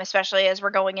season, especially as we're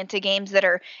going into games that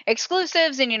are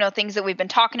exclusives and things that we've been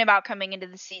talking about coming into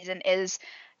the season is,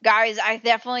 guys, I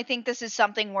definitely think this is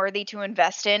something worthy to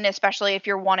invest in, especially if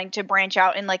you're wanting to branch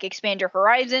out and like expand your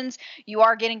horizons. You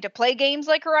are getting to play games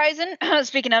like Horizon.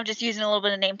 Speaking of, just using a little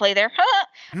bit of nameplay there.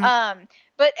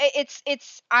 But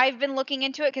I've been looking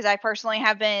into it because I personally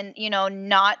have been,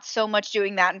 not so much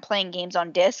doing that and playing games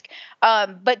on disc.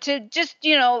 But to just,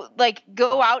 like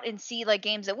go out and see like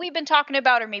games that we've been talking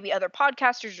about, or maybe other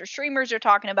podcasters or streamers are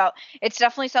talking about, it's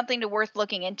definitely something worth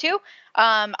looking into.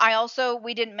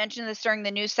 We didn't mention this during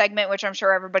the news segment, which I'm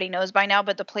sure everybody knows by now,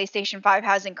 but the PlayStation 5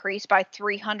 has increased by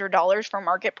 $300 from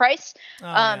market price.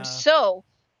 So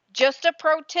just a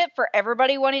pro tip for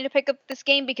everybody wanting to pick up this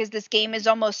game, because this game is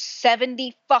almost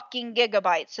 70 fucking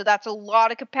gigabytes. So that's a lot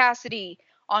of capacity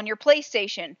on your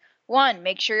PlayStation. 1,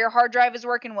 make sure your hard drive is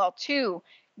working well. 2,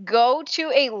 go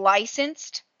to a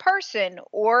licensed person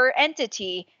or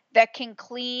entity that can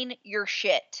clean your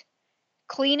shit.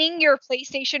 Cleaning your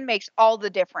PlayStation makes all the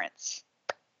difference.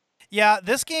 Yeah,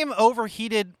 this game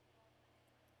overheated,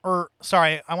 or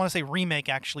sorry, I want to say remake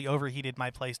actually overheated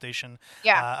my PlayStation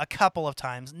Yeah. a couple of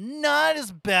times. Not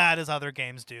as bad as other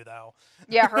games do, though.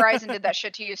 Yeah, Horizon did that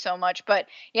shit to you so much, but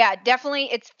yeah, definitely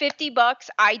it's $50.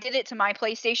 I did it to my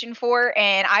PlayStation 4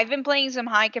 and I've been playing some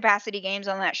high capacity games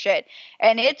on that shit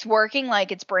and it's working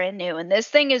like it's brand new. And this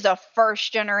thing is a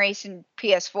first generation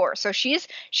PS4. So she's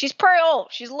pretty old.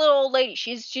 She's a little old lady.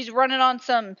 She's running on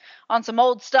some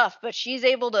old stuff, but she's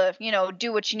able to,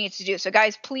 do what she needs to do. So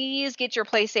guys, please get your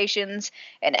PlayStations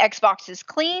and Xboxes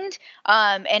cleaned.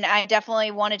 And I definitely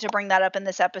wanted to bring that up in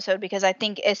this episode because I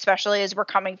think especially as we're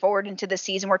coming forward into the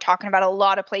season, we're talking about a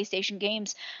lot of PlayStation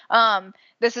games.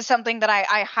 This is something that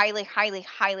I highly, highly,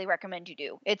 highly recommend you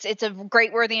do. It's a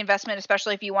great worthy investment,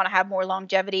 especially if you want to have more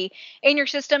longevity in your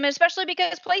system, and especially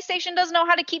because PlayStation doesn't know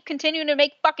how to keep continuing to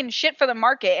make fucking shit for the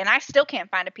market, and I still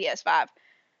can't find a PS5.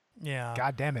 Yeah.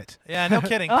 God damn it. Yeah, no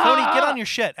kidding. Tony, get on your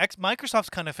shit. Microsoft's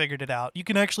kind of figured it out. You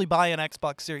can actually buy an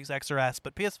Xbox Series X or S,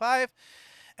 but PS5,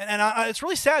 and it's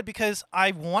really sad because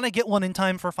I want to get one in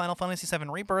time for Final Fantasy VII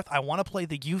Rebirth. I want to play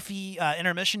the Yuffie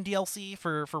intermission DLC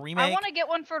for remake. I want to get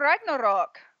one for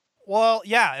Ragnarok. Well,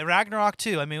 yeah, Ragnarok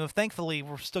too. I mean, thankfully,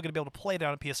 we're still going to be able to play it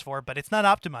on a PS4, but it's not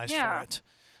optimized for it.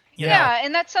 Yeah,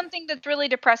 and that's something that's really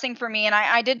depressing for me. And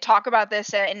I did talk about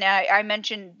this, and I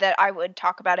mentioned that I would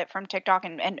talk about it from TikTok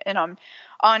and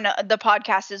on the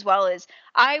podcast as well. Is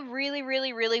I really,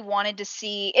 really, really wanted to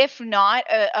see, if not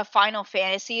a Final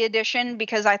Fantasy edition,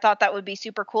 because I thought that would be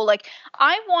super cool. Like,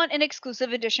 I want an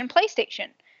exclusive edition PlayStation.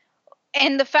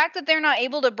 And the fact that they're not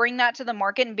able to bring that to the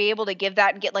market and be able to give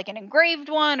that and get like an engraved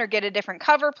one or get a different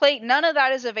cover plate, none of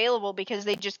that is available because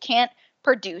they just can't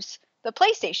produce the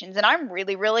PlayStations, and I'm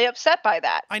really, really upset by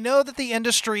that. I know that the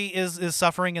industry is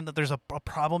suffering and that there's a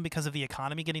problem because of the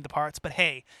economy getting the parts, but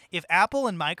hey, if Apple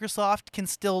and Microsoft can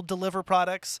still deliver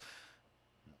products,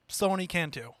 Sony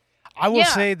can too. I will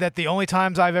say that the only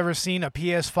times I've ever seen a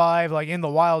PS5 like in the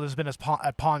wild has been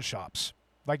at pawn shops.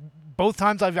 Like, both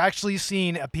times I've actually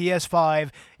seen a PS5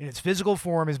 in its physical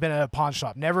form has been at a pawn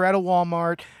shop. Never at a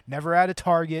Walmart, never at a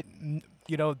Target.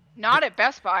 Not at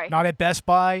Best Buy. Not at Best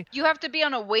Buy. You have to be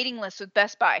on a waiting list with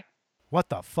Best Buy. What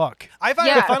the fuck? I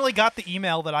finally got the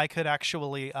email that I could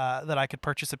actually that I could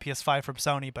purchase a PS5 from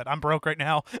Sony, but I'm broke right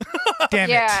now. Damn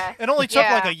it! It only took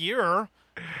like a year.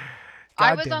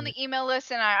 I was on the email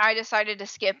list and I decided to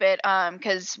skip it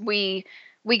because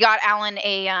we got Alan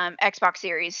a Xbox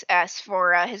Series S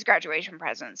for his graduation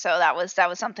present. So that was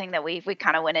something that we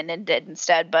kind of went in and did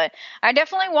instead. But I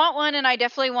definitely want one, and I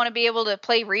definitely want to be able to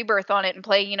play Rebirth on it and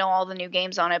play, all the new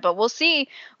games on it. But we'll see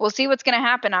what's going to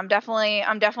happen. I'm definitely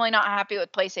not happy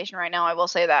with PlayStation right now. I will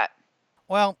say that.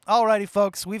 Well, alrighty,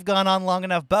 folks, we've gone on long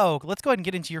enough. Bo, let's go ahead and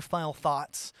get into your final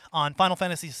thoughts on Final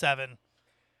Fantasy VII.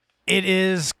 It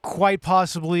is quite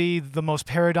possibly the most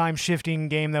paradigm-shifting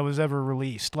game that was ever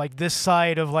released. Like, this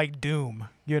side of, like, Doom,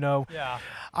 Yeah.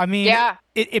 I mean,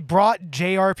 it brought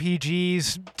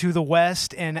JRPGs to the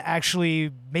West and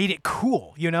actually made it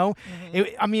cool,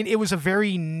 Mm-hmm. It was a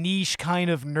very niche kind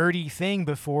of nerdy thing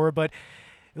before, but,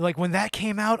 like, when that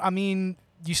came out,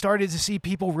 you started to see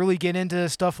people really get into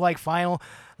stuff like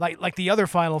like the other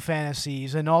Final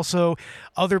Fantasies and also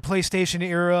other PlayStation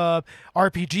era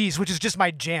RPGs, which is just my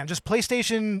jam. Just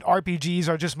PlayStation RPGs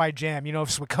are just my jam.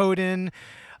 Suikoden,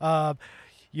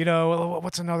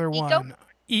 what's another one?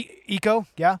 Eco,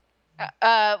 yeah.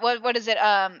 What is it?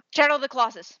 Shadow of the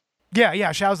Colossus.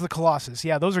 Yeah, Shadows of the Colossus.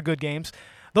 Yeah, those are good games.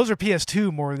 Those are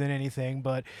PS2 more than anything,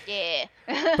 but yeah.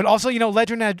 But also,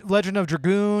 Legend of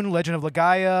Dragoon, Legend of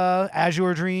Legaia,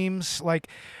 Azure Dreams,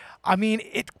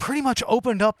 it pretty much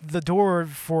opened up the door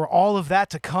for all of that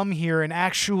to come here and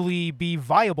actually be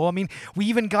viable. We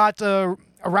even got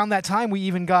around that time we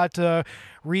even got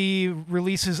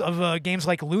re-releases of games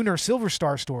like Lunar Silver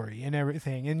Star Story and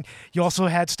everything, and you also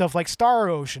had stuff like Star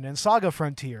Ocean and Saga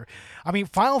Frontier.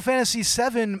 Final Fantasy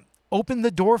VII opened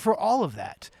the door for all of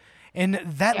that. And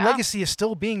that legacy is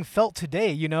still being felt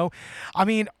today, I'm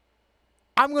going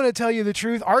to tell you the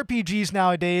truth. RPGs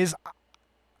nowadays,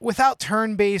 without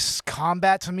turn-based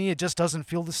combat, to me, it just doesn't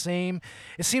feel the same.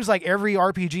 It seems like every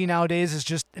RPG nowadays is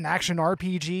just an action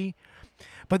RPG.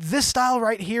 But this style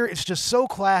right here, it's just so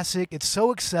classic. It's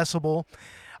so accessible.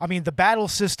 The battle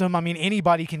system,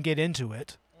 anybody can get into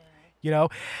it,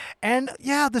 And,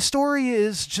 the story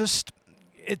is just,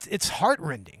 it's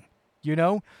heart-rending,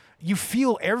 You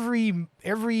feel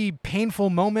every painful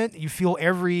moment. You feel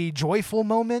every joyful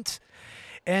moment.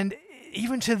 And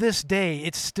even to this day,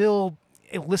 it still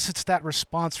elicits that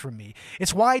response from me.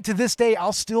 It's why to this day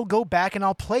I'll still go back and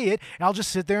I'll play it and I'll just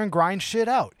sit there and grind shit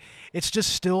out. It's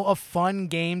just still a fun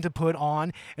game to put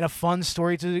on and a fun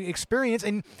story to experience,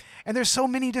 and there's so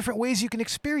many different ways you can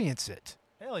experience it.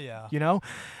 Hell yeah. You know?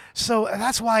 So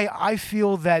that's why I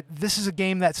feel that this is a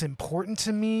game that's important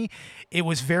to me. It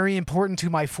was very important to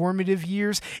my formative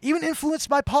years, even influenced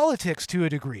by politics to a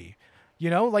degree. You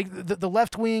know, like the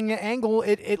left-wing angle,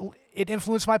 it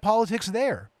influenced my politics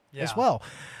there as well.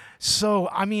 So,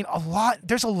 I mean,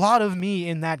 there's a lot of me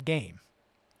in that game.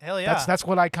 Hell yeah. That's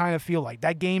what I kind of feel like.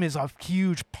 That game is a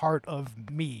huge part of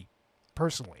me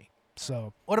personally.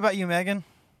 So, What about you, Megan?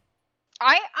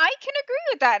 I can agree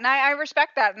with that, and I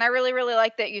respect that, and I really, really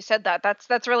like that you said that.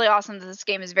 That's really awesome that this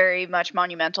game is very much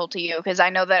monumental to you, because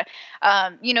I know that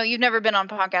you've never been on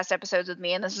podcast episodes with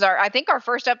me, and this is I think our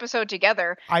first episode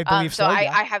together. I believe so.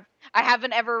 Yeah. I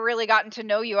haven't ever really gotten to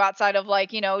know you outside of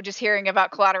just hearing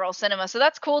about Collateral Cinema. So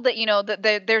that's cool that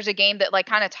that there's a game that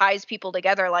kind of ties people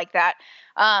together like that.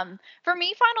 For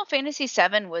me, Final Fantasy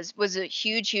VII was a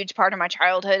huge part of my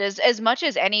childhood, as much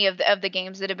as any of the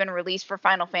games that have been released for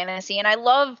Final Fantasy, and I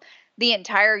love the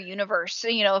entire universe,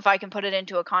 if I can put it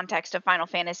into a context of Final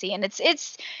Fantasy. And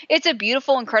it's a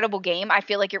beautiful, incredible game. I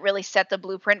feel like it really set the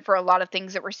blueprint for a lot of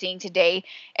things that we're seeing today.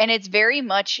 And it's very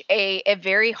much a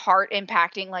very heart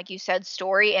impacting, like you said,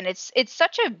 story. And it's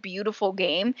such a beautiful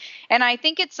game. And I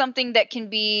think it's something that can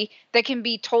be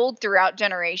told throughout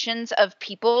generations of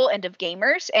people and of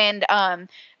gamers. And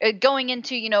going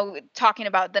into, talking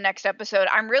about the next episode,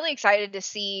 I'm really excited to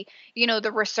see,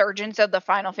 the resurgence of the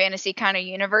Final Fantasy kind of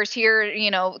universe here,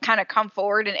 kind of come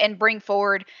forward and bring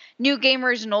forward new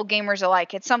gamers and old gamers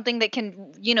alike. It's something that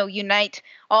can, unite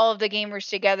all of the gamers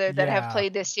together that have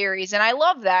played this series. And I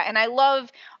love that. And I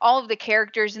love all of the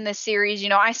characters in this series.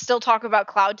 I still talk about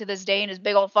Cloud to this day and his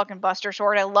big old fucking Buster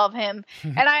Sword. I love him.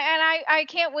 and I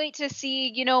can't wait to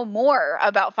see, more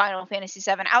about Final Fantasy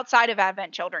VII outside of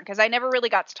Advent Children, because I never really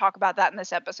got to talk about that in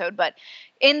this episode. But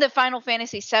in the Final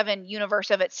Fantasy VII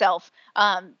universe of itself,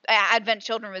 Advent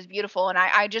Children was beautiful. And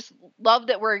I just love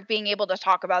that we're being able to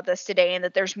talk about this today and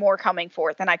that there's more coming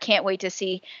forth. And I can't wait to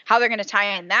see how they're going to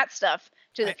tie in that stuff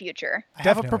to the future. I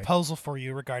have a Definitely. proposal for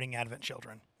you regarding Advent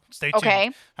Children. Stay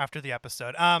tuned after the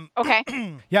episode. Okay.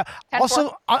 Yeah. 10-4.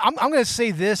 Also, I'm going to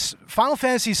say this: Final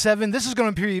Fantasy VII. This is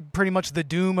going to be pretty much the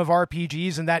doom of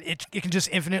RPGs, in that it can just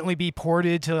infinitely be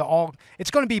ported to all.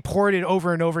 It's going to be ported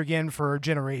over and over again for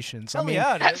generations. Hell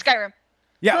yeah, it is. Skyrim.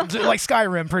 Yeah, like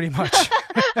Skyrim, pretty much.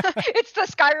 It's the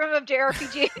Skyrim of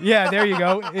JRPG. Yeah, there you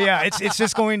go. Yeah, it's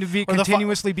just going to be Or the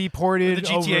continuously be ported. The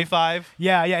GTA over. 5.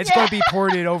 Yeah, it's going to be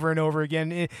ported over and over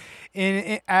again,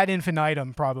 in ad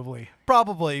infinitum, probably.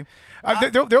 Probably.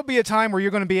 There'll be a time where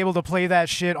you're going to be able to play that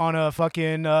shit on a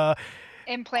fucking.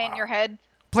 Implant in your head.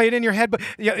 Play it in your head, but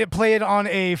play it on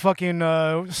a fucking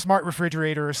smart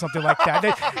refrigerator or something like that.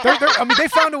 They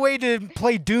found a way to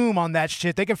play Doom on that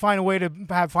shit. They can find a way to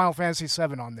have Final Fantasy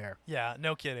VII on there. Yeah,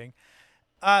 no kidding.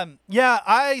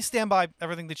 I stand by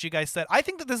everything that you guys said. I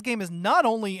think that this game is not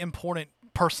only important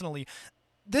personally,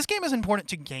 this game is important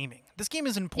to gaming. This game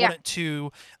is important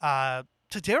to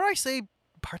dare I say,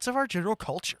 parts of our general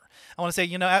culture. I want to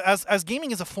say, as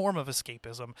gaming is a form of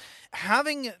escapism,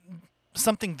 having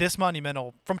something this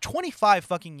monumental from 25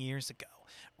 fucking years ago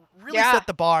really set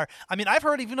the bar. I mean, I've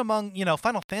heard even among,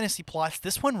 Final Fantasy plots,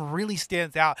 this one really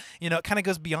stands out. It kind of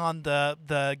goes beyond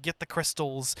the get the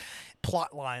crystals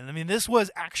plot line. I mean, this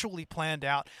was actually planned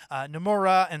out.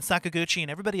 Nomura and Sakaguchi and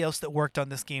everybody else that worked on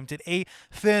this game did a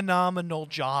phenomenal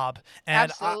job.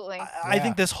 And Absolutely. I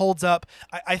think this holds up.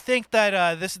 I think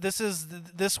that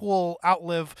this will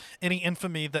outlive any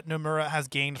infamy that Nomura has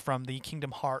gained from the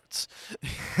Kingdom Hearts.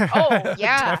 Oh,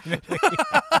 yeah.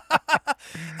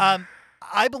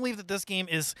 I believe that this game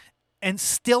is and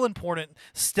still important,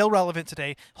 still relevant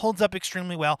today, holds up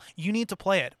extremely well. You need to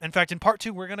play it. In fact, in part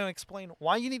 2, we're going to explain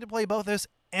why you need to play both this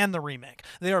and the remake.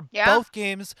 They are both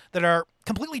games that are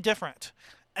completely different,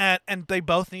 and they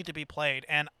both need to be played.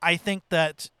 And I think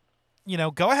that,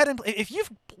 go ahead and if you've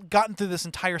gotten through this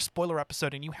entire spoiler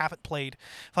episode and you haven't played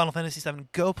Final Fantasy VII,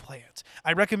 go play it.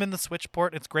 I recommend the Switch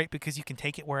port. It's great because you can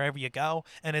take it wherever you go,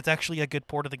 and it's actually a good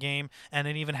port of the game. And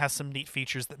it even has some neat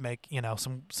features that make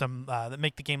that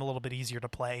make the game a little bit easier to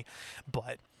play.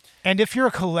 And if you're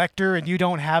a collector and you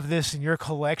don't have this in your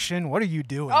collection, what are you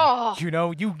doing? Oh,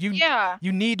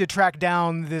 you need to track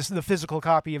down the physical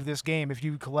copy of this game if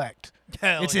you collect.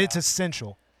 It's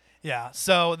essential. Yeah,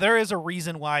 so there is a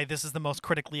reason why this is the most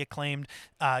critically acclaimed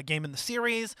game in the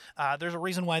series. There's a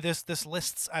reason why this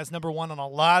lists as number 1 on a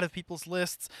lot of people's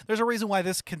lists. There's a reason why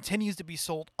this continues to be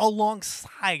sold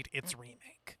alongside its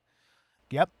remake.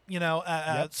 Yep.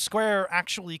 Yep. Square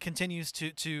actually continues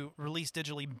to release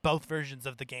digitally both versions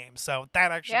of the game. So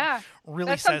that actually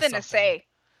really That's says something to say.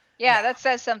 Yeah, Yeah. that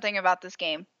says something about this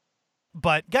game.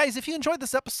 But guys, if you enjoyed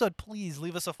this episode, please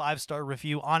leave us a 5-star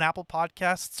review on Apple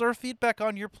Podcasts or feedback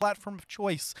on your platform of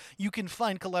choice. You can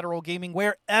find Collateral Gaming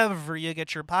wherever you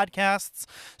get your podcasts.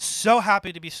 So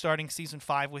happy to be starting season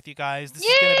 5 with you guys. This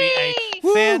is going to be a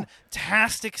Yay!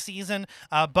 fantastic season.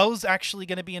 Bo's actually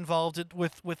going to be involved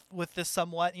with this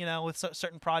somewhat, with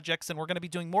certain projects, and we're going to be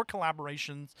doing more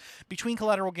collaborations between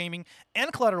Collateral Gaming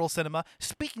and Collateral Cinema.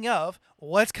 Speaking of,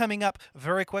 what's coming up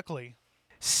very quickly?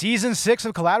 Season 6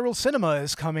 of Collateral Cinema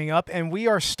is coming up, and we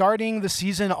are starting the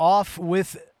season off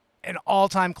with an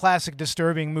all-time classic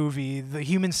disturbing movie, The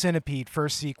Human Centipede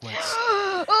first sequence.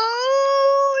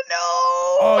 Oh no!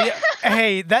 Oh yeah.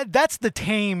 Hey, that's the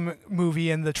tame movie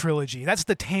in the trilogy. That's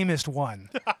the tamest one,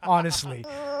 honestly.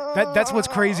 That's what's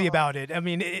crazy about it. I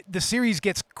mean, the series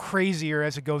gets crazier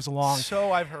as it goes along.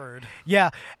 So I've heard.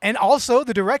 Yeah, and also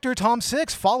the director Tom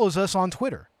Six follows us on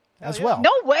Twitter as well.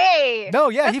 No way! No,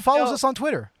 yeah, he That's follows dope. us on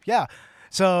Twitter. Yeah.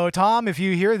 So Tom, if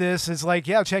you hear this, it's like,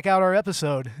 yeah, check out our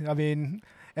episode. I mean,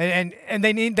 and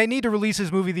they need to release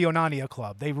his movie, The Onania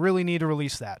Club. They really need to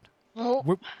release that.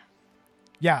 Oh.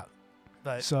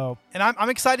 But So and I'm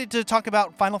excited to talk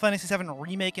about Final Fantasy VII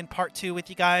Remake in Part 2 with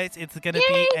you guys. It's going to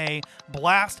be a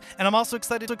blast. And I'm also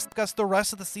excited to discuss the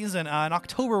rest of the season. In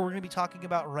October, we're going to be talking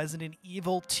about Resident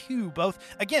Evil 2, both,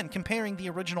 again, comparing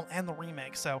the original and the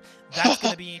remake. So that's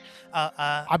going to be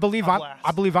I believe a I'm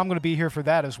blast. going to be here for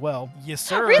that as well. Yes,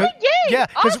 sir. Really? Yay! Yeah,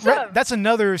 because Awesome. that's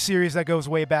another series that goes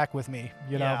way back with me.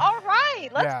 You know. Yeah. All right,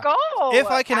 let's Yeah. go. If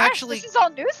I can Gosh, actually- this is all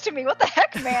news to me. What the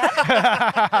heck, man?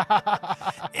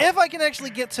 If I can actually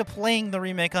get to playing the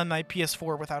remake on my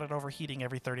PS4 without it overheating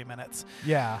every 30 minutes.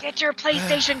 Yeah. Get your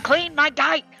PlayStation clean, my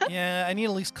guy. Yeah, I need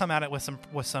to at least come at it with some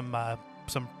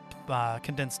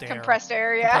condensed air. Compressed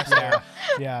air, yeah. Compressed air.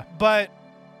 Yeah. But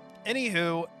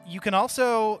anywho, you can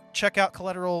also check out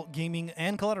Collateral Gaming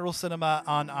and Collateral Cinema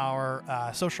on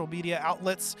our social media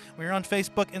outlets. We're on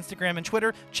Facebook, Instagram, and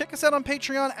Twitter. Check us out on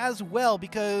Patreon as well,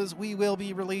 because we will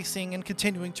be releasing and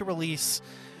continuing to release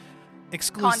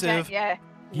exclusive Content, yeah.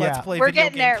 Let's Yeah. Play We're video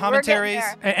getting game there. We're getting commentaries.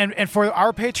 there. And for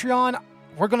our Patreon,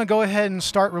 we're going to go ahead and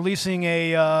start releasing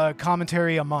a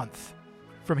commentary a month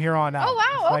from here on out. Oh,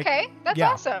 wow. Like, Okay. That's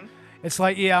yeah. awesome. It's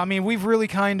like, yeah, I mean, we've really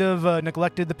kind of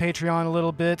neglected the Patreon a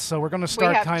little bit, so we're going to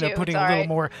start have kind of to. putting It's a little alright.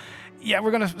 more. Yeah,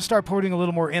 we're going to start putting a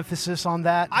little more emphasis on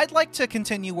that. I'd like to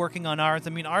continue working on ours. I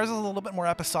mean, ours is a little bit more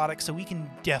episodic, so we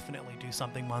can definitely do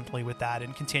something monthly with that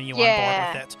and continue on Yeah.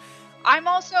 board with it. I'm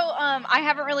also, I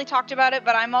haven't really talked about it,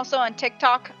 but I'm also on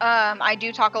TikTok. I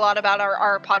do talk a lot about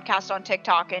our podcast on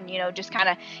TikTok and, just kind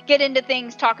of get into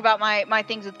things, talk about my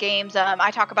things with games.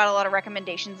 I talk about a lot of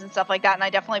recommendations and stuff like that, and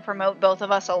I definitely promote both of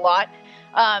us a lot.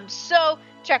 So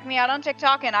check me out on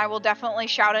TikTok, and I will definitely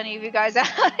shout any of you guys out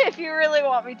if you really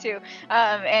want me to.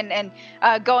 And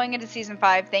going into season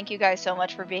 5, thank you guys so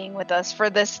much for being with us for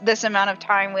this amount of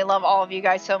time. We love all of you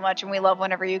guys so much, and we love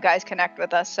whenever you guys connect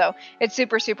with us. So it's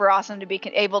super, super awesome to be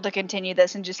able to continue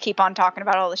this and just keep on talking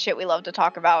about all the shit we love to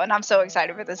talk about. And I'm so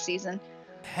excited for this season.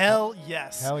 Hell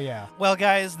yes. Hell yeah. Well,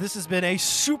 guys, this has been a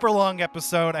super long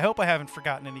episode. I hope I haven't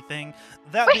forgotten anything.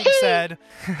 That being Whee! said,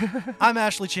 I'm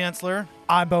Ashley Chancellor.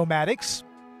 I'm Bo Maddox.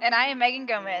 And I am Megan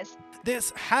Gomez.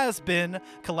 This has been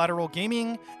Collateral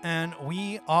Gaming, and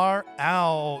we are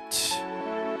out.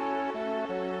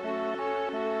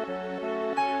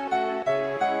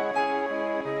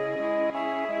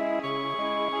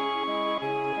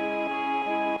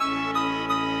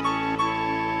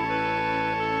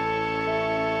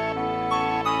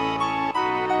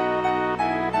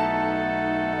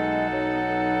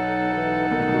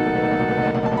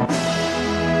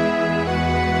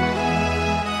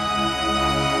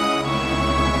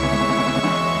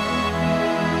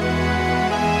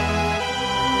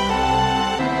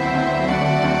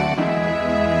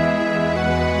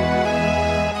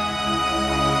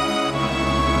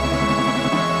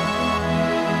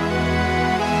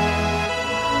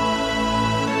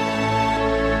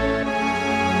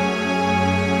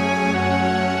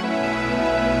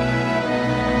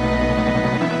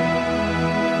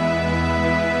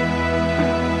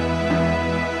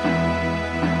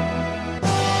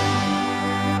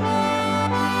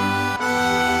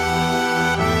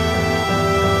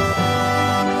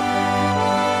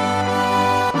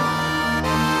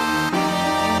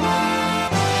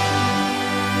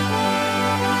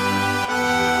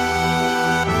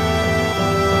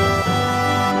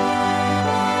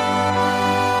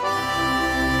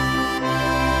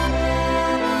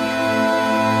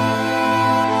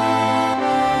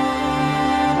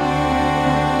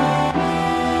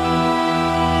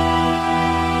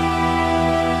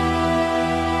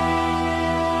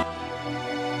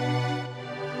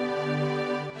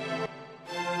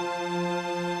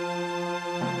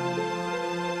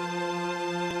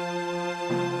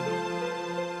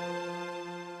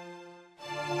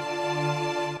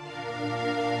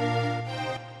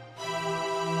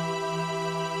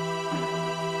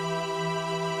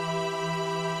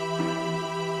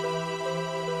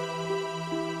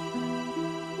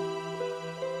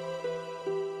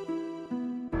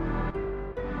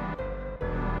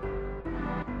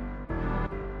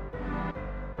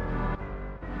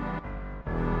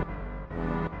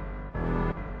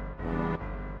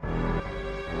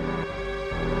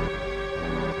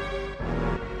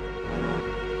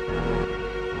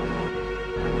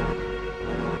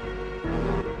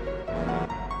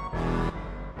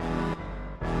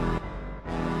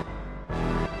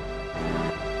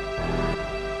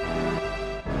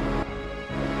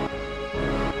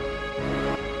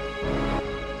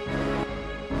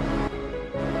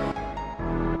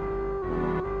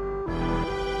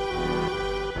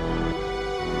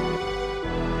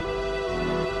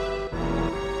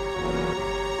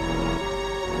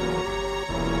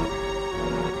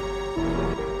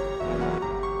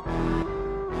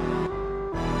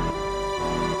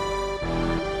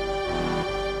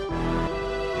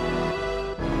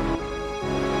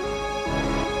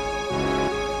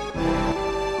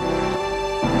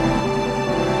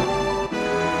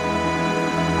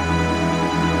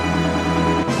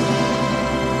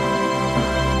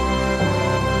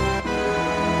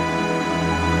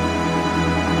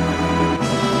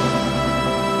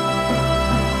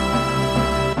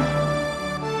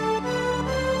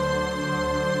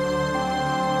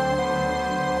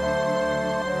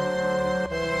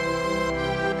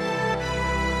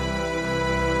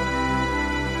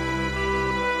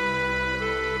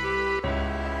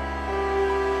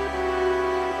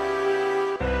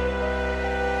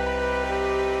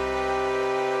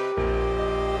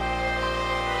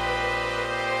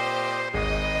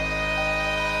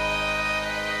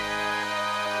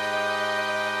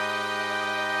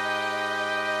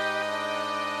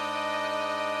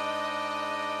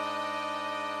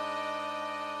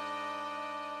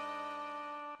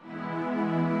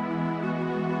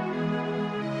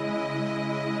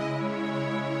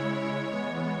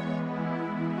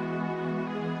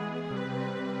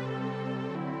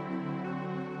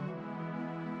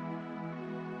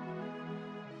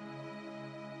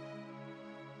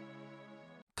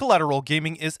 Collateral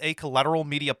Gaming is a Collateral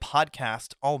Media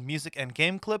podcast. All music and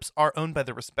game clips are owned by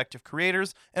their respective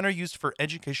creators and are used for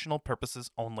educational purposes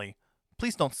only.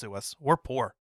 Please don't sue us. We're poor.